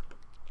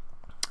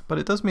 But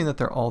it does mean that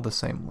they're all the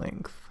same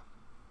length.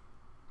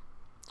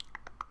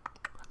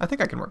 I think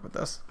I can work with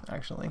this,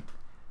 actually.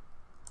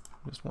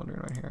 I'm just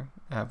wondering right here.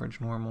 Average,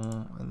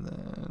 normal, and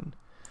then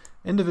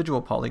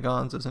individual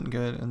polygons isn't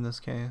good in this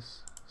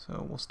case,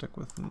 so we'll stick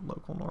with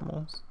local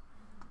normals.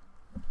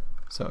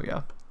 So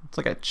yeah, it's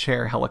like a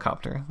chair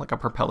helicopter, like a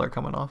propeller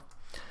coming off.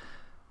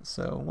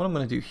 So what I'm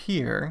going to do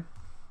here,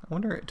 I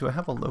wonder, do I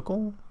have a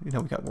local? You know,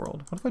 we got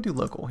world. What if I do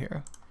local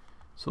here?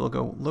 So we'll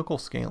go local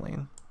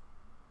scaling,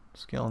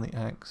 scale on the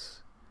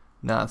X.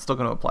 Nah, it's still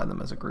going to apply them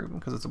as a group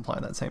because it's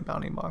applying that same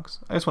bounding box.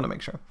 I just want to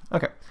make sure.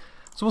 Okay,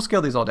 so we'll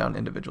scale these all down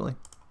individually.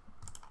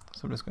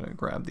 So I'm just going to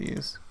grab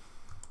these.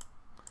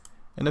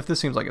 And if this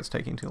seems like it's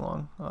taking too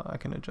long, I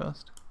can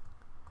adjust.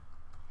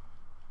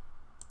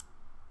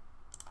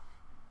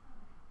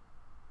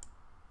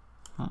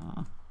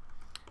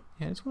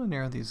 Yeah, I just want to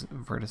narrow these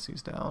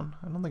vertices down.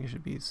 I don't think it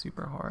should be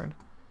super hard.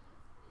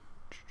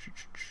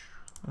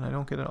 And I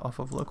don't get it off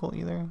of local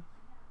either.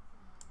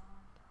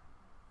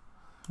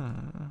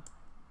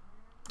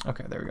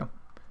 Okay, there we go.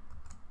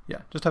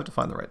 Yeah, just have to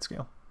find the right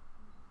scale.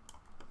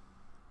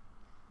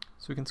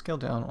 So we can scale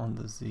down on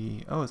the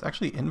Z. Oh, it's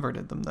actually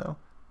inverted them though.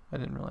 I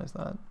didn't realize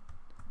that.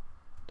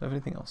 Do I have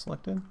anything else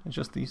selected? It's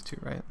just these 2,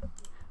 right?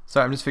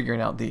 Sorry, I'm just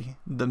figuring out the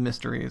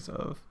mysteries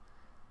of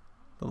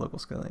the local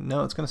scaling.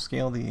 No, it's going to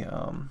scale the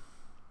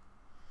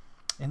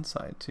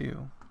inside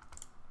too,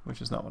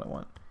 which is not what I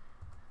want.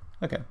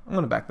 Okay, I'm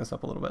going to back this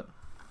up a little bit,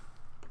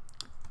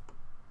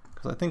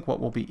 because I think what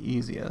will be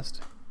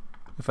easiest,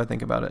 if I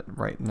think about it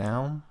right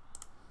now,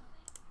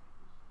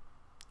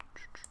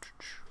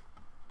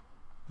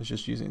 is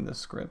just using this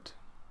script.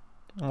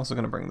 I'm also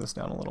going to bring this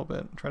down a little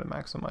bit, try to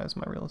maximize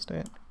my real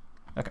estate.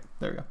 Okay,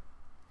 there we go.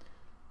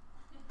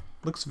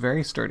 Looks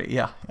very sturdy.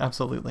 Yeah,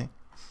 absolutely.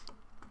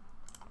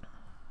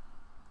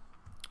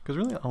 Because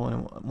really all I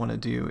want to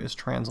do is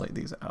translate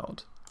these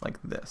out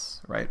like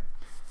this, right?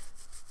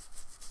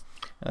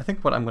 And I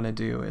think what I'm going to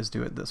do is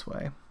do it this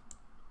way.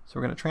 So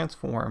we're going to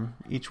transform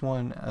each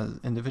one as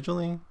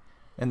individually,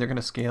 and they're going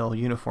to scale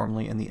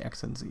uniformly in the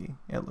X and Z,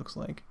 it looks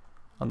like,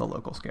 on the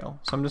local scale.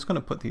 So I'm just going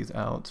to put these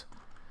out.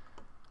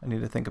 I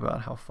need to think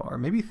about how far.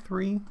 Maybe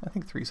 3? I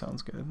think 3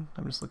 sounds good.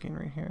 I'm just looking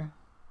right here.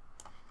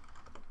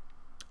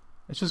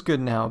 It's just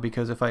good now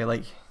because if I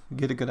like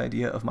get a good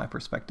idea of my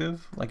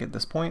perspective, like at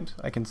this point,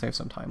 I can save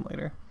some time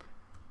later.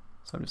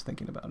 So I'm just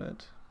thinking about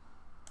it.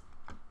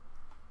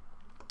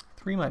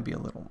 3 might be a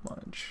little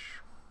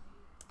much.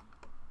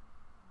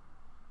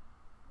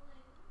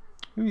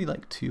 Maybe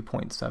like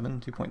 2.7,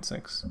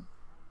 2.6.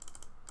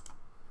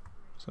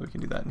 So we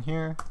can do that in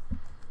here.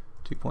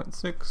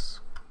 2.6.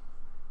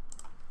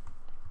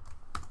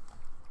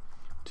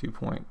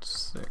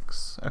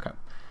 2.6. Okay.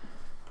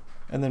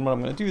 And then what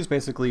I'm going to do is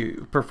basically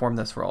perform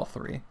this for all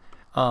 3.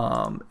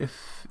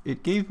 If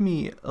it gave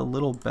me a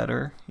little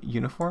better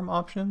uniform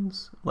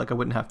options, like I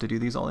wouldn't have to do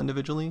these all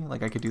individually,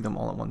 like I could do them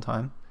all at one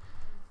time.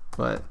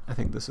 But I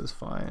think this is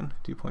fine.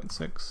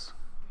 2.6.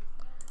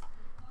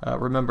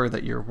 Remember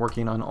that you're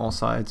working on all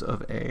sides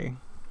of a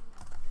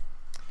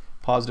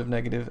positive,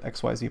 negative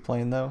XYZ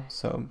plane though,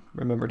 so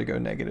remember to go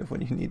negative when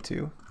you need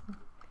to,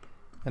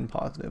 and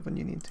positive when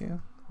you need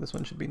to. This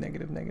one should be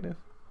negative, negative.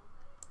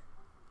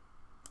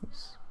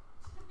 Oops.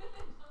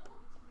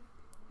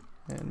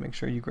 And make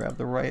sure you grab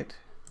the right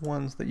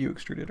ones that you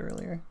extruded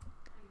earlier.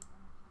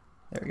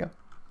 There we go.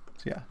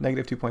 So yeah,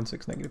 negative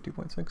 2.6, negative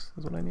 2.6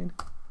 is what I need.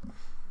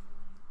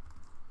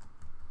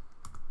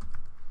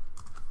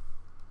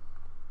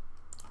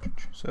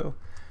 So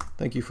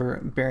thank you for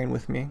bearing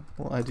with me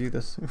while I do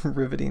this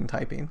riveting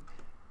typing.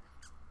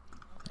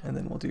 And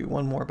then we'll do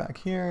one more back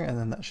here, and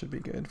then that should be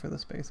good for the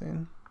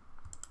spacing.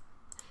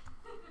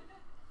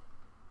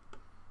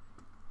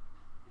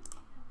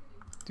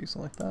 Do you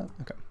select that?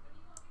 Okay.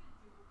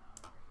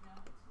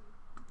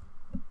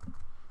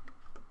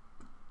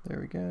 There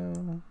we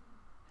go.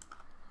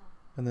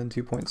 And then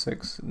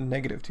 2.6,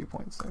 negative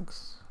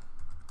 2.6.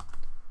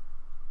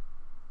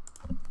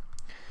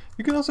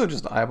 You can also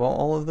just eyeball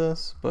all of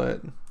this,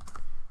 but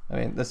I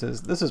mean, this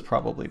is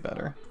probably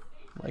better,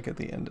 like at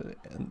the end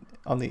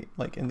in the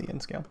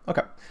end scale.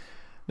 Okay,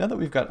 now that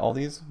we've got all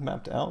these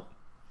mapped out,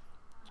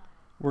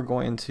 we're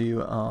going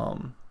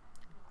to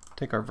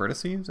take our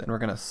vertices and we're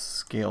going to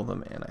scale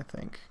them in, I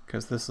think,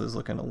 because this is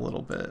looking a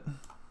little bit.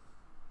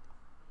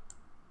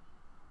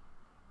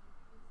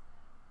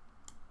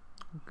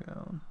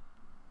 Go.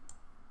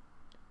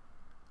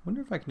 Wonder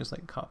if I can just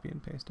like copy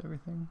and paste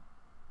everything.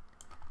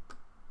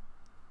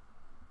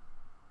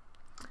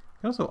 I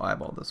can also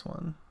eyeball this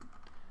one.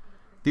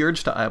 The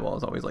urge to eyeball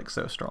is always like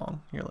so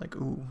strong. You're like,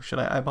 ooh, should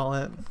I eyeball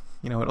it?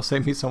 You know, it'll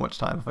save me so much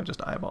time if I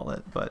just eyeball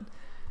it, but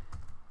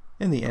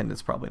in the end,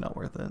 it's probably not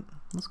worth it.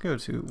 Let's go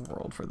to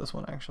world for this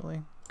one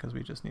actually, because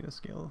we just need to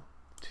scale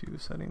 2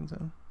 settings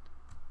in.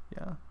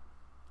 Yeah.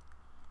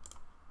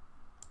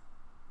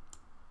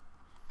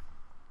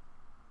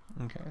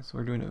 Okay, so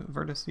we're doing a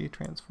vertice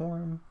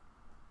transform,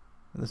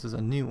 and this is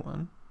a new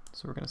one,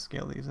 so we're going to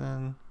scale these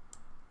in.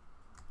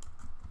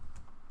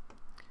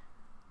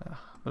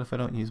 But if I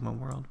don't use my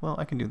world, well,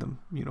 I can do them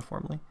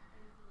uniformly.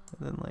 And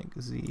then like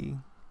Z,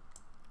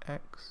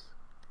 X.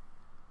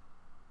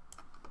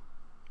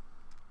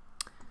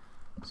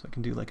 So I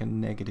can do like a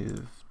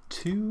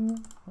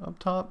 -2 up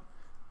top.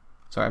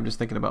 Sorry, I'm just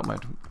thinking about my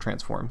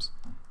transforms.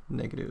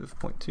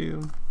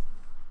 -0.2.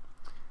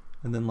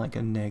 And then like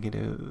a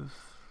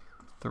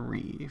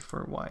 -3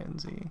 for Y and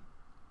Z.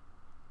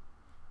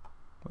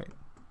 Wait.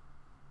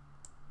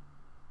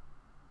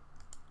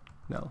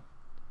 No.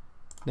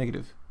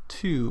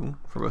 -2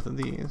 for both of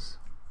these,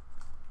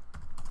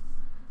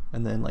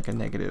 and then like a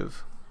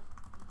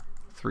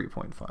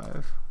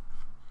 -3.5.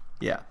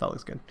 Yeah, that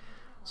looks good.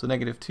 So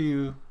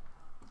 -2,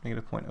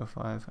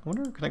 -0.05. I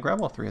wonder, can I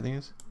grab all 3 of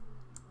these?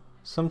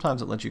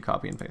 Sometimes it lets you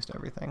copy and paste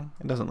everything.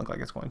 It doesn't look like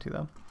it's going to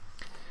though.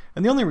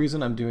 And the only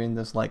reason I'm doing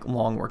this like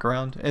long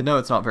workaround, and no,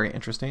 it's not very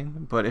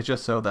interesting, but it's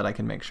just so that I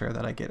can make sure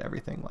that I get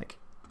everything like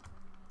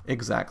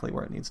exactly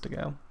where it needs to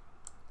go.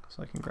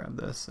 So I can grab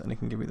this and it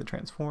can give me the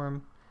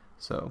transform.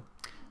 So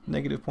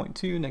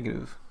 -0.2,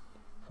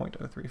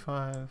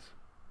 -0.035,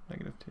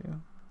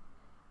 -2.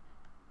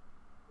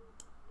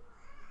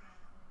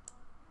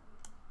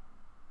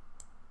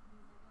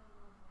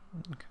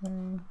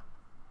 Okay.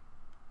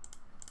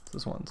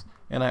 This one's,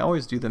 and I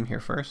always do them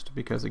here first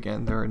because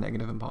again there are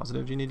negative and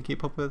positives you need to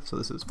keep up with. So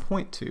this is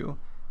 0.2,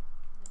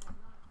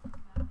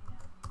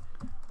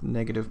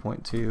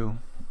 -0.2,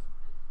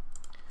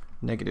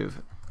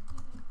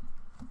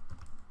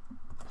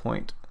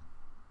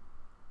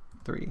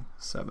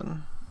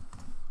 -0.37.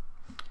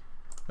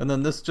 And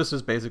then this just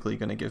is basically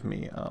going to give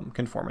me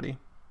conformity,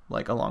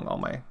 like along all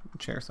my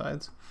chair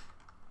sides.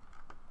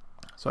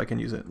 So I can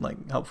use it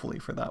like helpfully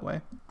for that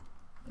way.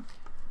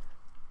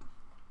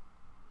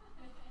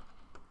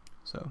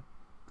 So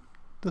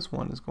this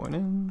one is going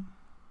in.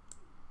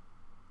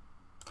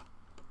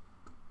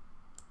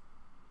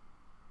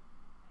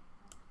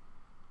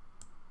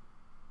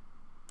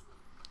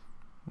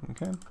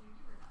 Okay.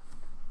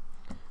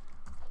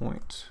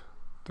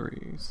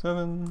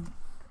 0.37.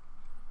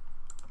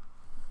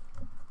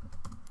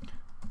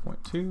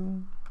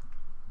 0.2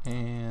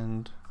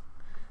 and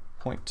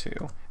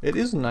 0.2. It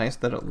is nice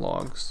that it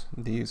logs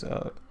these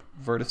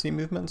vertice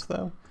movements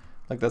though.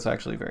 Like that's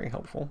actually very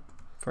helpful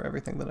for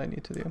everything that I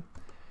need to do.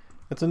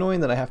 It's annoying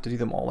that I have to do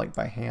them all like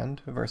by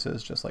hand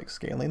versus just like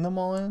scaling them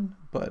all in,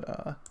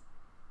 but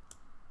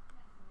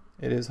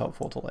it is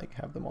helpful to like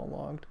have them all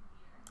logged.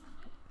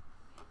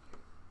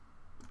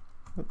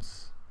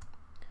 Oops.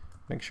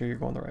 Make sure you're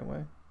going the right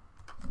way.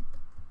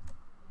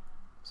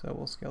 So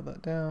we'll scale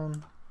that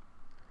down,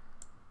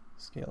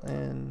 scale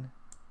in,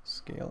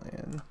 scale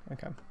in.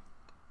 Okay.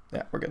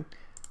 Yeah, we're good.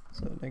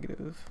 So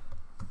negative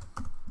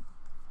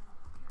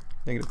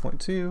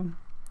 0.2,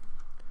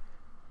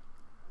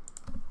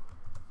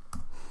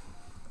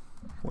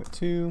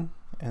 0.2,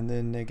 and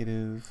then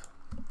negative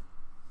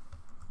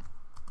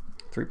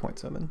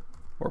 3.7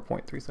 or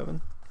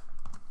 0.37.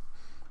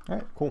 All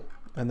right, cool.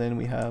 And then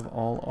we have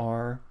all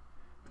our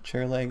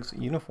chair legs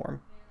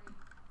uniform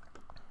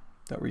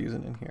that we're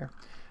using in here.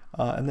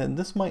 And then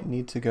this might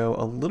need to go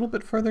a little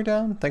bit further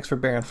down. Thanks for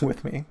bearing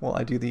with me while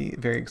I do the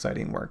very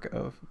exciting work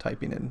of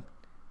typing in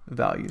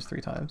values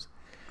 3 times.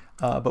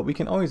 But we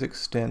can always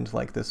extend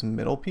like this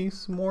middle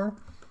piece more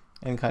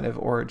and kind of,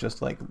 or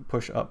just like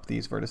push up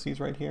these vertices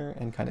right here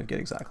and kind of get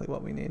exactly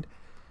what we need.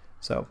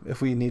 So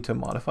if we need to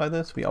modify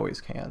this, we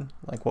always can.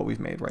 Like what we've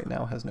made right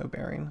now has no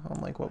bearing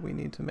on like what we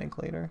need to make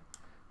later.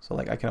 So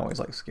like I can always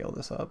like scale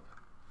this up,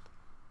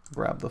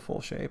 grab the full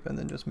shape, and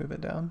then just move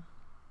it down.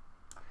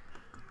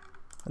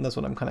 And that's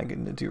what I'm kind of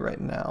getting to do right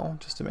now,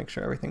 just to make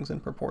sure everything's in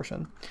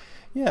proportion.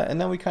 Yeah, and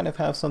now we kind of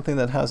have something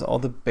that has all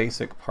the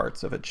basic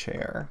parts of a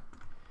chair.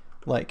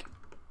 Like,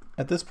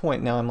 at this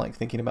point now I'm like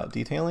thinking about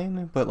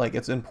detailing, but like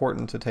it's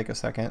important to take a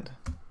second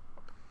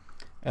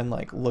and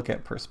like look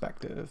at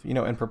perspective, you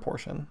know, in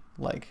proportion.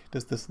 Like,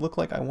 does this look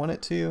like I want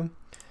it to?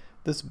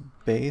 This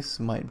base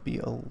might be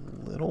a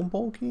little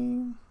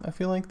bulky, I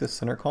feel like, this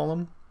center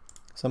column.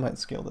 So I might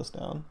scale this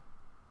down.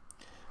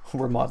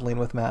 We're modeling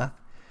with math.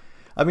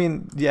 I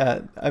mean,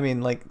 yeah, I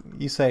mean, like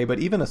you say, but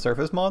even a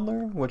surface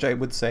modeler, which I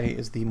would say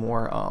is the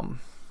more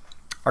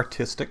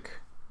artistic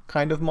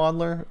kind of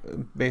modeler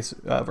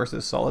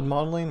versus solid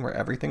modeling, where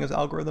everything is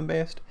algorithm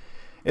based,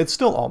 it's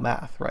still all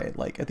math, right?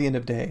 Like at the end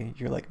of the day,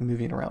 you're like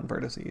moving around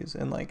vertices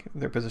and like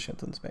their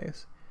positions in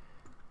space.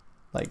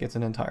 Like it's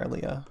an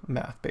entirely a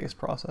math-based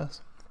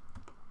process.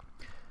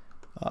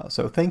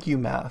 So thank you,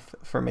 math,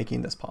 for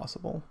making this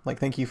possible. Like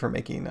thank you for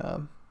making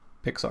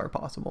Pixar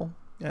possible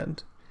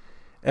and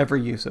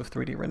every use of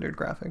 3D rendered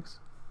graphics,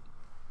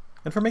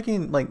 and for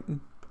making like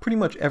pretty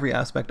much every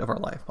aspect of our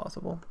life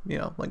possible, you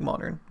know, like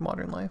modern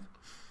life.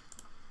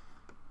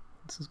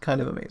 This is kind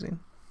of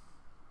amazing.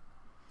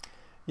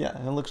 Yeah,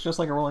 and it looks just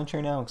like a rolling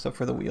chair now, except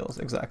for the wheels,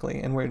 exactly.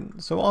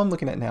 And so all I'm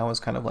looking at now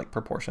is kind of like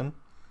proportion,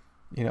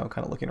 you know,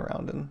 kind of looking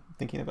around and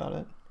thinking about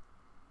it.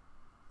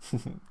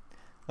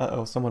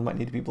 Uh-oh, someone might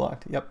need to be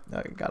blocked. Yep,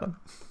 I got him.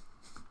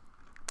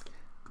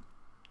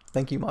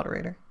 Thank you,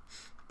 moderator.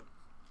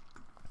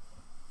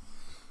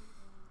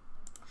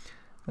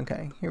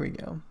 Okay, here we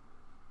go.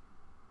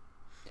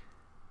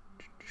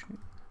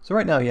 So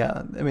right now,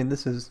 yeah, I mean,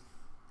 this is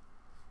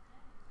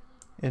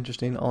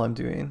interesting. All I'm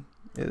doing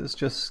is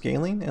just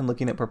scaling and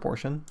looking at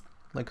proportion,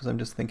 like, because I'm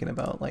just thinking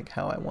about like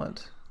how I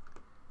want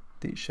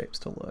these shapes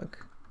to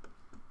look.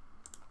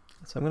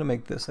 So I'm going to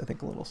make this, I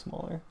think, a little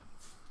smaller.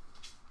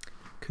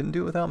 Couldn't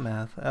do it without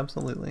math,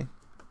 absolutely.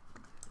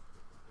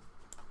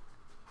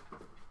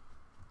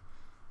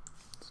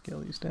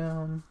 Scale these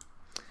down.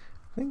 I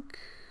think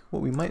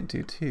what we might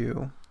do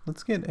too,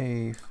 let's get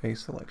a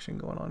face selection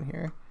going on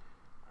here.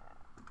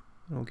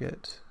 We'll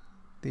get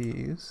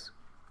these.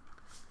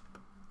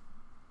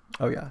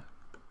 Oh yeah.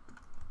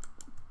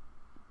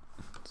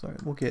 Sorry,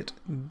 we'll get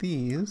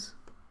these.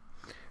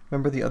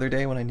 Remember the other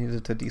day when I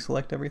needed to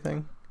deselect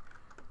everything?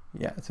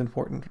 Yeah, it's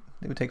important.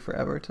 It would take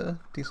forever to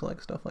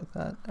deselect stuff like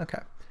that.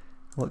 Okay,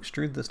 we'll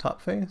extrude this top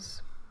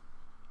face.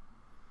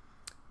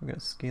 We're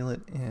gonna scale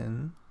it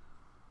in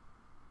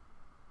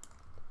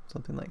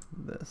something like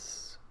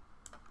this.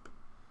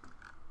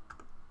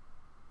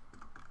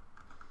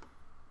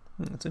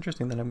 It's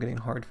interesting that I'm getting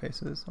hard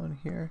faces on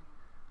here.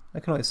 I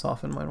can always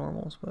soften my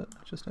normals, but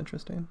it's just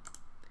interesting.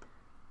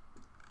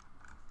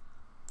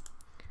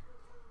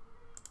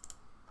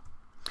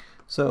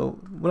 So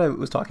what I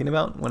was talking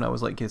about when I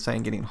was like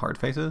saying getting hard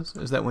faces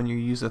is that when you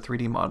use a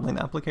 3D modeling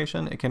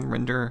application, it can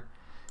render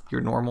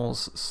your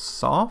normals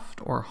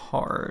soft or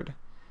hard.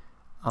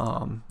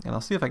 And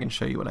I'll see if I can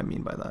show you what I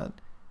mean by that.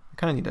 I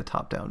kind of need a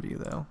top-down view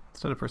though.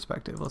 Instead of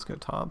perspective, let's go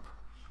top.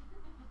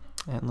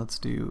 And let's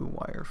do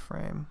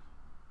wireframe.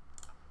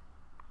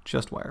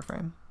 Just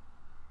wireframe.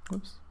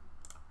 Whoops.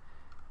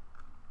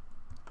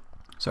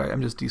 Sorry,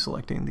 I'm just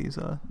deselecting these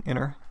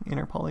inner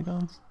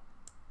polygons.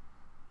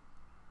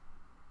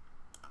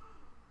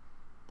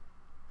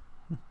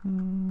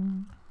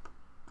 And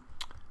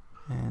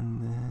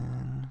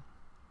then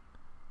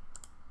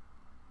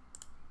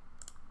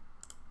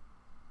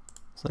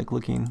it's like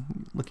looking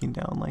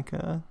down like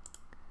an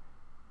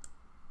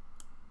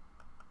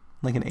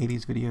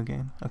 80s video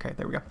game. Okay,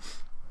 there we go.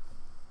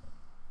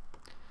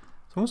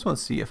 So I just want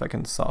to see if I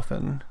can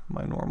soften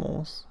my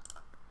normals.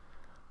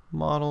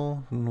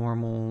 Model,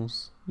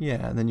 normals,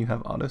 yeah, and then you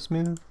have auto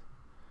smooth.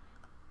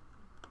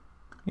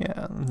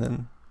 Yeah, and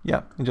then,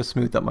 yeah, and just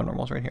smoothed up my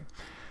normals right here.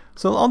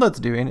 So all that's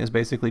doing is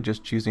basically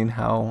just choosing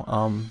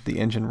how the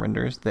engine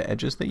renders the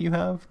edges that you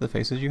have, the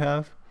faces you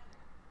have.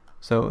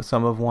 So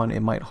some of one,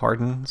 it might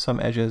harden some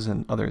edges,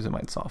 and others it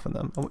might soften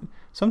them.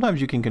 Sometimes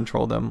you can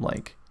control them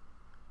like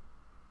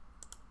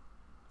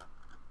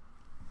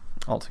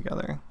all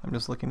together. I'm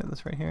just looking at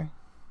this right here.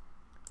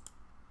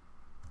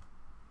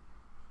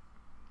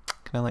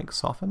 Can I like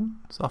soften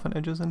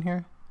edges in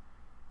here?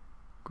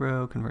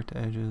 Grow, convert to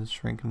edges,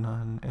 shrink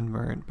none,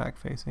 invert, back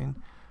facing.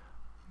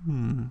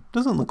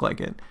 Doesn't look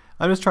like it.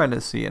 I'm just trying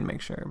to see and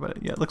make sure,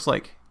 but yeah, it looks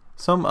like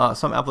some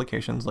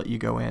applications let you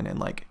go in and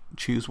like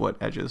choose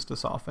what edges to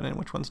soften and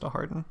which ones to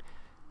harden.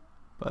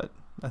 But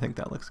I think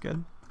that looks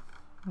good.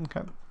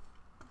 Okay.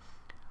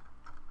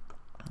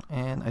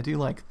 And I do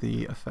like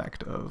the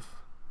effect of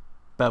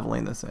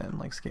beveling this in,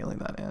 like scaling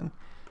that in.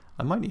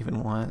 I might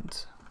even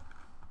want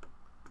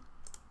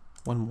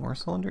one more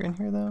cylinder in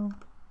here though.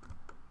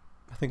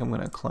 I think I'm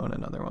going to clone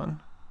another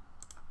one.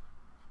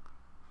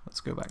 Let's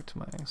go back to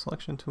my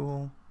selection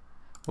tool.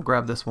 We'll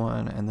grab this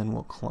one and then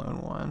we'll clone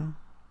one.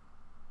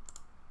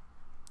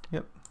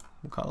 Yep,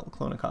 we'll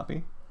clone a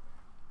copy.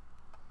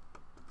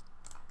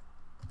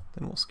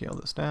 Then we'll scale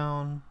this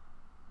down.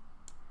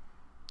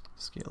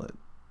 Scale it,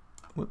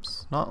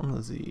 whoops, not on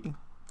the Z,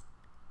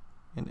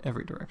 in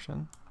every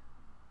direction.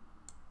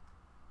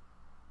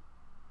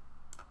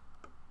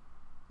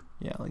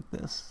 Yeah, like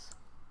this.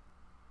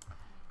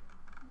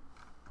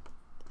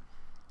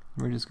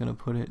 We're just going to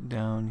put it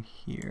down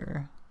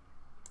here.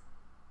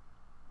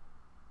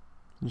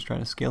 I'm just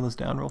trying to scale this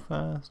down real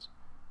fast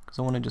because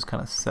I want to just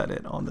kind of set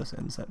it on this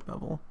inset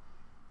bevel.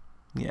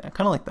 Yeah,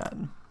 kind of like that.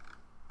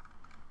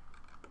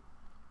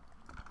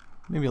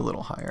 Maybe a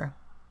little higher.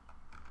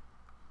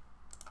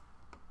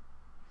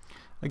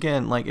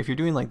 Again, like if you're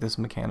doing like this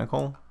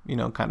mechanical, you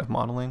know, kind of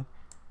modeling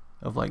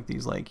of like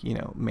these like, you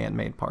know,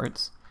 man-made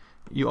parts,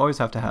 you always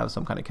have to have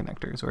some kind of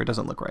connectors or it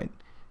doesn't look right.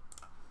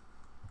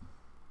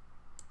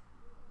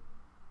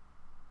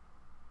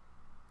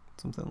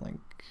 Something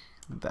like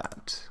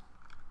that.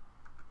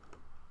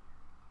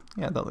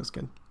 Yeah, that looks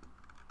good.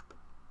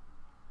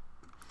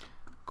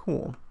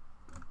 Cool.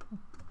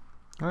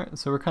 All right,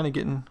 so we're kind of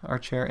getting our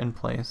chair in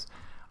place.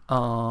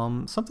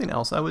 Something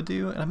else I would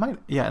do, and I might,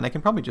 yeah, and I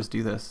can probably just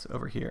do this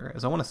over here,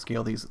 is I want to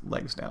scale these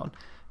legs down.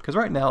 Because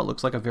right now it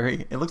looks like a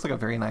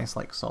very nice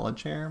like solid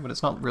chair, but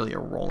it's not really a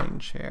rolling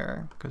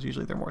chair, because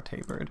usually they're more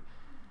tapered.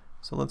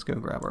 So let's go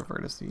grab our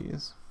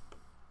vertices.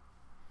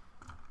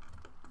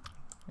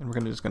 And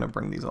we're just going to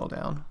bring these all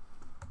down.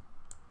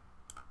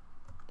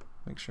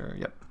 Make sure,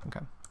 yep,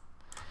 okay.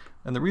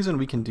 And the reason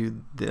we can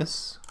do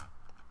this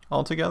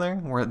all together,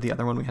 where the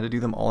other one we had to do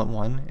them all in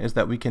one, is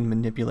that we can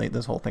manipulate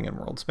this whole thing in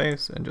world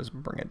space and just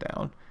bring it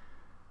down.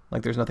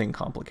 Like there's nothing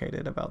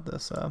complicated about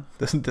this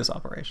this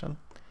operation.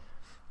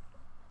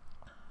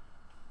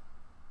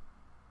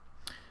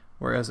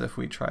 Whereas if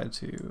we try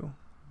to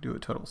do a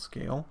total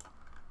scale,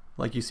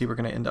 like you see, we're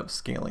going to end up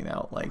scaling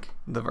out like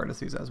the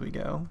vertices as we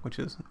go, which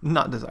is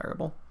not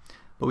desirable,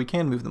 but we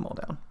can move them all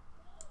down.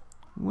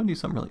 We want to do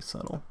something really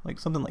subtle, like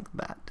something like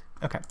that.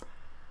 Okay,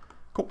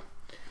 cool.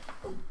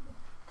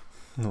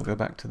 And we'll go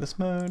back to this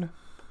mode.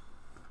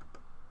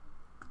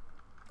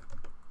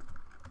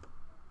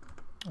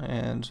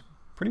 And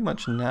pretty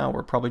much now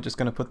we're probably just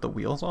going to put the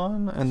wheels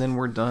on, and then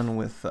we're done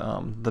with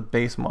the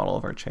base model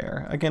of our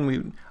chair. Again,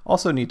 we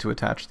also need to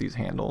attach these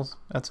handles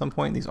at some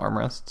point, these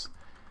armrests,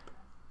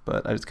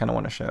 but I just kind of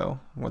want to show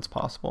what's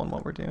possible and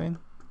what we're doing.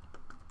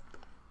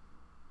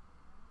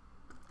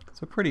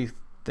 It's a pretty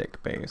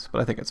thick base,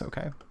 but I think it's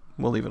okay.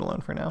 We'll leave it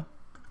alone for now.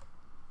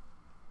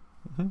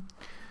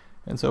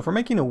 And so if we're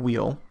making a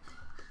wheel,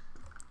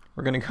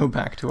 we're going to go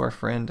back to our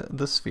friend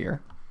the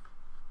sphere,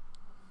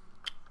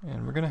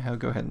 and we're going to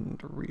go ahead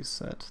and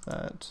reset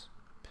that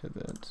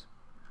pivot.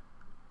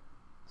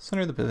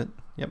 Center the pivot,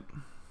 yep.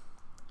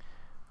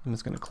 I'm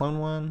just going to clone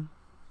one.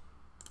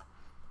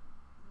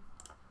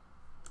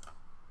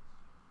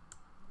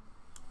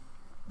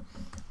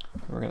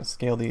 We're going to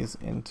scale these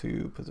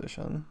into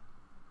position.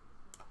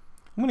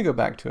 I'm going to go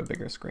back to a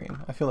bigger screen.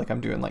 I feel like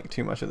I'm doing like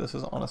too much of this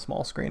is on a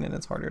small screen and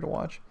it's harder to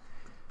watch.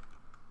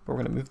 But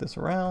we're going to move this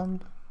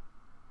around.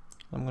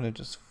 I'm going to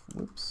just,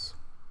 whoops.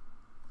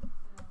 I'm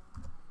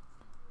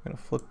going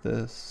to flip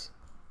this.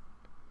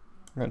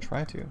 I'm going to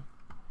try to.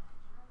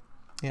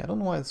 Yeah, I don't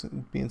know why it's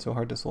being so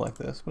hard to select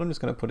this, but I'm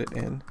just going to put it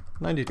in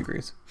 90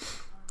 degrees.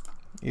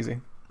 Easy.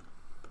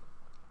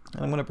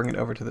 And I'm going to bring it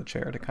over to the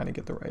chair to kind of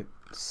get the right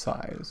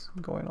size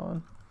going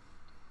on.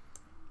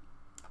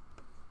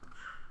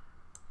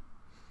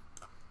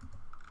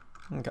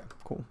 Okay,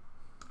 cool.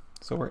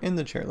 So we're in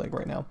the chair leg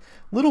right now.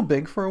 A little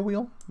big for a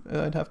wheel,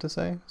 I'd have to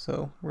say.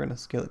 So we're going to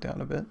scale it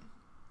down a bit.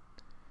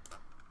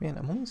 Man,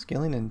 I'm only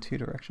scaling in 2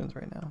 directions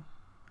right now.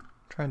 I'm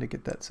trying to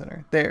get that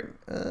center. There.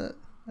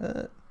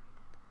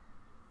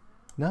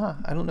 Nah,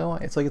 I don't know why.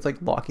 It's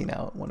like locking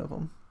out one of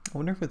them. I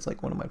wonder if it's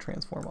like one of my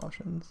transform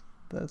options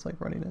that it's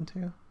like running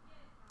into.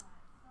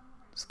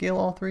 Scale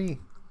all 3.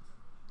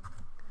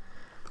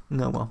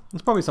 No, well,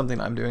 it's probably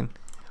something I'm doing.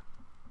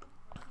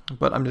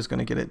 But I'm just going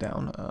to get it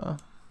down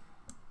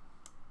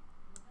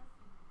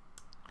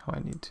how I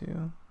need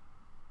to.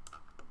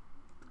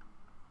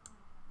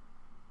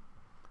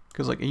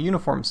 Because like a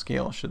uniform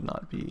scale should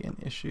not be an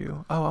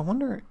issue. Oh, I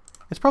wonder,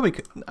 it's probably,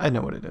 I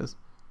know what it is.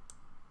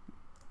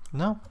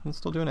 No, I'm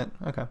still doing it,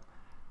 okay.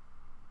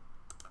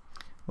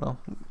 Well,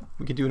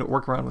 we could do a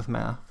workaround with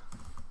math.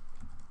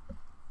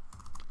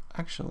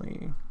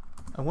 Actually,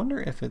 I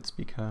wonder if it's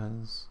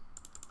because,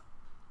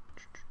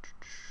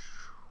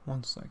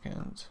 one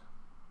second.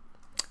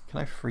 Can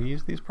I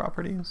freeze these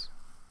properties?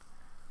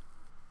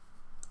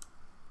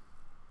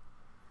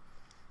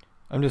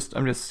 I'm just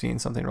seeing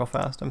something real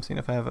fast. I'm seeing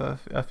if I have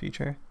a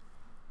feature.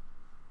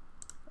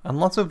 On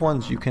lots of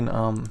ones you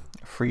can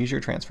freeze your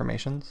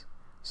transformations.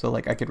 So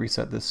like I could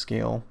reset this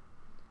scale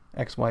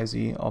X, Y,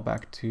 Z all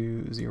back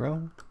to 0.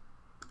 I'm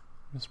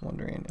just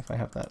wondering if I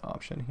have that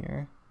option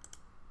here.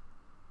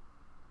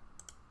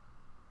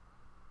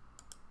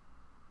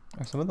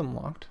 Are some of them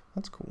locked?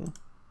 That's cool.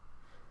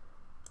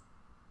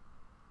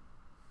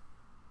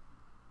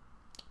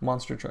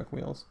 Monster truck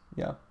wheels,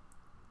 yeah.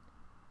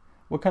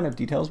 What kind of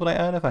details would I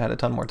add if I had a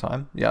ton more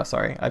time? Yeah,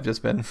 sorry, I've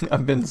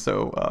been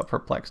so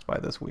perplexed by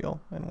this wheel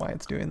and why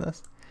it's doing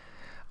this.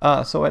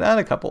 So I'd add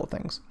a couple of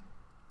things.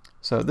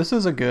 So this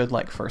is a good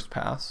like first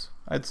pass,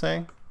 I'd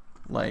say,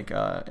 like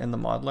in the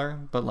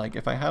modeler. But like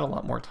if I had a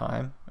lot more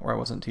time or I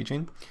wasn't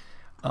teaching,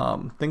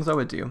 things I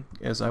would do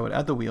is I would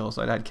add the wheels.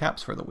 I'd add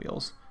caps for the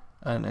wheels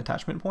and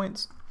attachment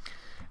points.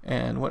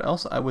 And what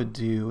else I would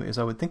do is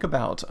I would think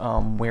about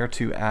where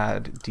to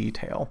add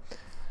detail.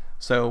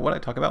 So what I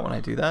talk about when I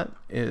do that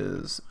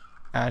is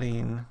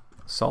adding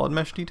solid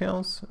mesh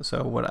details.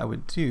 So what I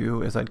would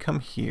do is I'd come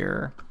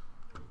here.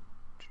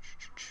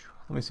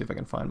 Let me see if I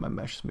can find my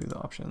mesh smooth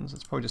options.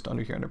 It's probably just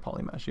under here under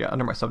polymesh. Yeah,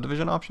 under my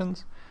subdivision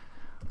options.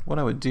 What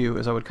I would do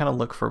is I would kind of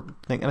look for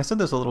things, and I said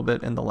this a little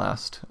bit in the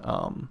last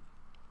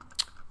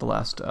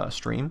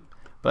stream,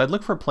 but I'd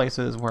look for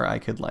places where I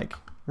could like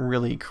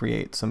really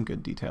create some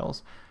good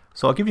details.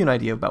 So I'll give you an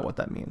idea about what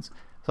that means.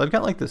 So I've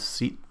got like this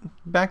seat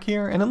back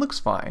here and it looks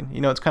fine.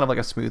 You know, it's kind of like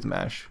a smooth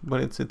mesh,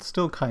 but it's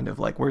still kind of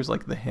like, where's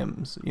like the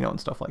hems, you know, and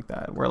stuff like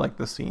that, where like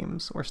the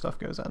seams where stuff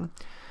goes in.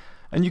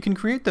 And you can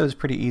create those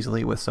pretty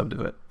easily with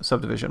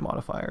subdivision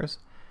modifiers.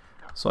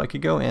 So I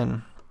could go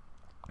in,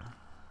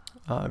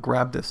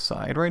 grab this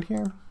side right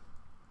here,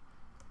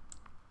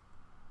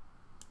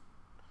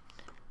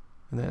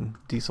 and then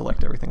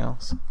deselect everything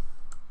else.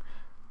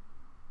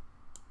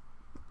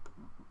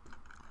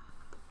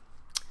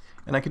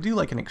 And I could do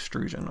like an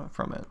extrusion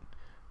from it.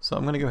 So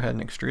I'm going to go ahead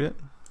and extrude it.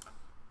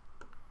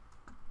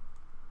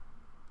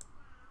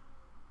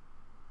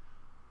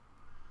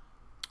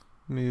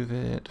 Move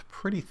it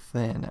pretty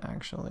thin,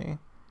 actually.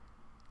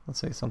 Let's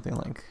say something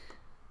like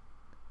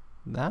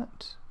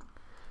that.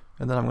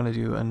 And then I'm going to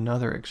do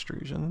another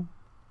extrusion.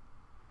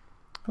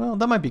 Well,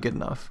 that might be good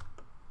enough.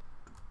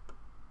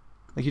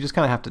 Like you just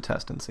kind of have to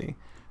test and see.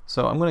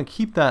 So I'm going to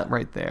keep that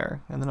right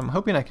there. And then I'm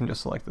hoping I can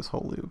just select this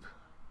whole loop.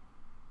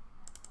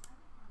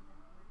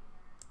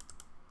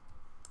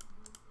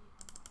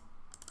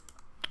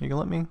 You can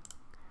let me?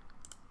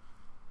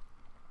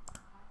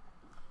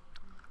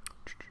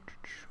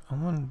 I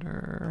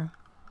wonder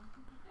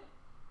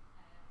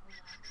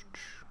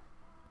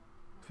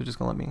if it's just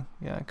gonna let me.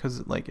 Yeah,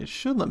 because like it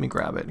should let me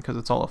grab it because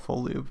it's all a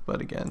full loop, but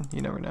again,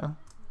 you never know.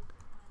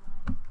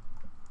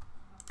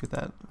 Get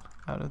that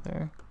out of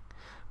there.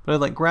 But I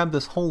like grab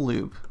this whole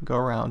loop, go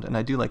around, and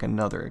I do like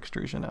another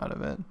extrusion out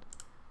of it.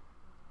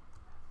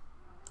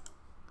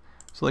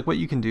 So like what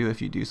you can do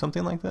if you do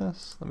something like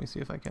this, let me see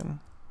if I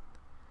can.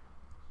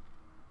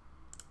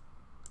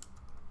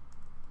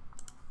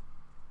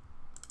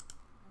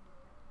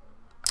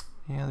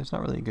 Yeah, there's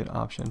not really a good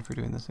option for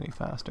doing this any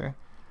faster.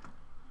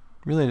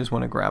 Really, I just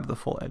want to grab the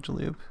full edge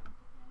loop.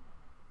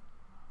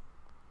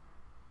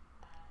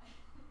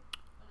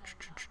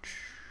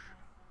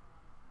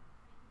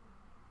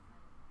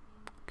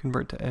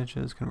 Convert to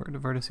edges, convert to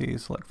vertices,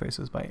 select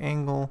faces by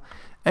angle.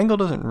 Angle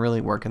doesn't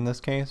really work in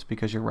this case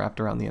because you're wrapped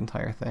around the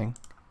entire thing.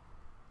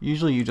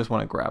 Usually you just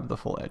want to grab the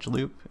full edge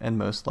loop, and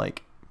most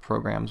like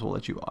programs will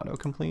let you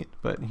auto-complete,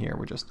 but here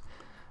we're just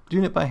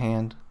doing it by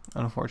hand,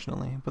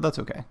 unfortunately, but that's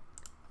okay.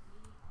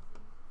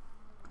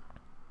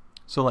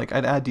 So like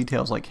I'd add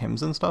details like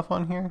hems and stuff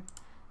on here,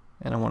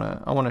 and I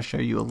wanna show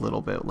you a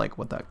little bit like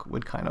what that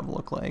would kind of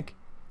look like.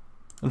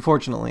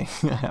 Unfortunately,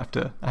 I have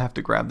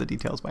to grab the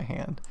details by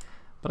hand,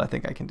 but I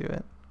think I can do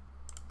it.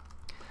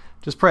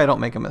 Just pray I don't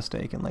make a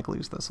mistake and like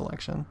lose the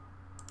selection,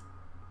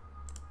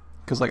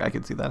 because like I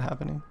could see that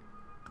happening.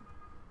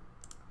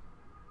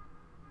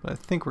 But I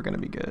think we're gonna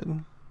be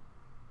good.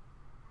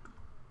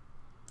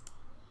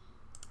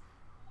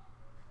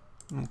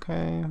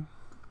 Okay.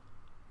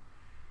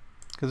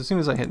 Because as soon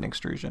as I hit an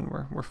extrusion,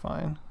 we're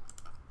fine.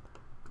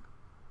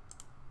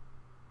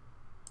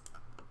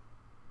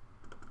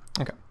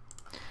 Okay,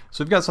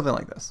 so we've got something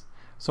like this.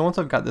 So once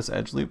I've got this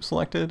edge loop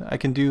selected, I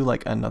can do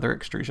like another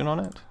extrusion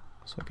on it.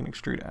 So I can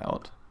extrude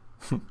out.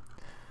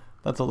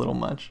 That's a little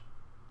much.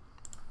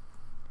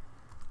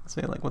 Let's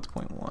say like what's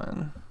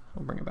 0.1?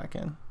 We'll bring it back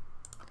in.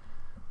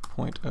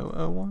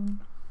 0.001.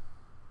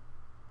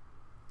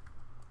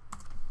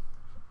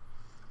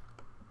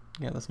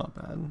 Yeah, that's not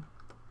bad.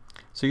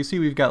 So you see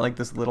we've got like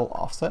this little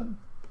offset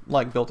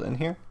like built in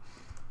here.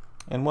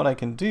 And what I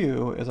can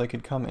do is I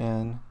could come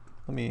in,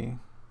 I'm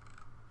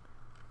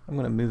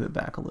gonna move it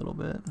back a little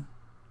bit.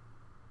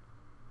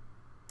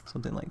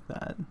 Something like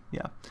that,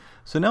 yeah.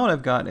 So now what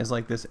I've got is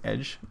like this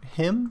edge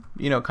hem,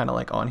 you know, kind of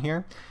like on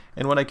here.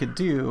 And what I could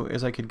do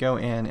is I could go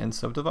in and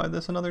subdivide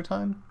this another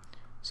time.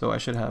 So I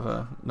should have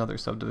another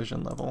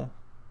subdivision level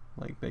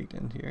like baked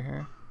into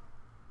here.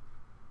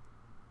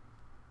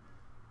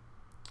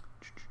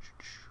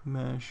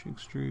 Mesh,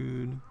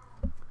 extrude.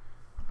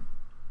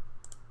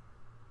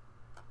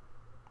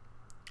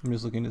 I'm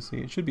just looking to see,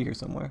 it should be here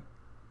somewhere.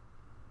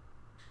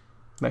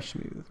 Mesh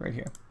smooth, right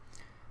here.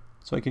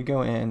 So I could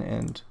go in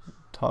and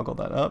toggle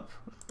that up.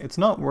 It's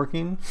not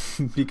working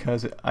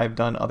because I've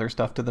done other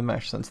stuff to the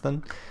mesh since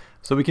then.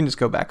 So we can just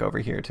go back over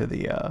here to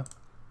the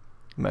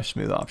mesh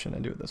smooth option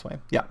and do it this way.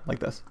 Yeah, like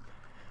this.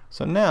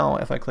 So now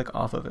if I click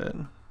off of it,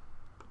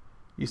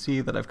 you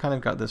see that I've kind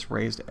of got this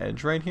raised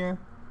edge right here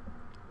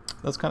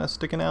that's kind of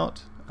sticking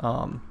out.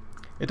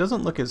 It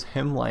doesn't look as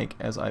hem-like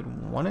as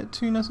I'd want it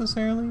to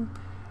necessarily.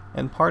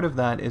 And part of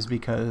that is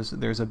because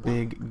there's a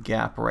big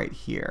gap right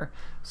here.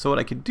 So what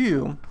I could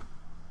do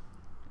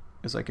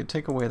is I could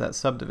take away that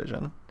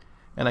subdivision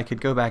and I could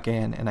go back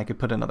in and I could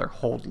put another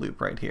hold loop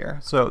right here.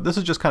 So this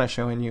is just kind of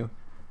showing you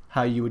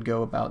how you would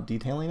go about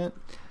detailing it.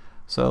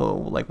 So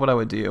like what I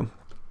would do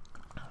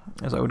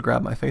is I would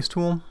grab my face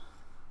tool.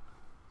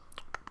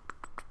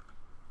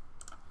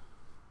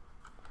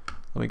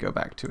 Let me go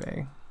back to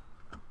a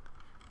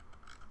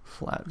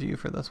flat view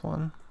for this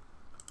one.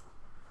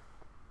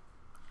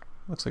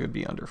 Looks like it'd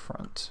be under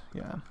front,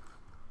 yeah.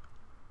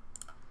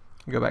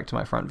 Go back to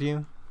my front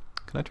view.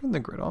 Can I turn the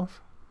grid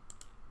off?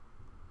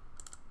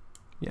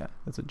 Yeah,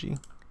 that's a G.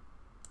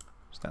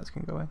 Stats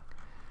can go away.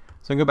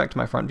 So I can go back to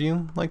my front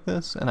view like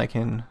this, and I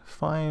can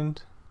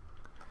find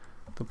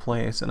the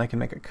place, and I can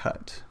make a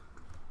cut.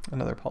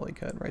 Another poly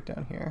cut right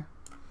down here.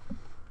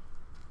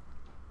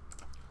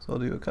 So I'll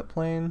do a cut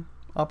plane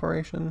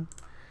operation.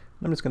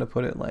 I'm just going to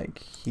put it like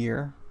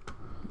here,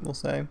 we'll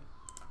say.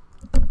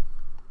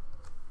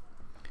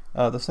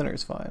 The center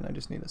is fine. I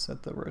just need to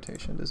set the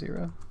rotation to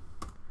 0.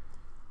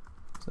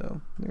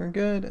 So we're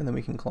good, and then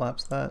we can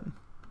collapse that.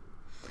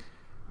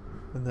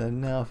 And then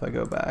now if I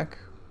go back,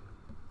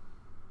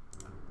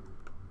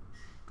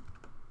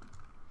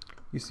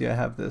 you see I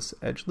have this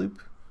edge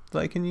loop that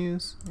I can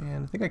use,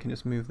 and I think I can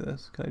just move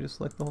this. Can I just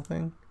select the whole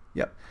thing?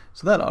 Yep.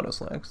 So that auto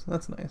selects.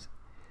 That's nice.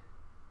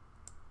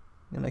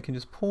 And I can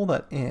just pull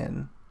that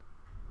in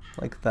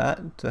like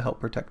that to help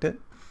protect it.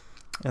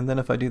 And then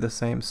if I do the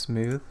same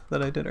smooth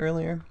that I did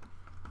earlier,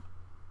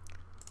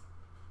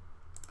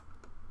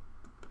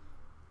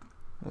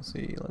 we'll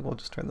see, like we'll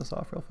just turn this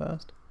off real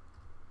fast.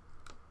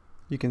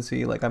 You can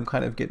see like I'm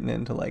kind of getting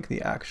into like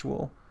the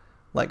actual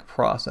like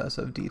process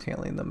of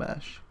detailing the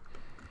mesh.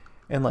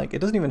 And like it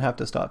doesn't even have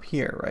to stop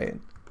here, right?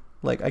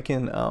 Like I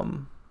can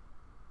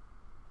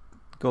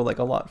go like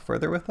a lot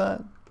further with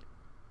that.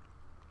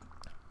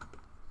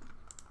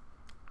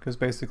 Because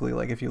basically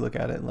like if you look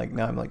at it, like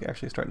now I'm like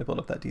actually starting to build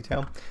up that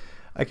detail.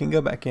 I can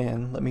go back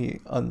in, let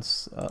me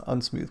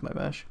unsmooth my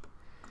mesh.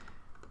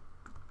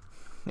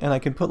 And I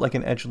can put like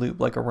an edge loop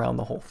like around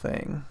the whole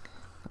thing.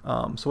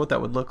 So what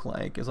that would look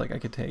like is like I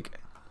could take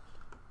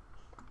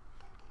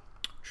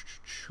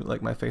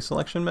like my face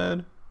selection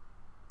mode,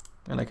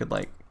 and I could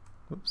like,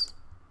 whoops.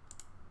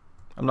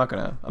 I'm not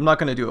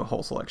gonna do a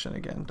whole selection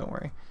again, don't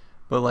worry.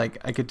 But like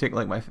I could take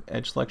like my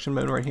edge selection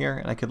mode right here,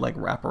 and I could like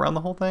wrap around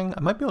the whole thing. I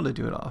might be able to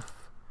do it off.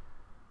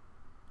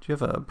 Do you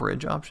have a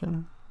bridge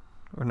option?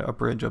 Or no, a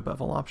bridge, a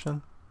bevel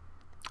option?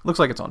 Looks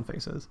like it's on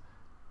faces.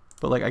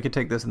 But like I could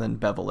take this and then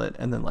bevel it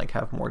and then like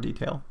have more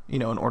detail, you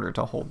know, in order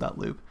to hold that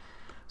loop.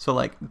 So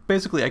like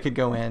basically I could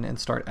go in and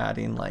start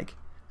adding like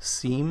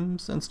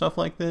seams and stuff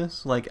like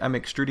this. Like I'm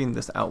extruding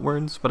this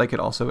outwards, but I could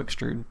also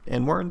extrude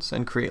inwards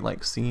and create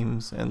like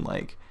seams and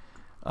like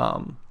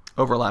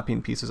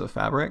overlapping pieces of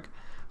fabric.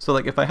 So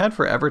like if I had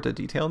forever to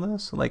detail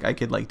this, like I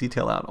could like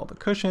detail out all the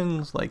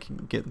cushions,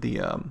 like get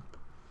the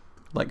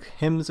like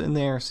hems in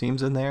there,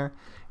 seams in there,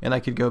 and I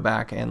could go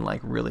back and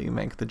like really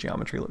make the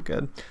geometry look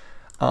good.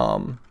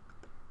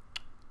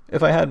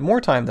 If I had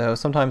more time though,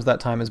 sometimes that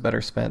time is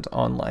better spent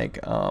on like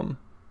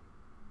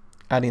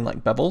adding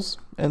like bevels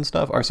and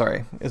stuff, or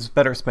sorry, it's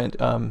better spent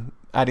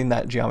adding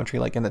that geometry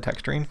like in the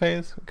texturing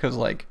phase, because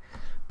like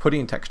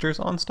putting textures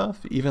on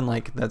stuff, even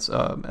like that's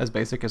as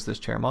basic as this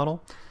chair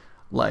model,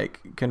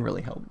 like can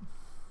really help.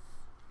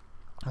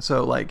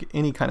 So like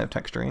any kind of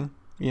texturing,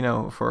 you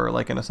know, for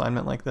like an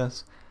assignment like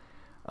this,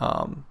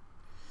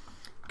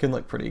 can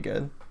look pretty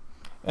good.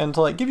 And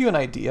to like give you an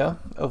idea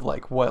of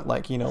like what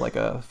like, you know, like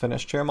a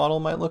finished chair model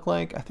might look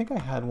like, I think I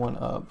had one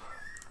up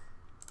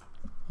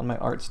on my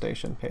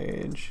ArtStation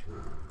page.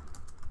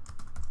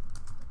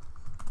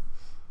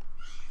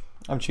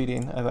 I'm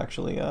cheating. I've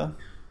actually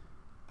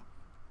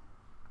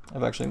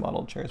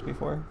modeled chairs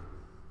before.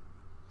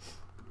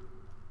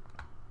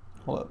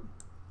 Hold up.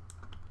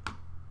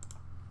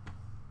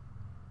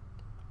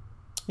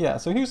 Yeah,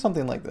 so here's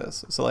something like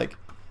this. So like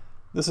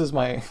This is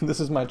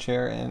my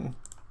chair, and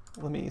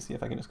let me see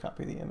if I can just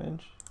copy the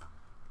image,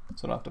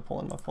 so I don't have to pull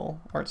in my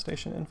full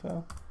ArtStation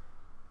info.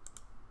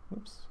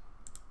 Oops.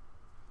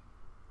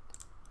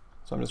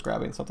 So I'm just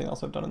grabbing something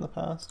else I've done in the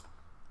past.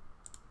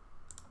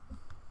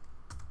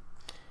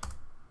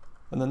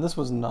 And then this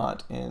was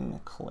not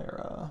in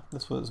Clara.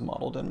 This was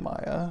modeled in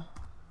Maya.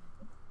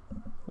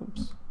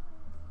 Oops.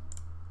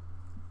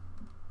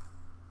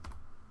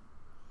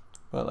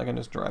 But I can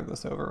just drag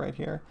this over right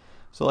here.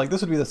 So like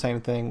this would be the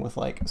same thing with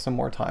like some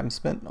more time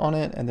spent on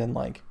it, and then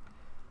like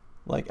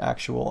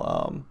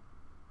actual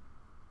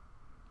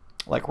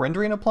like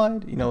rendering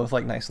applied, you know, with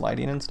like nice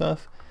lighting and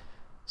stuff.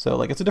 So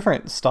like it's a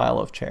different style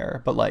of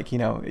chair, but like, you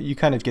know, you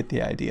kind of get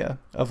the idea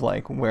of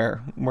like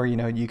where you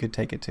know you could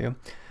take it to.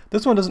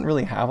 This one doesn't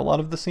really have a lot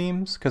of the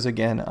seams because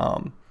again,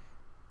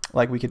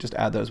 like we could just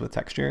add those with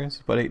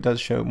textures, but it does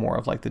show more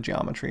of like the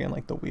geometry and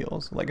like the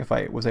wheels, like if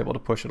I was able to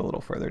push it a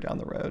little further down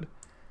the road.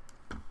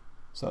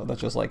 So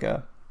that's just like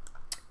a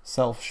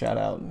self shout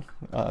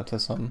out to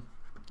some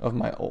of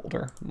my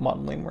older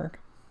modeling work.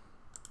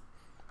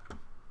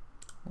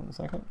 1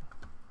 second.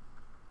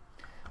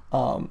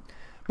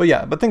 But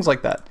yeah, but things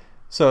like that.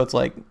 So it's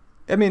like,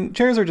 I mean,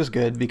 chairs are just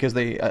good because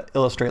they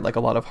illustrate like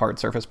a lot of hard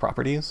surface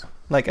properties.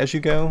 Like as you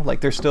go,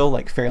 like they're still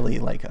like fairly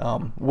like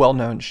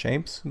well-known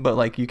shapes, but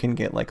like you can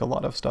get like a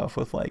lot of stuff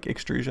with like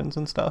extrusions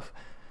and stuff,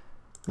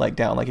 like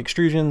down like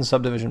extrusions,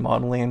 subdivision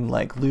modeling,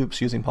 like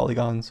loops using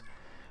polygons.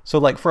 So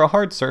like for a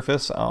hard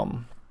surface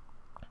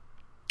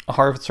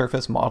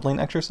modeling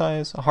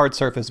exercise, a hard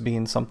surface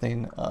being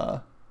something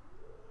that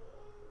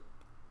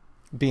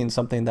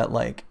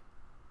like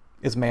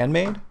is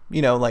man-made,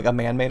 you know, like a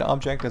man-made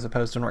object as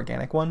opposed to an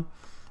organic one.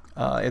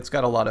 It's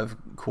got a lot of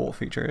cool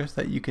features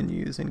that you can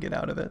use and get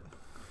out of it.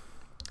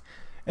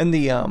 In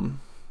the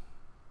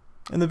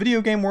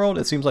video game world,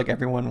 it seems like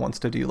everyone wants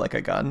to do like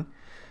a gun,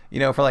 you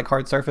know, for like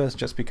hard surface,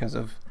 just because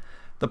of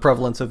the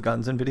prevalence of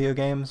guns in video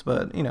games.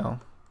 But you know,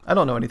 I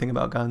don't know anything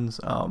about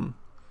guns,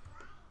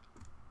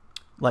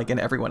 like, and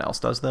everyone else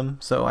does them.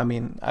 So I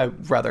mean,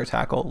 I'd rather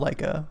tackle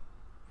like a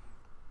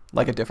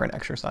different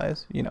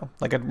exercise, you know,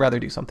 like I'd rather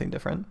do something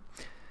different.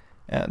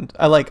 And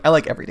I like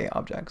everyday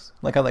objects.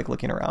 Like I like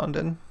looking around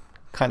and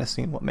kind of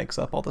seeing what makes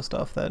up all the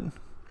stuff that,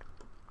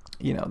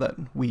 you know, that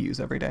we use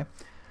every day.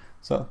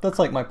 So that's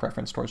like my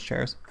preference towards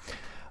chairs.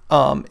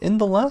 In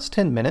the last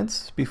 10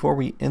 minutes before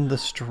we end the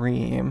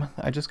stream,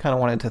 I just kind of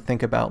wanted to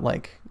think about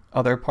like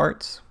other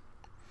parts,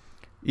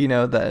 you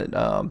know, that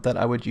that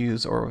I would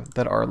use or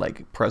that are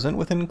like present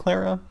within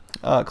Clara.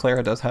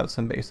 Clara does have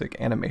some basic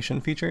animation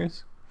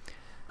features.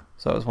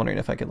 So I was wondering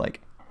if I could like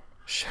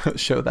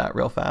show that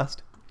real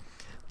fast.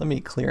 Let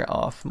me clear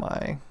off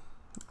my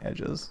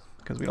edges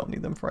because we don't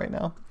need them for right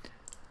now.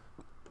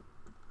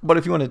 But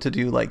if you wanted to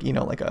do like, you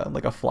know, like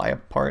a fly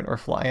apart or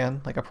fly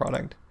in, like a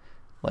product,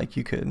 like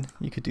you could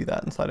do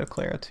that inside of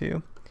Clara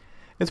too.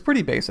 It's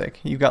pretty basic.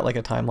 You've got like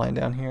a timeline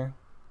down here.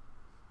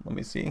 Let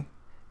me see.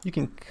 You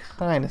can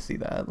kind of see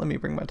that. Let me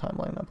bring my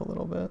timeline up a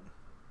little bit.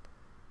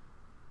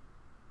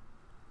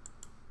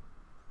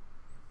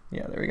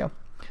 Yeah, there we go.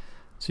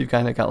 So you've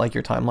kind of got like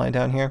your timeline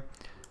down here,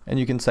 and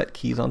you can set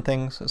keys on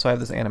things. So I have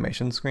this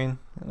animation screen,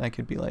 and I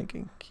could be like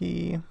a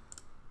key.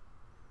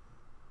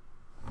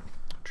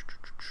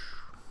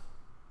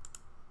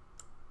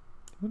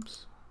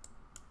 Oops.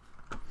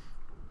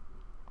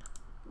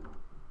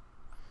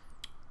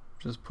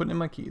 Just putting in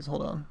my keys,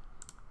 hold on.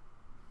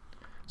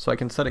 So I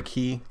can set a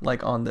key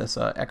like on this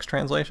X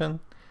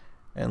translation,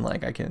 and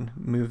like I can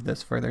move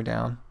this further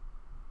down,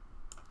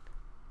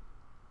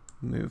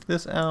 move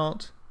this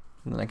out,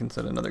 and then I can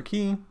set another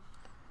key.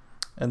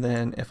 And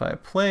then if I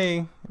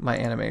play my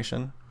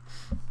animation,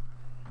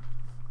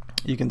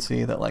 you can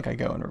see that like I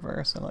go in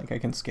reverse and like I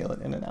can scale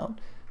it in and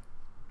out.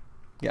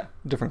 Yeah,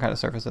 different kind of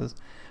surfaces.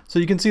 So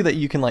you can see that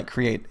you can like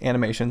create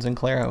animations in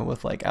Clara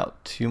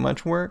without too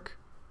much work.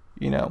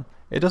 You know,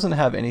 it doesn't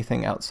have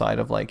anything outside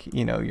of like,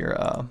 you know, your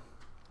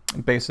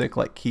basic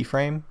like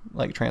keyframe,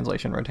 like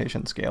translation,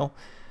 rotation, scale.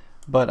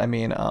 But I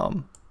mean,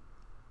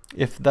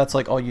 if that's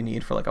like all you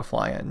need for like a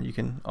fly-in, you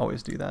can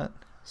always do that.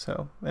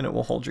 So, and it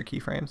will hold your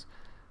keyframes.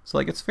 So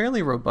like it's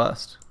fairly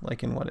robust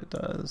like in what it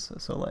does.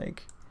 So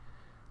like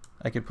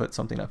I could put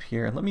something up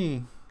here. Let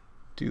me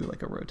do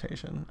like a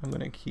rotation. I'm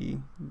going to key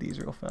these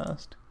real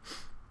fast.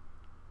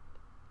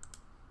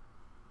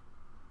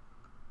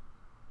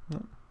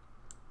 Nope.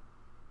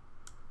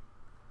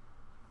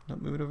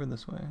 Nope, move it over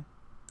this way.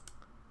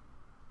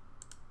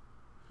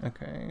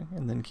 Okay,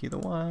 and then key the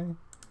Y.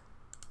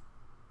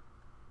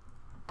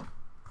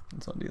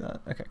 Let's undo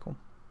that. Okay, cool.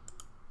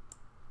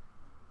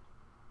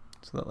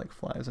 So that like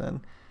flies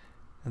in,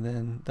 and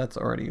then that's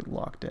already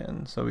locked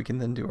in. So we can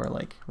then do our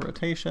like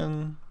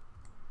rotation.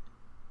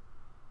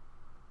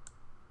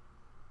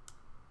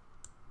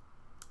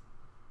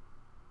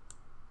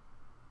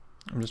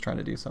 I'm just trying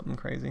to do something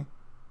crazy.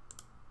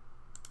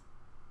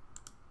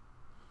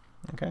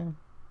 Okay. And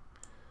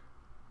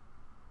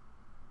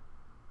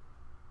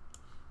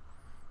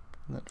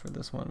then for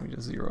this one, we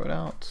just zero it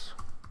out.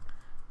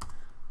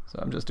 So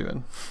I'm just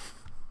doing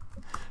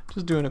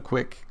a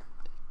quick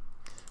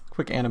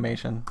quick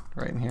animation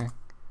right in here,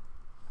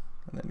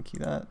 and then key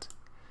that.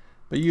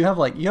 But you have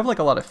like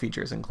a lot of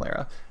features in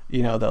Clara,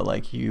 you know, that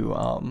like you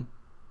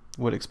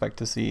would expect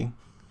to see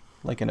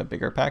like in a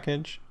bigger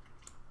package.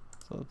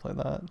 So let's play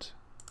that.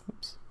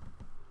 Oops.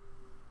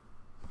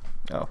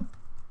 Oh,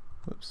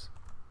 whoops.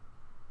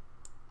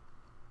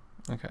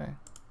 Okay.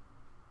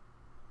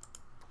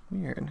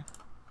 Weird.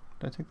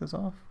 Did I take this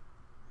off?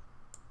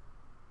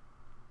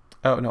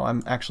 Oh no,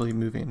 I'm actually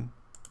moving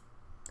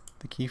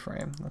the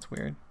keyframe. That's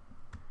weird.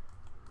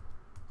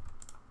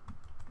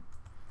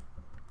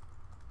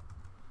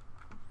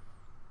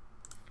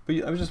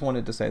 But I just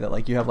wanted to say that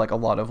like you have like a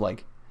lot of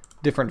like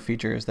different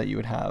features that you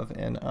would have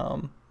in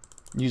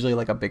usually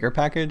like a bigger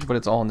package, but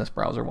it's all in this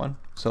browser one.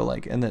 So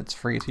like, and it's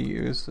free to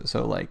use.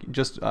 So like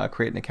just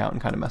create an account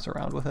and kind of mess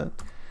around with it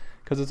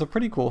because it's a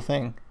pretty cool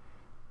thing.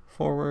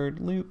 Forward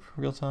loop,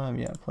 real time,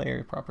 yeah,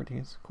 player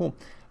properties, cool.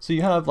 So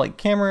you have like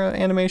camera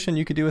animation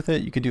you could do with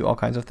it. You could do all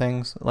kinds of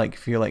things, like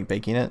if you're like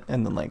baking it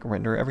and then like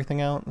render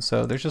everything out.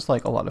 So there's just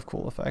like a lot of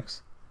cool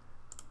effects.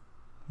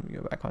 Let me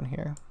go back on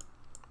here.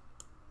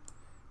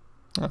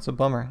 That's a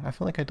bummer. I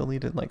feel like I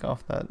deleted like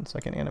off that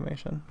second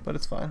animation, but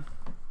it's fine.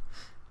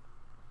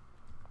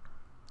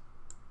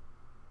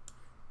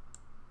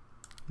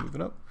 Move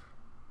it up.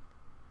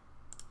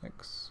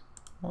 X,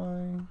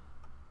 Y.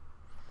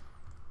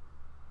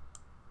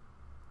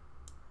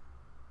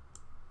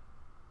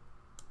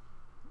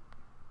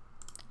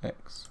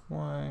 X,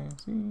 Y,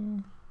 Z.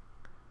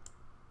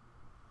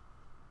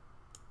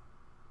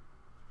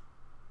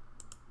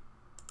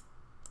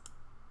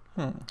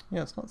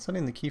 Yeah, it's not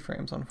setting the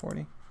keyframes on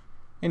 40.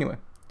 Anyway,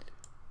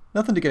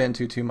 nothing to get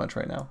into too much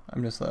right now.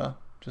 I'm just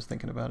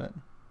thinking about it.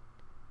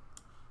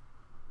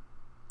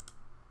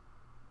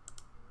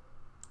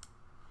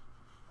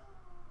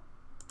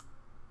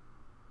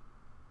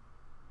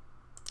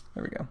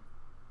 There we go.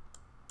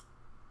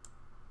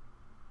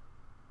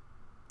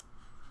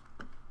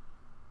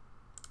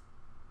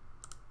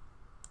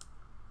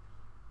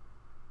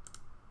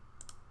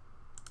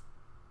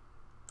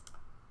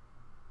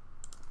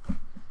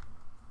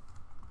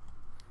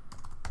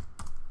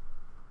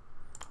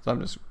 So I'm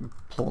just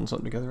pulling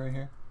something together right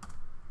here.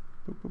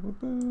 Boop, boop, boop,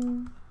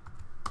 boop.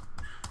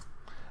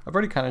 I've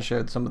already kind of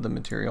showed some of the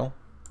material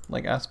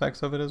like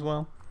aspects of it as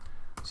well.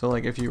 So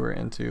like if you were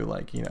into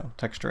like, you know,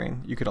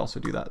 texturing, you could also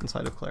do that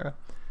inside of Clara.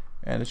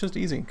 And it's just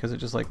easy because it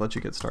just like lets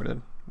you get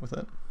started with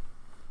it.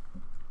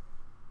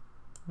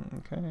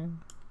 Okay.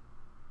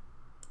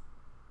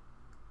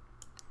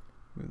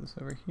 Move this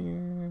over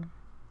here.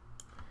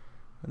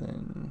 And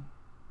then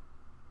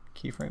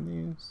keyframe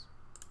these.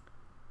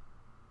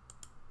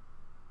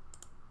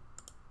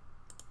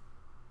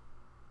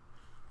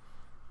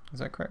 Is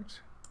that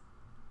correct?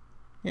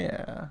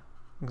 Yeah,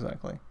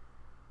 exactly.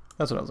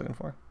 That's what I was looking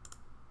for.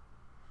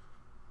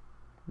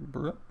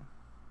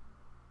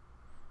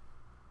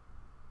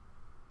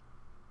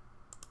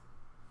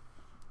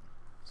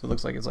 So it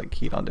looks like it's like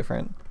keyed on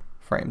different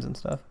frames and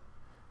stuff.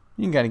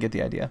 You can kind of get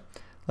the idea.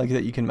 Like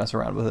that you can mess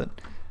around with it.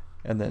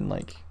 And then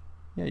like,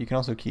 yeah, you can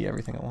also key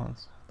everything at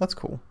once. That's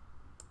cool.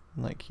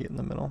 And like key it in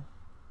the middle.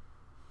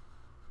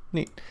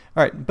 Neat.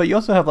 All right, but you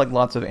also have like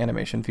lots of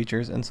animation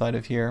features inside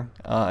of here.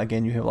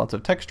 Again, you have lots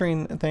of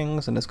texturing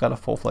things, and it's got a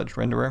full-fledged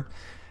renderer.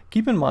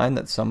 Keep in mind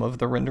that some of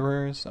the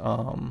renderers,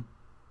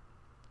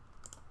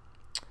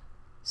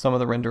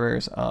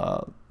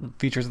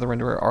 features of the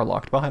renderer are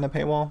locked behind a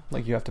paywall.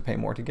 Like you have to pay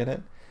more to get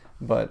it,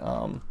 but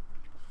I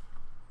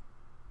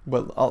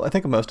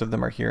think most of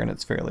them are here, and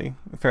it's fairly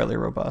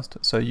robust.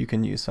 So you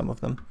can use some of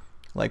them,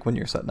 like when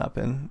you're setting up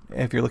and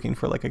if you're looking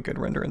for like a good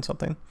render in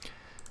something.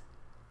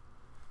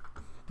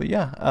 But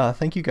yeah,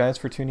 thank you guys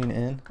for tuning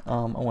in.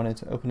 I wanted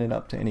to open it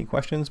up to any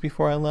questions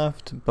before I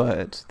left,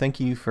 but thank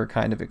you for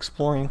kind of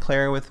exploring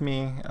Clara with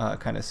me,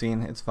 kind of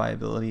seeing its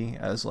viability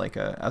as like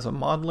as a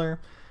modeler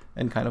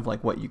and kind of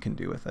like what you can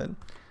do with it.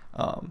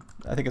 I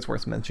think it's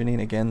worth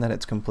mentioning again that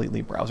it's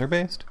completely browser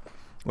based,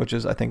 which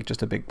is I think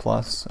just a big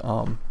plus.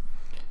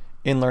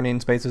 In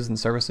learning spaces and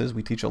services,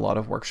 we teach a lot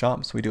of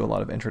workshops. We do a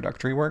lot of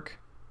introductory work,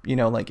 you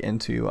know, like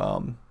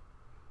into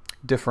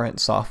different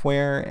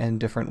software and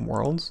different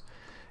worlds.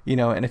 You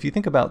know, and if you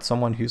think about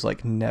someone who's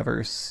like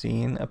never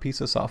seen a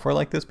piece of software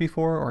like this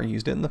before or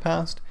used it in the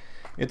past,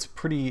 it's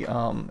pretty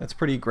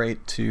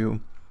great to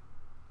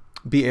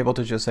be able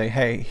to just say,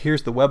 hey,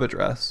 here's the web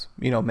address,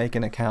 you know, make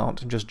an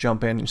account and just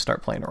jump in and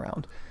start playing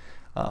around.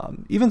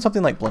 Even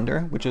something like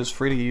Blender, which is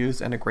free to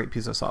use and a great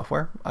piece of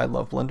software. I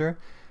love Blender,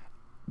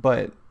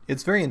 but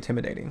it's very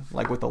intimidating,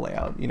 like with the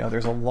layout. You know,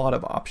 there's a lot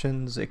of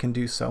options. It can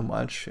do so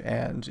much,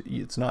 and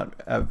it's not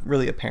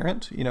really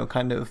apparent, you know,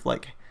 kind of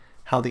like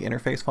how the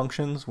interface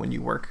functions when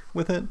you work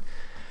with it.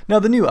 Now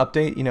the new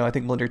update, you know, I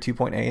think Blender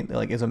 2.8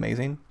 like is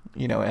amazing,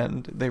 you know,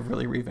 and they've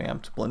really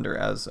revamped Blender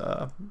as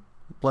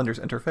Blender's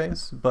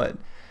interface, but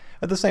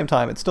at the same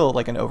time, it's still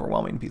like an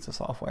overwhelming piece of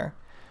software.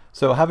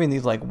 So having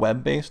these like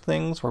web-based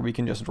things where we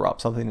can just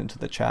drop something into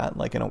the chat,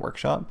 like in a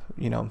workshop,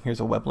 you know, here's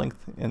a web link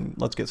and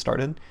let's get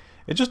started.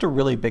 It's just a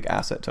really big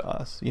asset to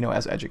us, you know,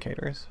 as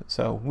educators.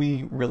 So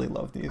we really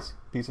love these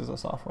pieces of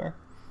software.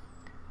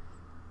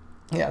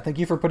 Yeah, thank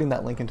you for putting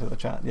that link into the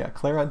chat. Yeah,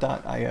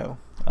 Clara.io.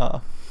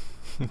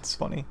 It's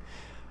funny.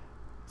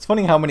 It's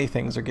funny how many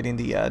things are getting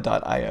the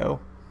 .io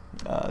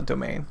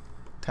domain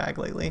tag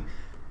lately.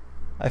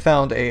 I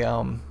found a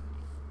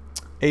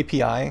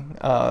API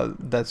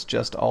that's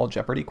just all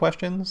Jeopardy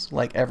questions,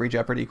 like every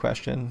Jeopardy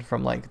question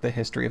from like the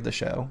history of the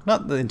show.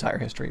 Not the entire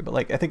history, but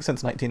like I think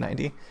since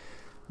 1990.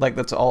 Like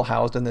that's all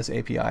housed in this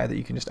API that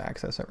you can just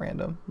access at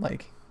random.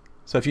 Like,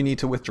 so if you need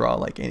to withdraw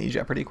like any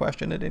Jeopardy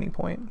question at any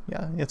point,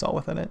 yeah, it's all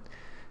within it.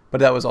 But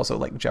that was also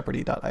like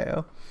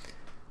Jeopardy.io.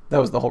 That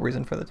was the whole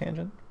reason for the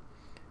tangent.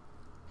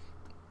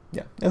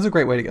 Yeah, it's a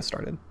great way to get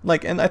started.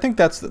 Like, and I think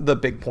that's the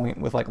big point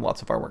with like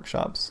lots of our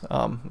workshops.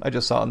 I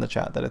just saw in the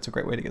chat that it's a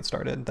great way to get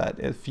started. That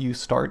if you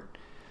start,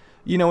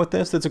 you know, with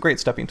this, it's a great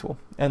stepping tool.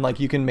 And like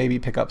you can maybe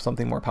pick up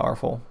something more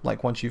powerful,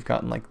 like once you've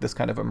gotten like this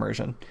kind of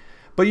immersion.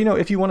 But you know,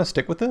 if you want to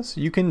stick with this,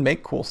 you can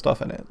make cool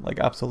stuff in it. Like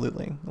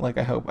absolutely. Like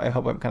I hope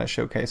I'm kind of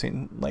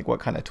showcasing like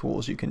what kind of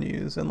tools you can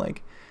use and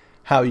like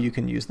how you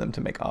can use them to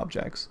make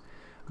objects.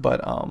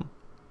 But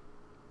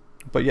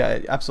yeah,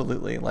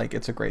 absolutely. Like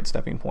it's a great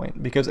stepping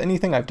point because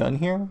anything I've done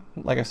here,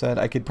 like I said,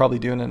 I could probably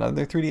do in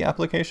another 3D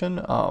application.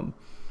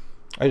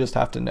 I just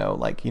have to know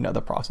like, you know,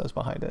 the process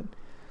behind it.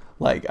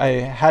 Like I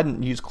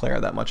hadn't used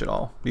Clara that much at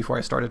all before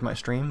I started my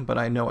stream, but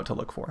I know what to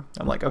look for.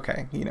 I'm like,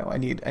 okay, you know, I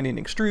need an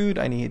extrude.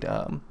 I need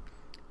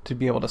to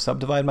be able to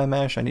subdivide my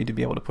mesh. I need to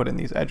be able to put in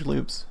these edge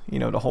loops, you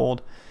know, to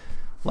hold.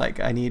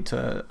 Like I need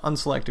to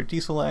unselect or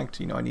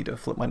deselect, you know, I need to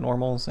flip my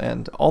normals,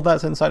 and all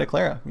that's inside of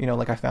Clara, you know,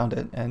 like I found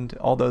it, and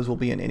all those will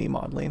be in any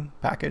modeling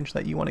package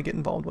that you want to get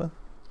involved with.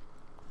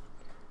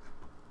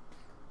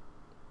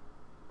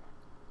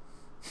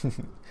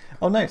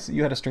 Oh, nice.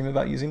 You had a stream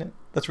about using it?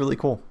 That's really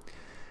cool.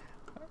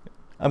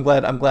 I'm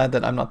glad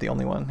that I'm not the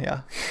only one,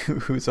 yeah,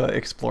 who's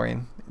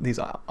exploring these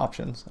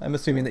options. I'm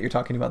assuming that you're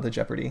talking about the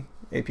Jeopardy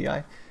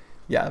API.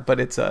 Yeah, but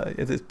it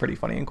is pretty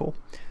funny and cool.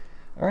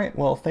 All right,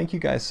 well, thank you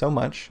guys so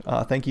much.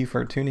 Thank you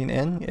for tuning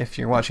in if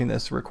you're watching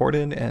this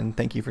recorded, and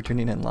thank you for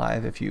tuning in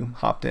live if you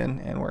hopped in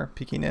and were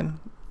peeking in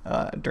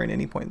during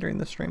any point during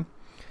this stream.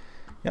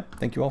 Yep,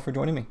 thank you all for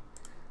joining me.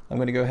 I'm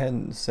going to go ahead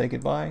and say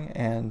goodbye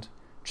and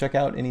check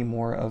out any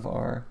more of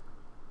our,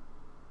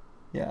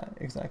 yeah,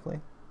 exactly,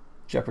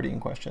 Jeopardy in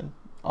question.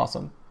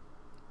 Awesome.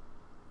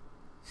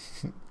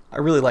 I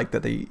really like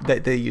that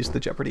they used the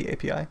Jeopardy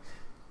API.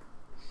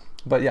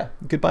 But yeah,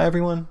 goodbye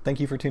everyone.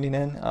 Thank you for tuning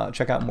in.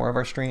 Check out more of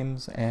our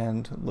streams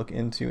and look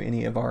into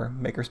any of our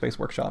Makerspace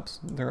workshops.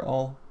 They're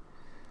all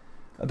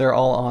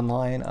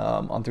online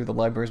on through the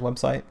library's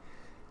website.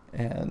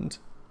 And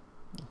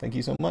thank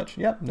you so much.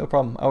 Yeah, no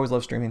problem. I always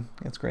love streaming.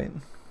 It's great.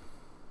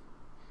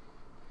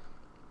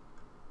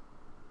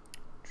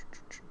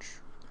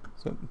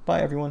 So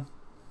bye everyone.